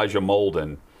discuss Elijah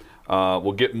Molden.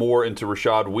 We'll get more into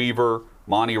Rashad Weaver,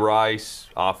 Monty Rice,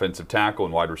 offensive tackle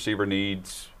and wide receiver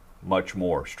needs, much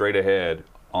more. Straight ahead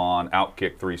on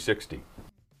Outkick 360.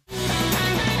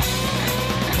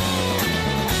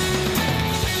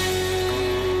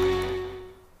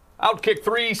 Outkick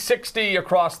 360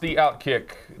 across the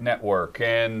Outkick network,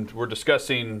 and we're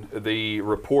discussing the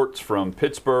reports from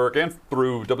Pittsburgh and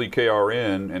through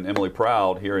WKRN and Emily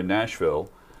Proud here in Nashville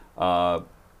that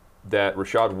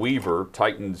Rashad Weaver,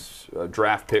 Titans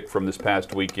draft pick from this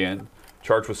past weekend,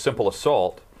 charged with simple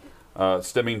assault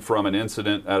stemming from an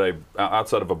incident at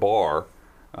outside of a bar,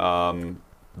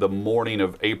 the morning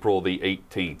of April the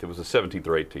 18th. It was the 17th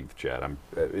or 18th, Chad. I'm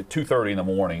at 2:30 in the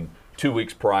morning, 2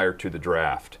 weeks prior to the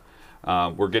draft.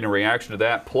 We're getting a reaction to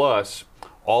that, plus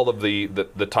all of the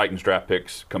Titans draft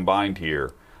picks combined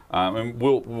here. And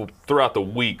we'll throughout the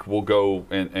week we'll go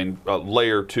and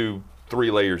layer 2,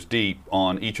 3 layers deep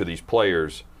on each of these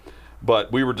players.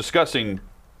 But we were discussing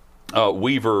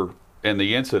Weaver and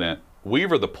the incident.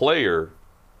 Weaver, the player,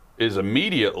 is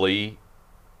immediately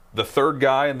the third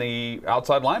guy in the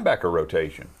outside linebacker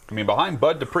rotation. I mean, behind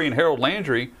Bud Dupree and Harold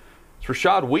Landry, it's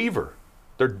Rashad Weaver.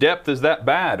 Their depth is that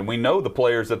bad, and we know the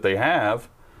players that they have.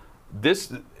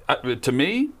 This, to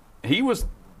me, he was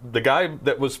the guy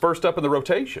that was first up in the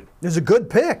rotation. It's a good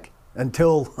pick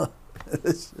until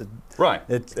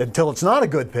until it's not a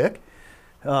good pick.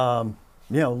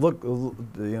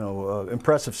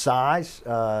 Impressive size,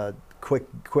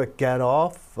 quick get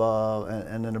off,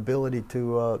 and an ability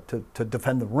to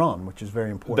defend the run, which is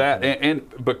very important. That and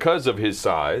because of his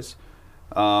size,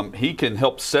 he can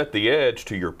help set the edge.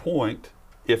 To your point,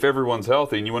 if everyone's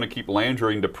healthy and you want to keep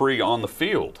Landry and Dupree on the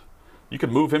field, you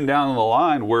can move him down on the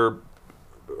line where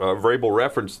Vrabel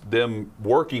referenced them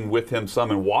working with him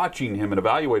some and watching him and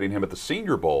evaluating him at the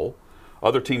Senior Bowl.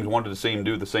 Other teams wanted to see him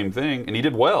do the same thing, and he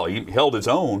did well. He held his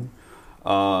own.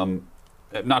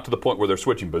 Not to the point where they're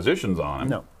switching positions on him.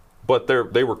 No. But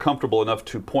they were comfortable enough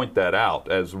to point that out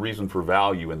as reason for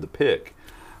value in the pick.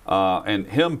 And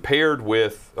him paired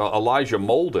with Elijah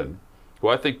Molden, who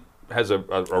I think has a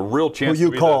real chance who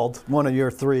you to be called one of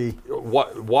your 3.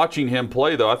 Watching him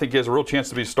play, though, I think he has a real chance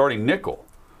to be starting nickel.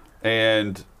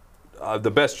 And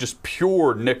the best just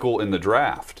pure nickel in the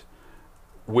draft.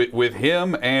 With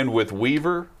him and with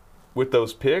Weaver, with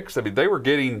those picks, I mean, they were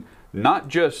getting not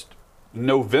just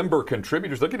November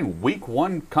contributors, they're getting week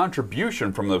 1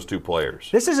 contribution from those 2 players.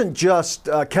 This isn't just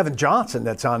Kevin Johnson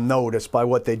that's on notice by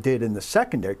what they did in the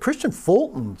secondary. Christian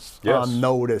Fulton's on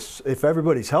notice. If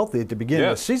everybody's healthy at the beginning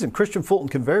of the season, Christian Fulton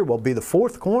can very well be the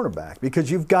 4th cornerback,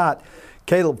 because you've got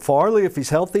Caleb Farley, if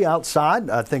he's healthy outside,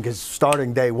 I think is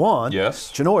starting day 1.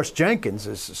 Yes. Janoris Jenkins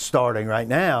is starting right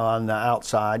now on the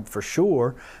outside for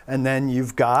sure. And then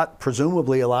you've got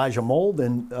presumably Elijah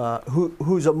Molden,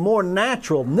 who's a more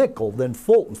natural nickel than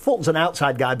Fulton. Fulton's an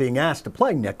outside guy being asked to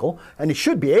play nickel, and he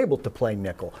should be able to play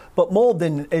nickel. But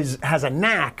Molden has a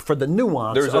knack for the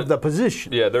nuance of the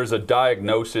position. Yeah, there's a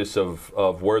diagnosis of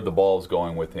where the ball's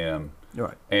going with him.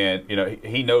 Right. And,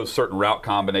 he knows certain route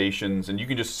combinations, and you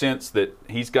can just sense that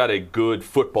he's got a good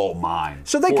football mind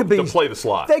so they could be, to play the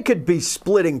slot. They could be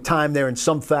splitting time there in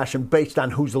some fashion based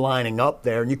on who's lining up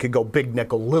there, and you could go big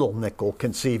nickel, little nickel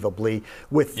conceivably,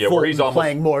 with Fulton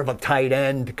playing more of a tight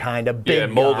end kind of big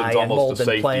and Molden's guy, almost and a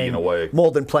safety playing, in a way.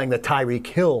 Molden playing the Tyreek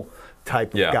Hill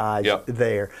type of guys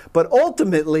there. But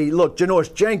ultimately, look,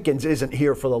 Janoris Jenkins isn't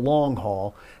here for the long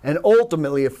haul. And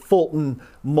ultimately, if Fulton,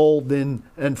 Molden,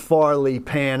 and Farley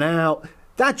pan out,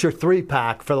 that's your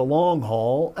 3-pack for the long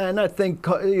haul. And I think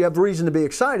you have reason to be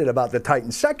excited about the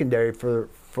Titans secondary for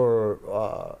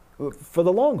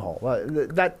the long haul.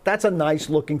 That's a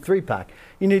nice-looking 3-pack.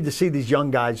 You need to see these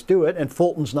young guys do it, and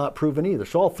Fulton's not proven either.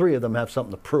 So all 3 of them have something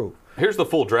to prove. Here's the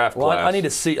full draft class. I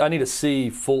need to see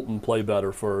Fulton play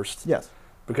better first. Yes.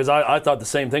 Because I thought the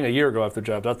same thing a year ago after the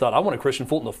draft. I thought I wanted Christian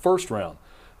Fulton in the 1st round.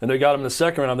 And they got him in the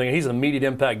 2nd round. I'm thinking he's an immediate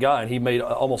impact guy, and he made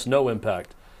almost no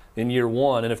impact in year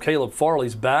 1. And if Caleb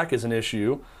Farley's back is an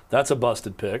issue, that's a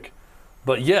busted pick.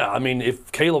 But yeah, I mean,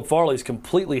 if Caleb Farley's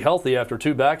completely healthy after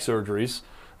 2 back surgeries,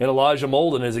 and Elijah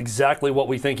Molden is exactly what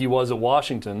we think he was at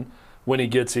Washington when he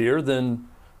gets here, then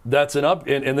that's an up.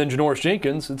 And then Janoris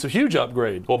Jenkins, it's a huge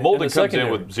upgrade. Well, Molden comes in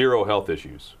with 0 health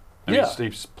issues. I mean,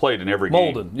 he's played in every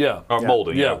game. Molden, yeah.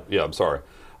 Molden, yeah. I'm sorry.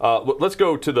 Let's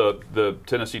go to the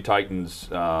Tennessee Titans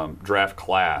draft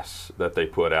class that they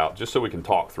put out, just so we can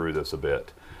talk through this a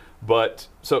bit. But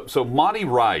so Monty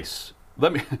Rice,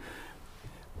 an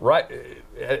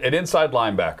inside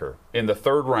linebacker in the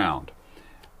 3rd round.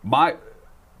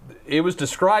 It was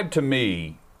described to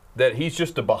me that he's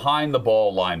just a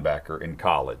behind-the-ball linebacker in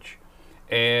college.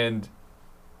 And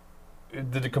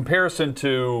the comparison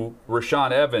to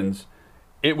Rashaan Evans,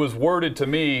 it was worded to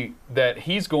me that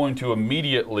he's going to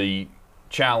immediately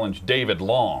challenge David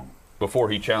Long before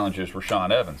he challenges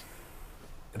Rashaan Evans.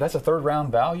 That's a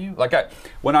 3rd-round value?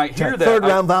 When I hear that,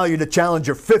 3rd-round value to challenge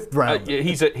your 5th round.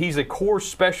 He's a core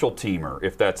special teamer,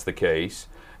 if that's the case.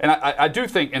 And I do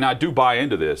think, and I do buy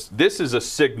into this, this is a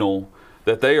signal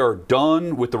that they are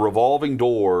done with the revolving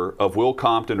door of Will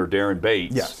Compton or Darren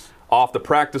Bates. Yes. Off the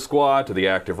practice squad to the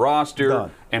active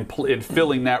roster and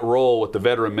filling that role with the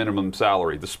veteran minimum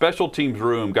salary. The special teams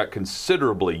room got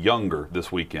considerably younger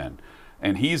this weekend,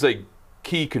 and he's a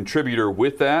key contributor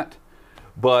with that.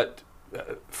 But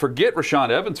forget Rashaan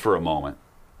Evans for a moment.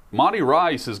 Monty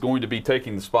Rice is going to be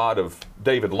taking the spot of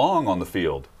David Long on the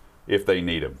field if they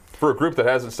need him for a group that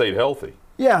hasn't stayed healthy.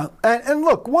 Yeah, and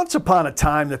look, once upon a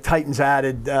time, the Titans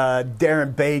added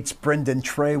Darren Bates, Brendan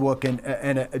Trawick,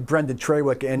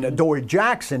 and Adoree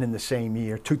Jackson in the same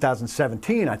year,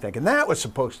 2017, I think, and that was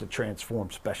supposed to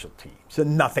transform special teams,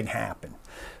 and nothing happened.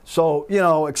 So,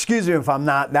 excuse me if I'm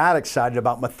not that excited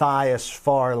about Matthias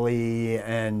Farley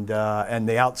and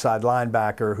the outside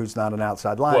linebacker, who's not an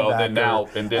outside linebacker. Well,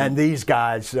 then these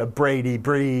guys, Brady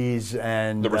Breeze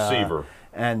and the receiver.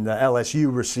 And the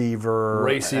LSU receiver,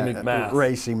 Racey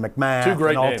McMath. Two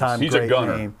great names. all-time He's great a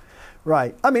gunner. name.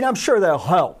 Right. I mean, I'm sure they'll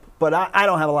help, but I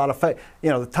don't have a lot of faith.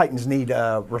 The Titans need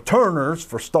returners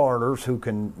for starters who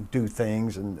can do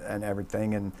things and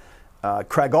everything, and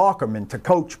Craig Aukerman to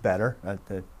coach better.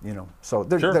 So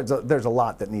there's a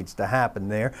lot that needs to happen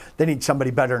there. They need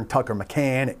somebody better than Tucker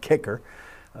McCann at kicker,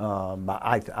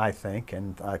 I think,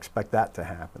 and I expect that to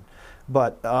happen.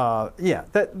 But,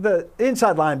 the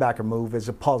inside linebacker move is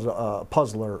a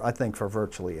puzzler, I think, for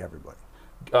virtually everybody.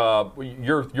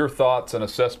 Your thoughts and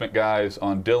assessment, guys,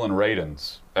 on Dylan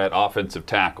Radins at offensive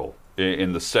tackle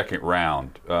in the second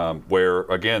round, where,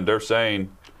 again, they're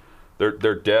saying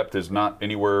their depth is not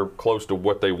anywhere close to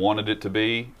what they wanted it to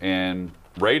be, and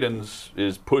Radins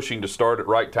is pushing to start at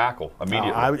right tackle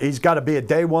immediately. He's got to be a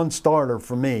day one starter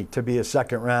for me to be a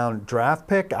second-round draft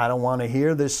pick. I don't want to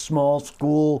hear this small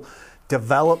school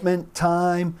development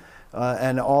time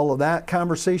and all of that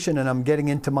conversation, and I'm getting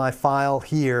into my file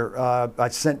here. I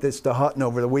sent this to Hutton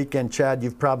over the weekend. Chad,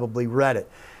 you've probably read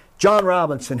it. John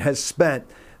Robinson has spent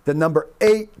the number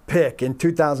 8 pick in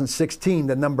 2016,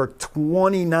 the number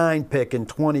 29 pick in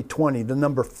 2020, the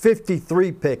number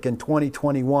 53 pick in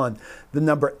 2021, the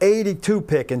number 82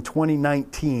 pick in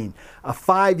 2019, a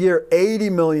 5-year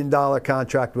 $80 million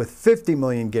contract with $50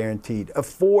 million guaranteed, a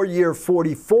 4-year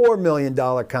 $44 million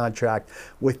contract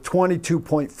with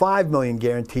 $22.5 million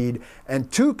guaranteed,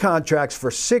 and 2 contracts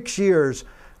for 6 years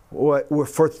for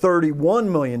 $31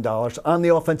 million on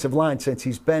the offensive line since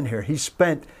he's been here. He's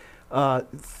spent 2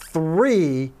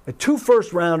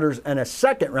 first-rounders and a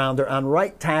second-rounder on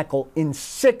right tackle in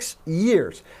 6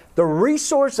 years. The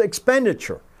resource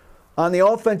expenditure on the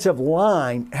offensive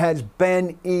line has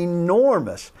been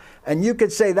enormous. And you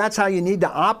could say that's how you need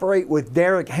to operate with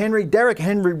Derrick Henry. Derrick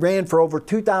Henry ran for over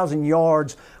 2,000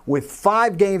 yards with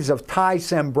 5 games of Ty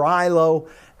Sambrailo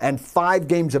and 5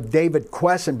 games of David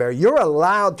Quessenberry. You're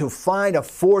allowed to find a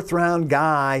 4th-round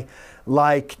guy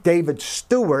like David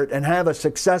Stewart and have a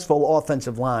successful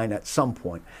offensive line at some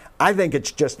point. I think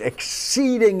it's just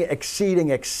exceedingly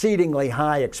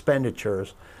high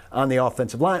expenditures on the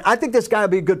offensive line. I think this guy will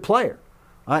be a good player.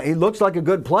 He looks like a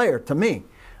good player to me.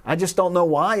 I just don't know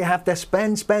why you have to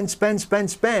spend on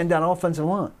offensive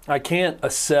line. I can't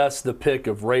assess the pick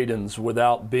of Radins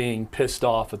without being pissed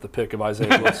off at the pick of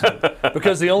Isaiah Wilson.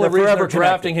 Because the only reason they're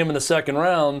drafting him in the second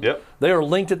round, they are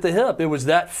linked at the hip. It was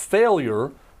that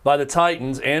failure by the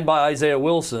Titans and by Isaiah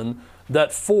Wilson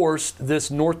that forced this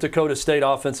North Dakota State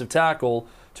offensive tackle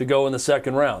to go in the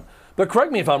second round. But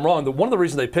correct me if I'm wrong, one of the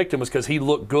reasons they picked him was because he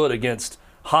looked good against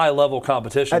high-level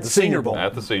competition at the Senior Bowl.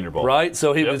 At the Senior Bowl. Right?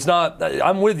 So he was not –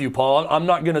 I'm with you, Paul. I'm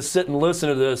not going to sit and listen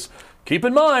to this. Keep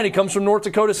in mind, he comes from North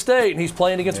Dakota State, and he's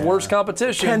playing against worse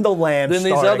competition Kendall Lamb than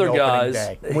these other guys.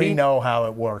 Day. We know how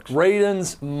it works.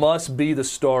 Radins must be the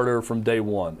starter from day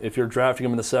one if you're drafting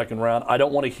him in the second round. I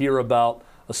don't want to hear about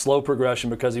a slow progression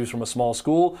because he was from a small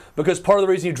school, because part of the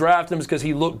reason you draft him is because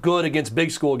he looked good against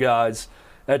big school guys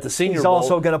at the Senior Bowl. He's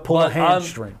also going to pull a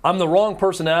hamstring. I'm the wrong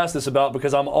person to ask this about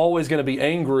because I'm always going to be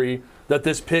angry that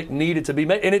this pick needed to be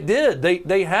made. And it did.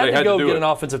 They had to go get an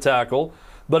offensive tackle,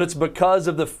 but it's because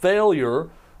of the failure.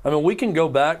 I mean, we can go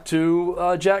back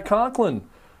to Jack Conklin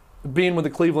being with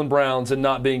the Cleveland Browns and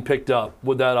not being picked up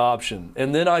with that option.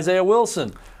 And then Isaiah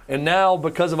Wilson. And now,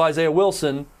 because of Isaiah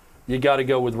Wilson, you got to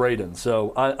go with Radin.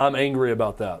 So I'm angry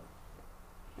about that.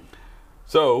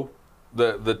 So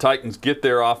the Titans get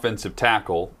their offensive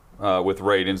tackle with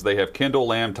Radins. They have Kendall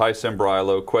Lamb, Ty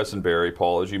Sambrailo, Quessenberry,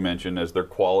 Paul, as you mentioned, as their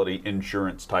quality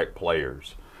insurance type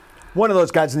players. One of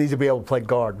those guys needs to be able to play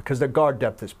guard because their guard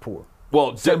depth is poor.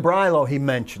 Well, Sambrailo,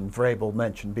 Vrabel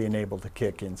mentioned being able to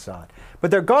kick inside.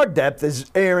 But their guard depth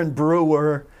is Aaron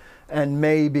Brewer and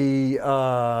maybe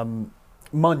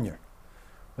Munyer.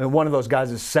 And one of those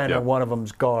guys is center, one of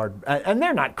them's guard. And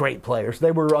they're not great players.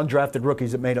 They were undrafted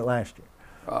rookies that made it last year.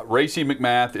 Racey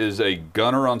McMath is a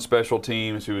gunner on special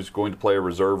teams who is going to play a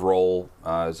reserve role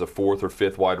as a 4th or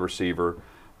 5th wide receiver.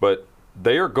 But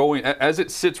they are going, as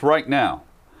it sits right now,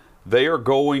 they are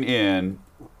going in,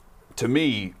 to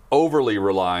me, overly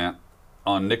reliant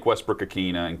on Nick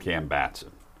Westbrook-Akina and Cam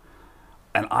Batson.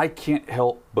 And I can't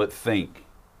help but think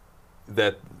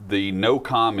that the no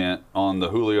comment on the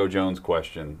Julio Jones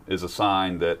question is a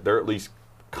sign that they're at least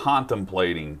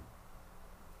contemplating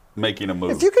making a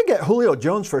move. If you could get Julio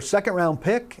Jones for a second-round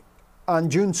pick on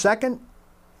June 2nd,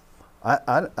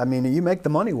 I mean, you make the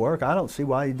money work. I don't see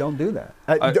why you don't do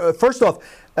that. First off,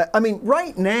 I mean,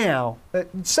 right now,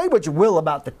 say what you will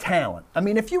about the talent. I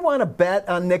mean, if you want to bet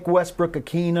on Nick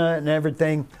Westbrook-Akina and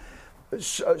everything,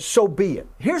 so be it.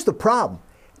 Here's the problem.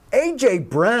 A.J.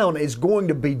 Brown is going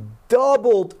to be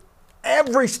doubled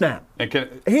every snap.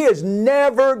 He is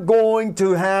never going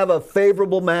to have a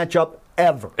favorable matchup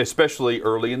ever. Especially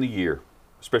early in the year.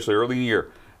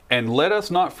 And let us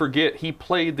not forget, he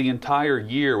played the entire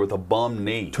year with a bum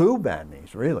knee. 2 bad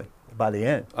knees, really, by the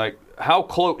end. Like, how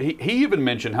close, he even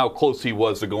mentioned how close he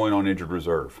was to going on injured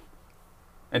reserve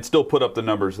and still put up the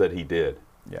numbers that he did.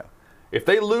 Yeah. If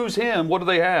they lose him, what do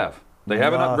they have? They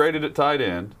haven't upgraded at tight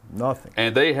end. Nothing.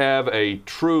 And they have a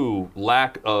true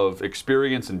lack of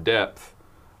experience and depth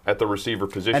at the receiver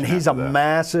position. And he's a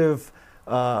massive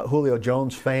Julio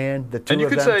Jones fan. The two of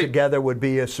them together would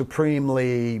be a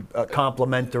supremely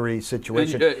complementary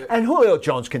situation. And Julio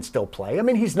Jones can still play. I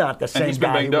mean, he's not the same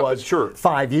guy he was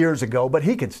 5 years ago, but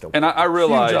he can still play. And I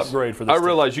realize, huge upgrade for this team.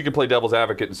 realize you can play devil's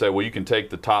advocate and say, well, you can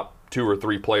take the top 2 or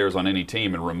 3 players on any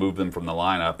team and remove them from the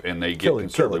lineup, and they get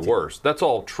considerably worse. That's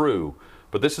all true.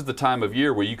 But this is the time of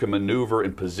year where you can maneuver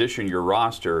and position your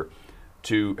roster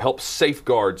to help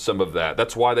safeguard some of that.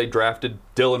 That's why they drafted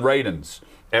Dylan Radins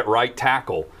at right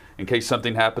tackle in case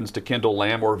something happens to Kendall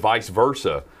Lamb or vice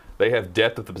versa. They have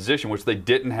depth at the position, which they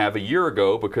didn't have a year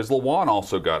ago because Lewan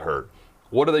also got hurt.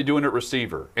 What are they doing at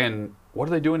receiver? And what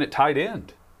are they doing at tight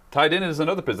end? Tight end is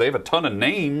another position. They have a ton of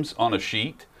names on a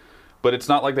sheet, but it's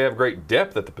not like they have great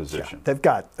depth at the position. Yeah, they've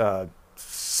got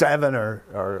 7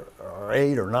 or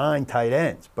 8 or 9 tight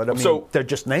ends, but I mean, they're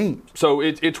just names. So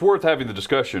it's worth having the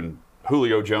discussion,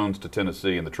 Julio Jones to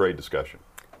Tennessee and the trade discussion.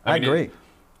 I agree.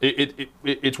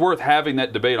 It's worth having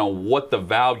that debate on what the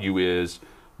value is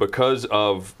because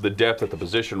of the depth at the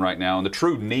position right now and the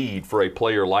true need for a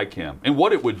player like him and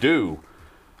what it would do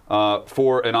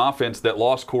for an offense that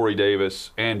lost Corey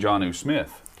Davis and Jonnu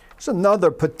Smith. It's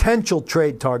another potential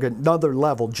trade target, another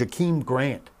level, Jakeem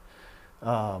Grant,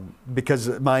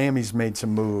 because Miami's made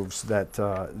some moves that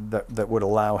would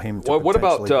allow him to what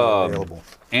about be available.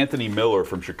 Anthony Miller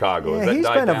from Chicago? Yeah, he's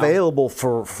been available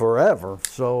for forever.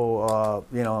 So,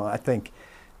 I think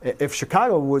if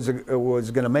Chicago was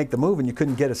going to make the move and you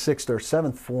couldn't get a 6th or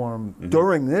 7th for him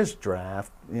during this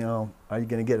draft, are you going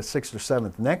to get a 6th or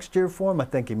 7th next year for him? I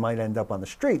think he might end up on the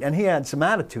street. And he had some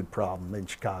attitude problem in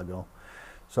Chicago.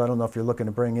 So I don't know if you're looking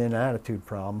to bring in an attitude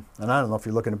problem. And I don't know if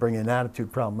you're looking to bring in an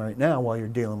attitude problem right now while you're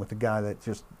dealing with a guy that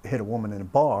just hit a woman in a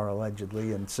bar,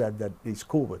 allegedly, and said that he's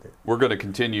cool with it. We're going to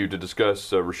continue to discuss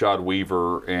Rashad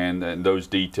Weaver and those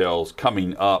details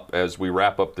coming up as we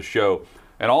wrap up the show.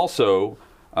 And also,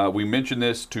 we mentioned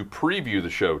this to preview the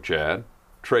show, Chad.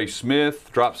 Trey Smith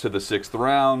drops to the 6th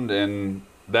round, and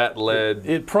that led...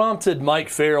 It prompted Mike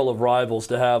Farrell of Rivals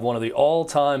to have one of the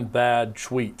all-time bad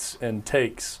tweets and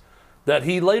takes that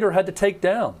he later had to take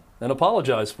down and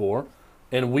apologize for.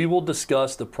 And we will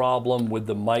discuss the problem with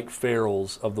the Mike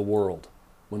Farrells of the world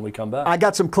when we come back. I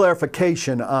got some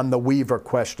clarification on the Weaver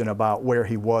question about where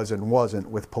he was and wasn't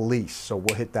with police, so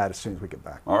we'll hit that as soon as we get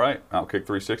back. All right, Outkick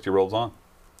 360 rolls on.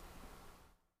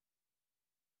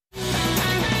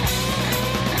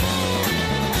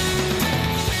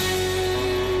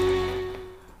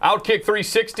 Outkick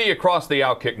 360 across the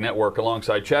Outkick Network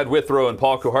alongside Chad Withrow and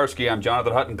Paul Kuharsky. I'm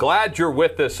Jonathan Hutton. Glad you're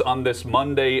with us on this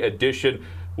Monday edition.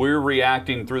 We're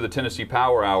reacting through the Tennessee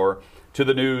Power Hour to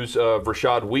the news of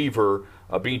Rashad Weaver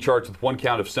being charged with 1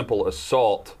 count of simple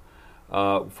assault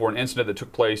for an incident that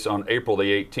took place on April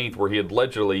the 18th where he had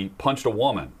allegedly punched a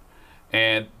woman.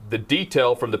 And the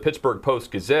detail from the Pittsburgh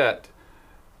Post-Gazette,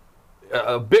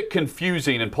 a bit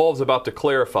confusing, and Paul's about to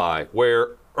clarify,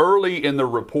 where early in the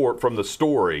report from the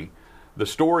story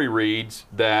reads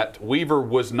that Weaver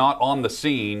was not on the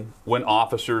scene when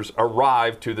officers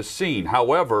arrived to the scene.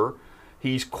 However,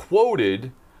 he's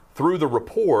quoted through the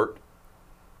report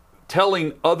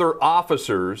telling other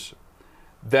officers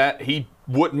that he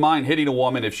wouldn't mind hitting a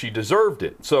woman if she deserved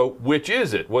it. So which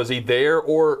is it? Was he there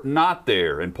or not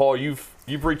there? And Paul, you've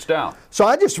reached out. So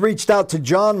I just reached out to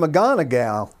John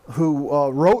McGonigal, who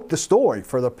wrote the story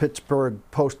for the Pittsburgh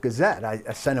Post-Gazette.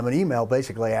 I sent him an email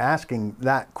basically asking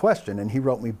that question, and he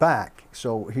wrote me back.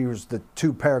 So here's the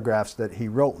 2 paragraphs that he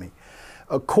wrote me.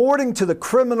 According to the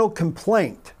criminal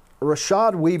complaint,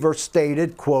 Rashad Weaver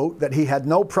stated, quote, that he had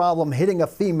no problem hitting a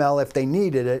female if they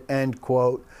needed it, end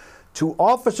quote, to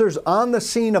officers on the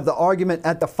scene of the argument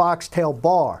at the Foxtail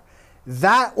Bar.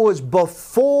 That was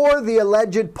before the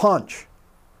alleged punch.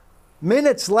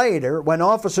 Minutes later, when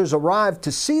officers arrived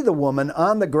to see the woman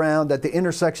on the ground at the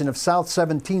intersection of South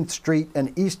 17th Street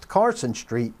and East Carson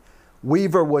Street,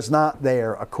 Weaver was not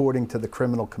there, according to the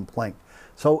criminal complaint.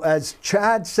 So as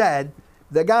Chad said,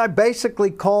 the guy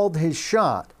basically called his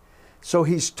shot. So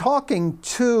he's talking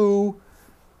to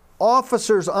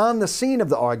officers on the scene of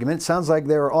the argument. Sounds like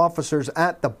there are officers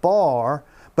at the bar,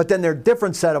 but then there are a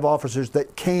different set of officers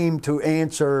that came to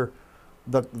answer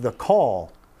the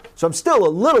call. So I'm still a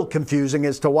little confusing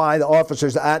as to why the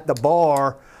officers at the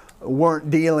bar weren't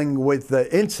dealing with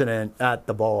the incident at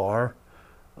the bar.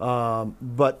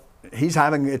 But he's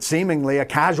having, it seemingly, a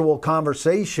casual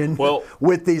conversation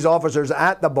with these officers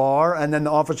at the bar, and then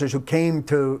the officers who came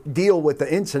to deal with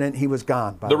the incident, he was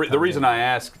gone. The reason I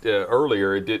asked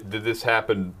earlier, did this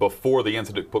happen before the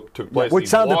incident took place? Which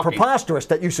sounded preposterous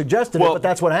that you suggested it, but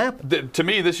that's what happened. To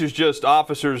me, this is just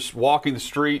officers walking the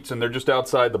streets, and they're just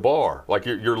outside the bar. Like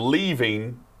you're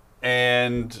leaving,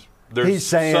 and there's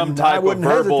some type of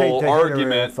verbal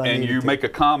argument, and you make a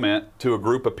comment to a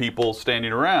group of people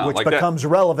standing around, which becomes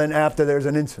relevant after there's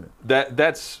an incident.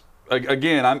 That's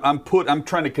again, I'm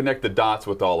trying to connect the dots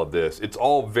with all of this. It's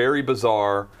all very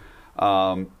bizarre.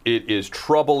 It is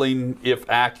troubling if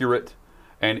accurate,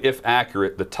 and if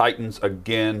accurate, the Titans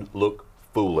again look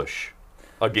foolish.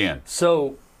 Again.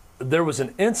 So there was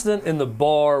an incident in the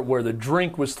bar where the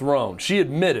drink was thrown. She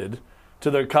admitted to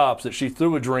the cops that she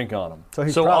threw a drink on him.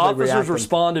 So officers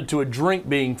responded to a drink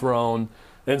being thrown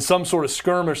and some sort of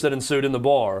skirmish that ensued in the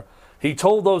bar. He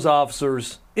told those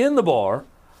officers in the bar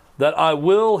that I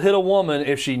will hit a woman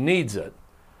if she needs it.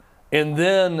 And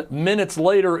then minutes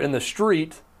later in the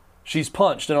street, she's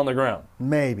punched and on the ground.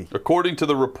 Maybe. According to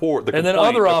the report, the complaint, and then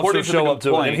other officers show up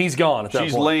to him, and he's gone at that point.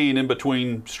 She's laying in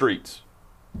between streets.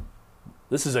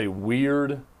 This is a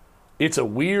weird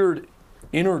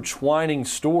intertwining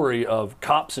story of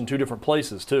cops in two different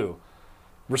places, too,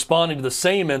 responding to the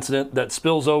same incident that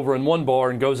spills over in one bar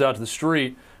and goes out to the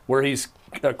street, where he's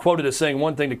quoted as saying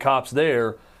one thing to cops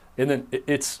there, and then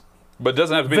it's but it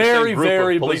doesn't have to be the same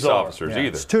group of police officers either.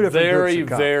 It's two different groups of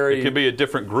cops. It could be a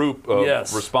different group of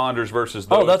responders versus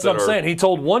those. Oh, that's what I'm saying. He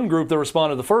told one group that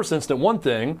responded to the first incident one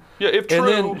thing. Yeah, if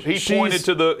true, he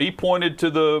pointed to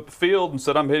the field and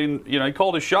said, "I'm hitting." You know, he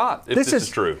called his shot. If this is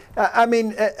true. I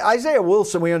mean, Isaiah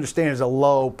Wilson, we understand, is a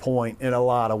low point in a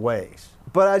lot of ways,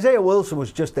 but Isaiah Wilson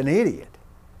was just an idiot.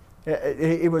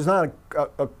 He was not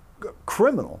a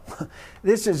criminal.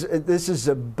 This is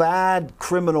a bad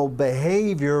criminal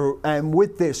behavior, and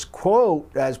with this quote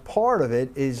as part of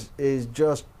it is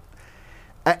just,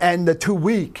 and the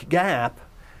 2-week gap,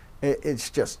 it's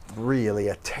just really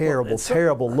a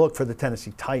terrible look for the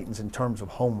Tennessee Titans in terms of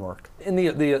homework. And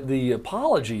the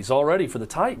apologies already for the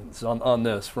Titans on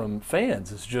this from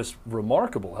fans is just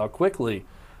remarkable. How quickly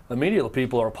immediately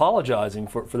people are apologizing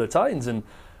for the Titans, and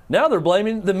now they're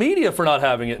blaming the media for not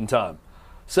having it in time,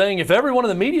 saying if everyone in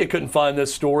the media couldn't find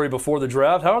this story before the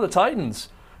draft, how are the Titans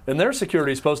and their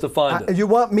security supposed to find it? You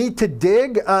want me to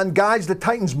dig on guys the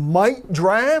Titans might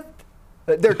draft?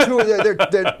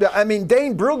 I mean,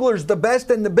 Dane Brugler's the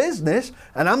best in the business,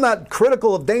 and I'm not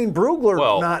critical of Dane Brugler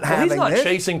not having this. He's not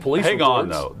chasing police reports. Hang on,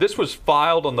 though. This was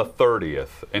filed on the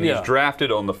 30th, and he's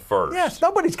drafted on the 1st. Yes,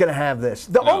 nobody's going to have this.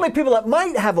 The only people that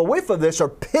might have a whiff of this are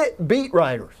Pitt beat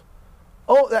writers.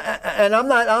 Oh, and I'm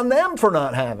not on them for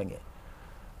not having it.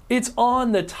 It's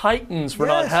on the Titans for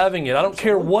not having it. I don't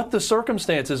care what the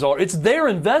circumstances are. It's their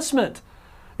investment.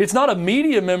 It's not a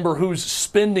media member who's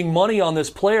spending money on this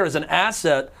player as an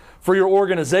asset for your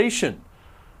organization.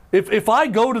 If I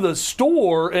go to the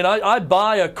store and I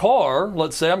buy a car,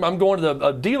 let's say I'm going to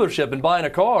a dealership and buying a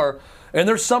car, and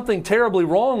there's something terribly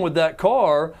wrong with that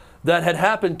car that had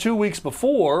happened 2 weeks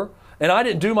before, and I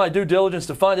didn't do my due diligence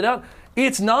to find it out,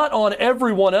 it's not on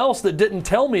everyone else that didn't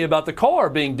tell me about the car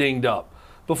being dinged up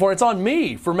before. It's on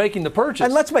me for making the purchase.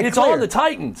 And let's make it's clear. on the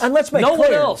Titans. And let's make no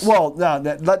clear. one else. Well,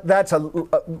 that's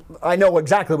I know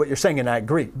exactly what you're saying, and I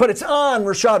agree. But it's on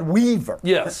Rashad Weaver.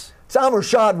 Yes. It's on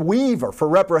Rashad Weaver for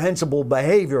reprehensible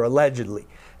behavior, allegedly,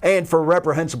 and for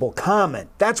reprehensible comment.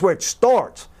 That's where it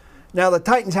starts. Now, the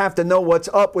Titans have to know what's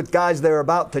up with guys they're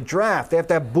about to draft. They have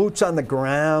to have boots on the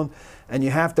ground, and you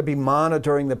have to be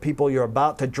monitoring the people you're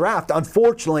about to draft.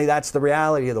 Unfortunately, that's the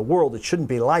reality of the world. It shouldn't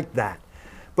be like that.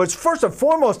 But it's first and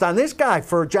foremost on this guy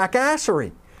for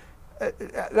jackassery.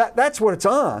 That's what it's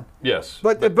on. Yes.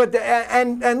 But look,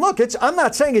 I'm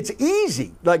not saying it's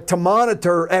easy, like to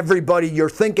monitor everybody you're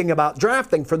thinking about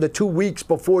drafting for the 2 weeks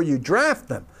before you draft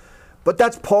them. But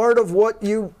that's part of what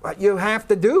you have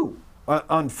to do,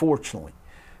 unfortunately.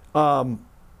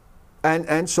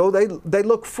 And so they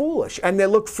look foolish. And they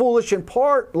look foolish in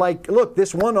part like, look,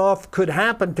 this one-off could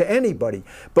happen to anybody.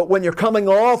 But when you're coming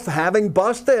off having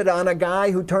busted on a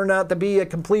guy who turned out to be a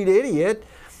complete idiot,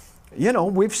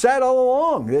 we've said all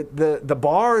along that the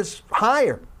bar is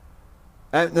higher.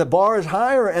 And the bar is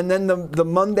higher, and then the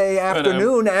Monday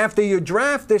afternoon after your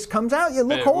draft, this comes out, you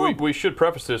look horrible. We should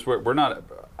preface this. We're not.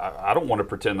 I don't want to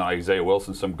pretend that Isaiah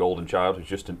Wilson's some golden child who's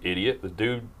just an idiot. The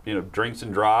dude, drinks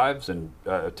and drives and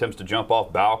attempts to jump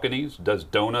off balconies, does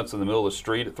donuts in the middle of the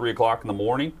street at 3 o'clock in the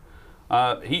morning.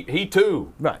 He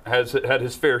too has had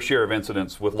his fair share of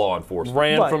incidents with law enforcement.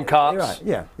 Ran from cops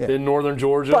in northern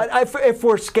Georgia. But if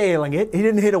we're scaling it, he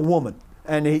didn't hit a woman.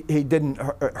 And he didn't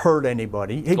hurt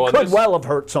anybody. He could well have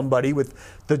hurt somebody with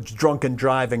the drunken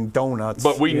driving donuts.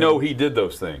 But we know he did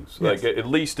those things. Yes. Like at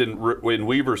least in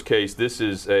Weaver's case, this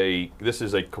is a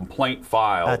complaint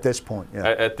file at this point. Yeah.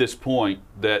 At this point,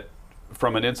 that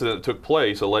from an incident that took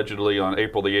place allegedly on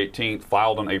April the 18th,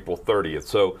 filed on April 30th.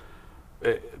 So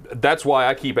that's why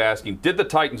I keep asking: did the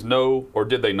Titans know or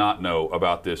did they not know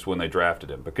about this when they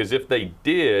drafted him? Because if they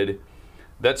did,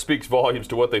 that speaks volumes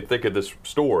to what they think of this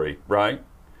story, right?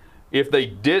 If they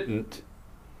didn't,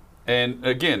 and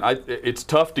again, it's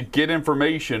tough to get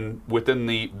information within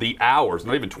the hours,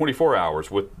 not even 24 hours,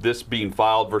 with this being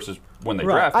filed versus when they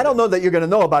drafted I don't know that you're going to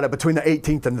know about it between the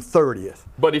 18th and the 30th.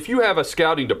 But if you have a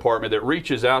scouting department that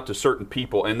reaches out to certain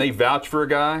people and they vouch for a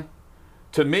guy,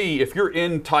 to me, if you're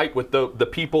in tight with the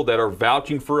people that are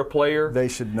vouching for a player, they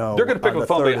should know. They're going to pick up the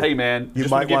phone and say, hey, man, just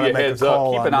want to give you a heads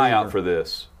up. Keep an eye out for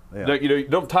this. Yeah.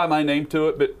 Don't tie my name to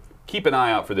it, but keep an eye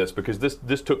out for this because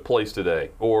this took place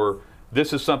today, or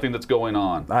this is something that's going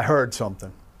on. I heard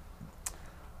something.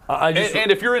 And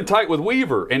if you're in tight with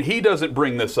Weaver and he doesn't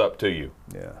bring this up to you,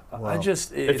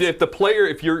 if the player,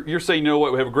 if you're saying,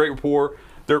 we have a great rapport,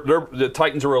 the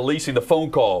Titans are releasing the phone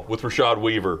call with Rashad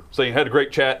Weaver saying, had a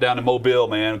great chat down in Mobile,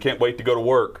 man, can't wait to go to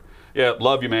work. Yeah,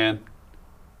 love you, man.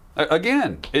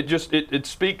 Again, it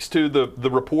speaks to the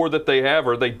rapport that they have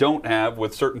or they don't have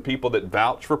with certain people that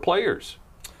vouch for players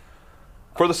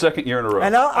for the second year in a row.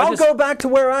 And I'll go back to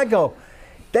where I go.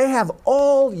 They have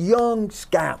all young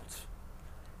scouts.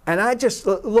 And I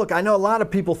know a lot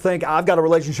of people think I've got a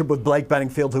relationship with Blake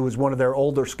Benningfield, who was one of their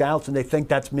older scouts, and they think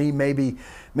that's me maybe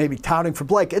touting for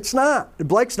Blake. It's not.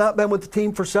 Blake's not been with the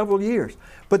team for several years.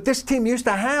 But this team used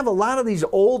to have a lot of these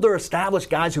older established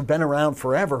guys who've been around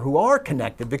forever who are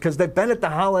connected because they've been at the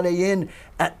Holiday Inn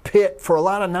at Pitt for a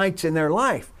lot of nights in their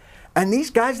life. And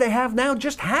these guys they have now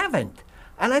just haven't.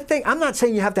 And I'm not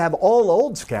saying you have to have all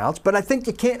old scouts, but I think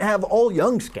you can't have all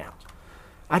young scouts.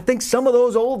 I think some of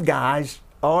those old guys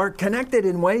are connected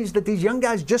in ways that these young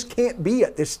guys just can't be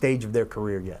at this stage of their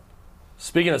career yet.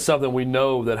 Speaking of something we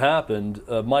know that happened,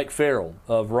 Mike Farrell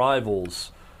of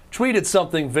Rivals tweeted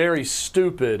something very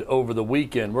stupid over the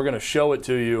weekend. We're going to show it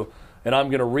to you, and I'm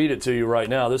going to read it to you right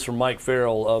now. This is from Mike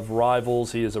Farrell of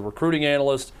Rivals. He is a recruiting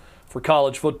analyst for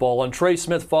college football. On Trey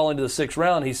Smith falling to the 6th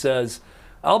round, he says,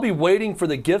 I'll be waiting for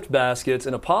the gift baskets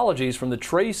and apologies from the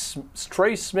Trey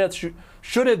Smith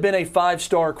should have been a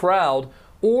 5-star crowd,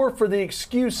 or for the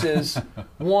excuses,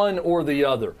 one or the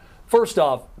other. First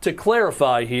off, to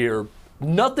clarify here,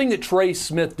 nothing that Trey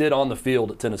Smith did on the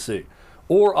field at Tennessee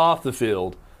or off the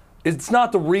field, it's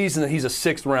not the reason that he's a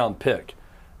 6th-round pick.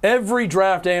 Every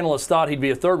draft analyst thought he'd be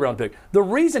a 3rd-round pick. The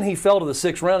reason he fell to the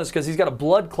 6th round is because he's got a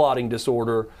blood clotting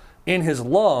disorder in his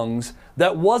lungs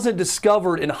that wasn't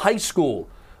discovered in high school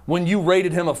when you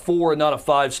rated him a 4 and not a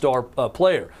 5-star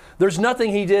player. There's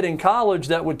nothing he did in college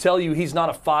that would tell you he's not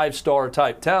a 5-star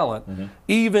type talent,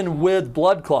 even with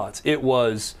blood clots. It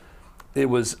was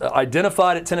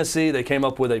identified at Tennessee. They came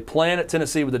up with a plan at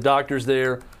Tennessee with the doctors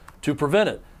there to prevent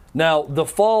it. Now, the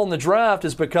fall in the draft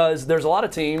is because there's a lot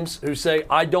of teams who say,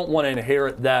 I don't want to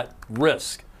inherit that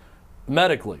risk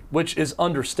medically, which is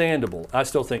understandable. I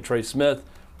still think Trey Smith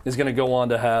is going to go on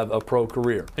to have a pro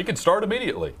career. He can start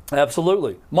immediately.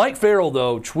 Absolutely. Mike Farrell,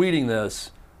 though, tweeting this,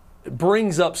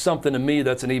 brings up something to me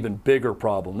that's an even bigger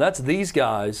problem. That's these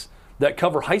guys that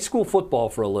cover high school football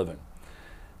for a living.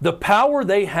 The power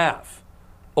they have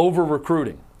over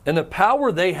recruiting and the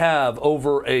power they have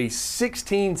over a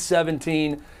 16,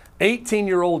 17,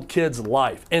 18-year-old kid's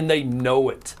life, and they know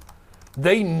it.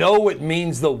 They know it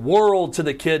means the world to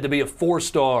the kid to be a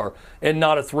 4-star and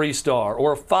not a 3-star,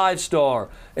 or a 5-star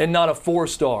and not a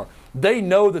 4-star. They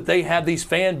know that they have these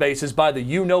fan bases by the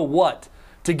you-know-what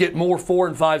to get more 4-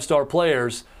 and 5-star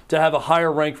players to have a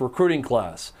higher-ranked recruiting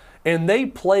class. And they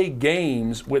play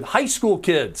games with high school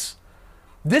kids.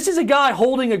 This is a guy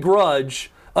holding a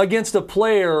grudge against a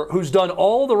player who's done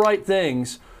all the right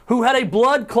things, who had a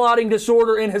blood clotting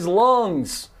disorder in his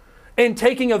lungs. and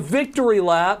taking a victory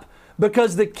lap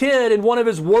because the kid in one of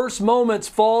his worst moments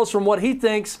falls from what he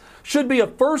thinks should be a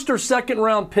first or second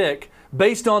round pick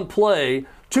based on play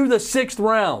to the 6th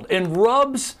round and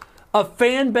rubs a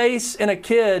fan base and a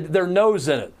kid their nose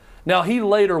in it. Now, he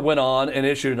later went on and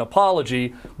issued an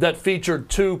apology that featured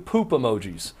 2 poop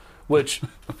emojis, which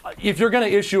if you're going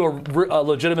to issue a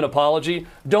legitimate apology,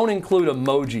 don't include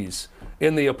emojis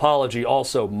in the apology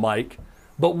also, Mike.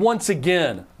 But once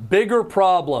again, bigger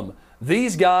problem.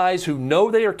 These guys who know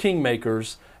they are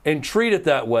kingmakers and treat it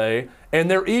that way,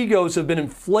 and their egos have been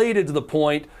inflated to the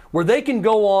point where they can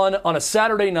go on a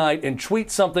Saturday night and tweet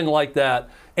something like that,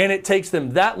 and it takes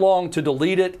them that long to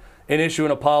delete it and issue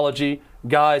an apology.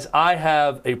 Guys, I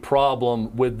have a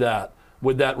problem with that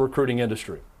recruiting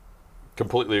industry.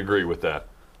 Completely agree with that,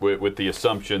 with the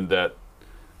assumption that,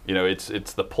 you know, it's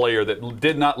the player that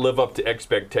did not live up to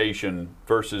expectation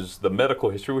versus the medical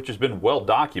history, which has been well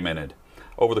documented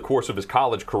over the course of his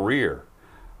college career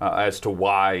as to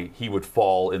why he would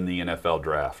fall in the NFL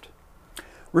draft.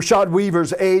 Rashad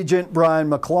Weaver's agent, Brian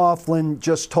McLaughlin,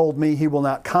 just told me he will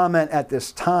not comment at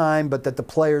this time, but that the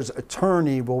player's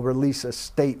attorney will release a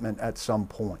statement at some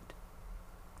point,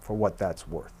 for what that's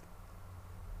worth.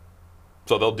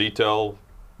 So they'll detail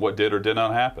what did or did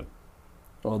not happen.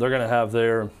 Well, they're going to have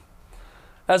their,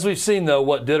 as we've seen though,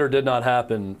 what did or did not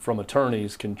happen from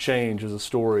attorneys can change as a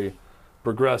story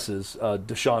progresses.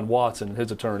 Deshaun Watson and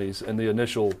his attorneys, and the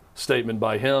initial statement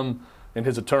by him and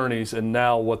his attorneys, and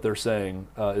now what they're saying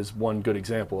is one good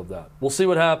example of that. We'll see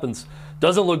what happens.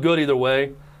 Doesn't look good either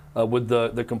way with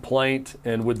the complaint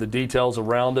and with the details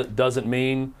around it. Doesn't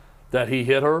mean that he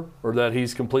hit her or that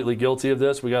he's completely guilty of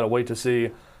this. We got to wait to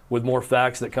see with more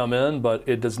facts that come in, but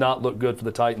it does not look good for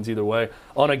the Titans either way.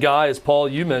 On a guy, as Paul,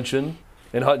 you mentioned,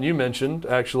 and Hutton, you mentioned,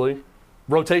 actually,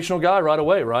 rotational guy right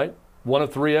away, right? One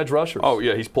of 3 edge rushers. Oh,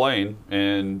 yeah, he's playing,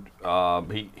 and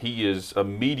he is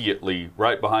immediately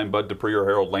right behind Bud Dupree or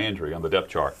Harold Landry on the depth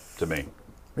chart to me.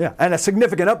 Yeah, and a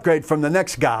significant upgrade from the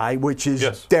next guy, which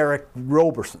is Derek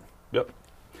Roberson. Yep.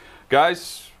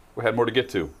 Guys, we had more to get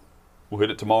to. We'll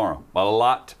hit it tomorrow. A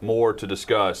lot more to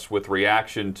discuss with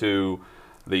reaction to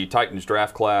the Titans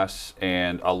draft class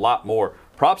and a lot more.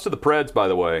 Props to the Preds, by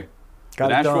the way. The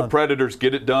Nashville Predators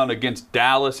get it done against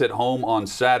Dallas at home on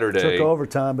Saturday. Took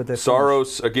overtime, but they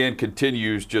Saros, again,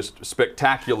 continues just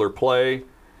spectacular play.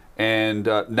 And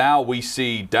now we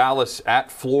see Dallas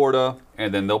at Florida,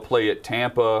 and then they'll play at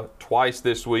Tampa twice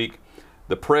this week.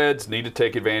 The Preds need to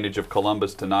take advantage of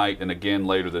Columbus tonight and again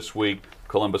later this week.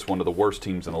 Columbus, one of the worst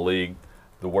teams in the league,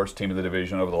 the worst team in the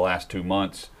division over the last 2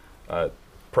 months.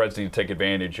 Preds need to take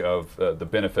advantage of the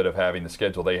benefit of having the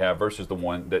schedule they have versus the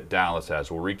one that Dallas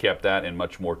has. We'll recap that and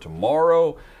much more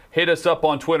tomorrow. Hit us up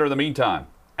on Twitter in the meantime,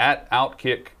 at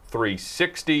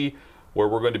Outkick360, where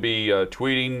we're going to be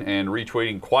tweeting and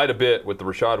retweeting quite a bit with the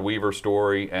Rashad Weaver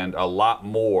story and a lot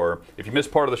more. If you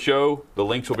missed part of the show, the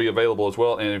links will be available as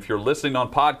well. And if you're listening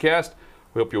on podcast,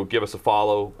 we hope you'll give us a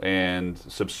follow and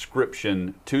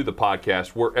subscription to the podcast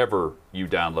wherever you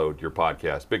download your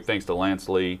podcast. Big thanks to Lance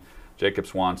Lee, Jacob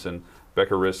Swanson,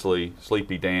 Becca Risley,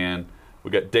 Sleepy Dan. We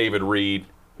got David Reed,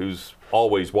 who's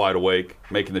always wide awake,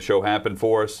 making the show happen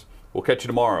for us. We'll catch you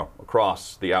tomorrow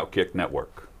across the Outkick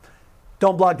Network.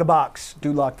 Don't block the box.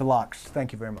 Do lock the locks.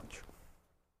 Thank you very much.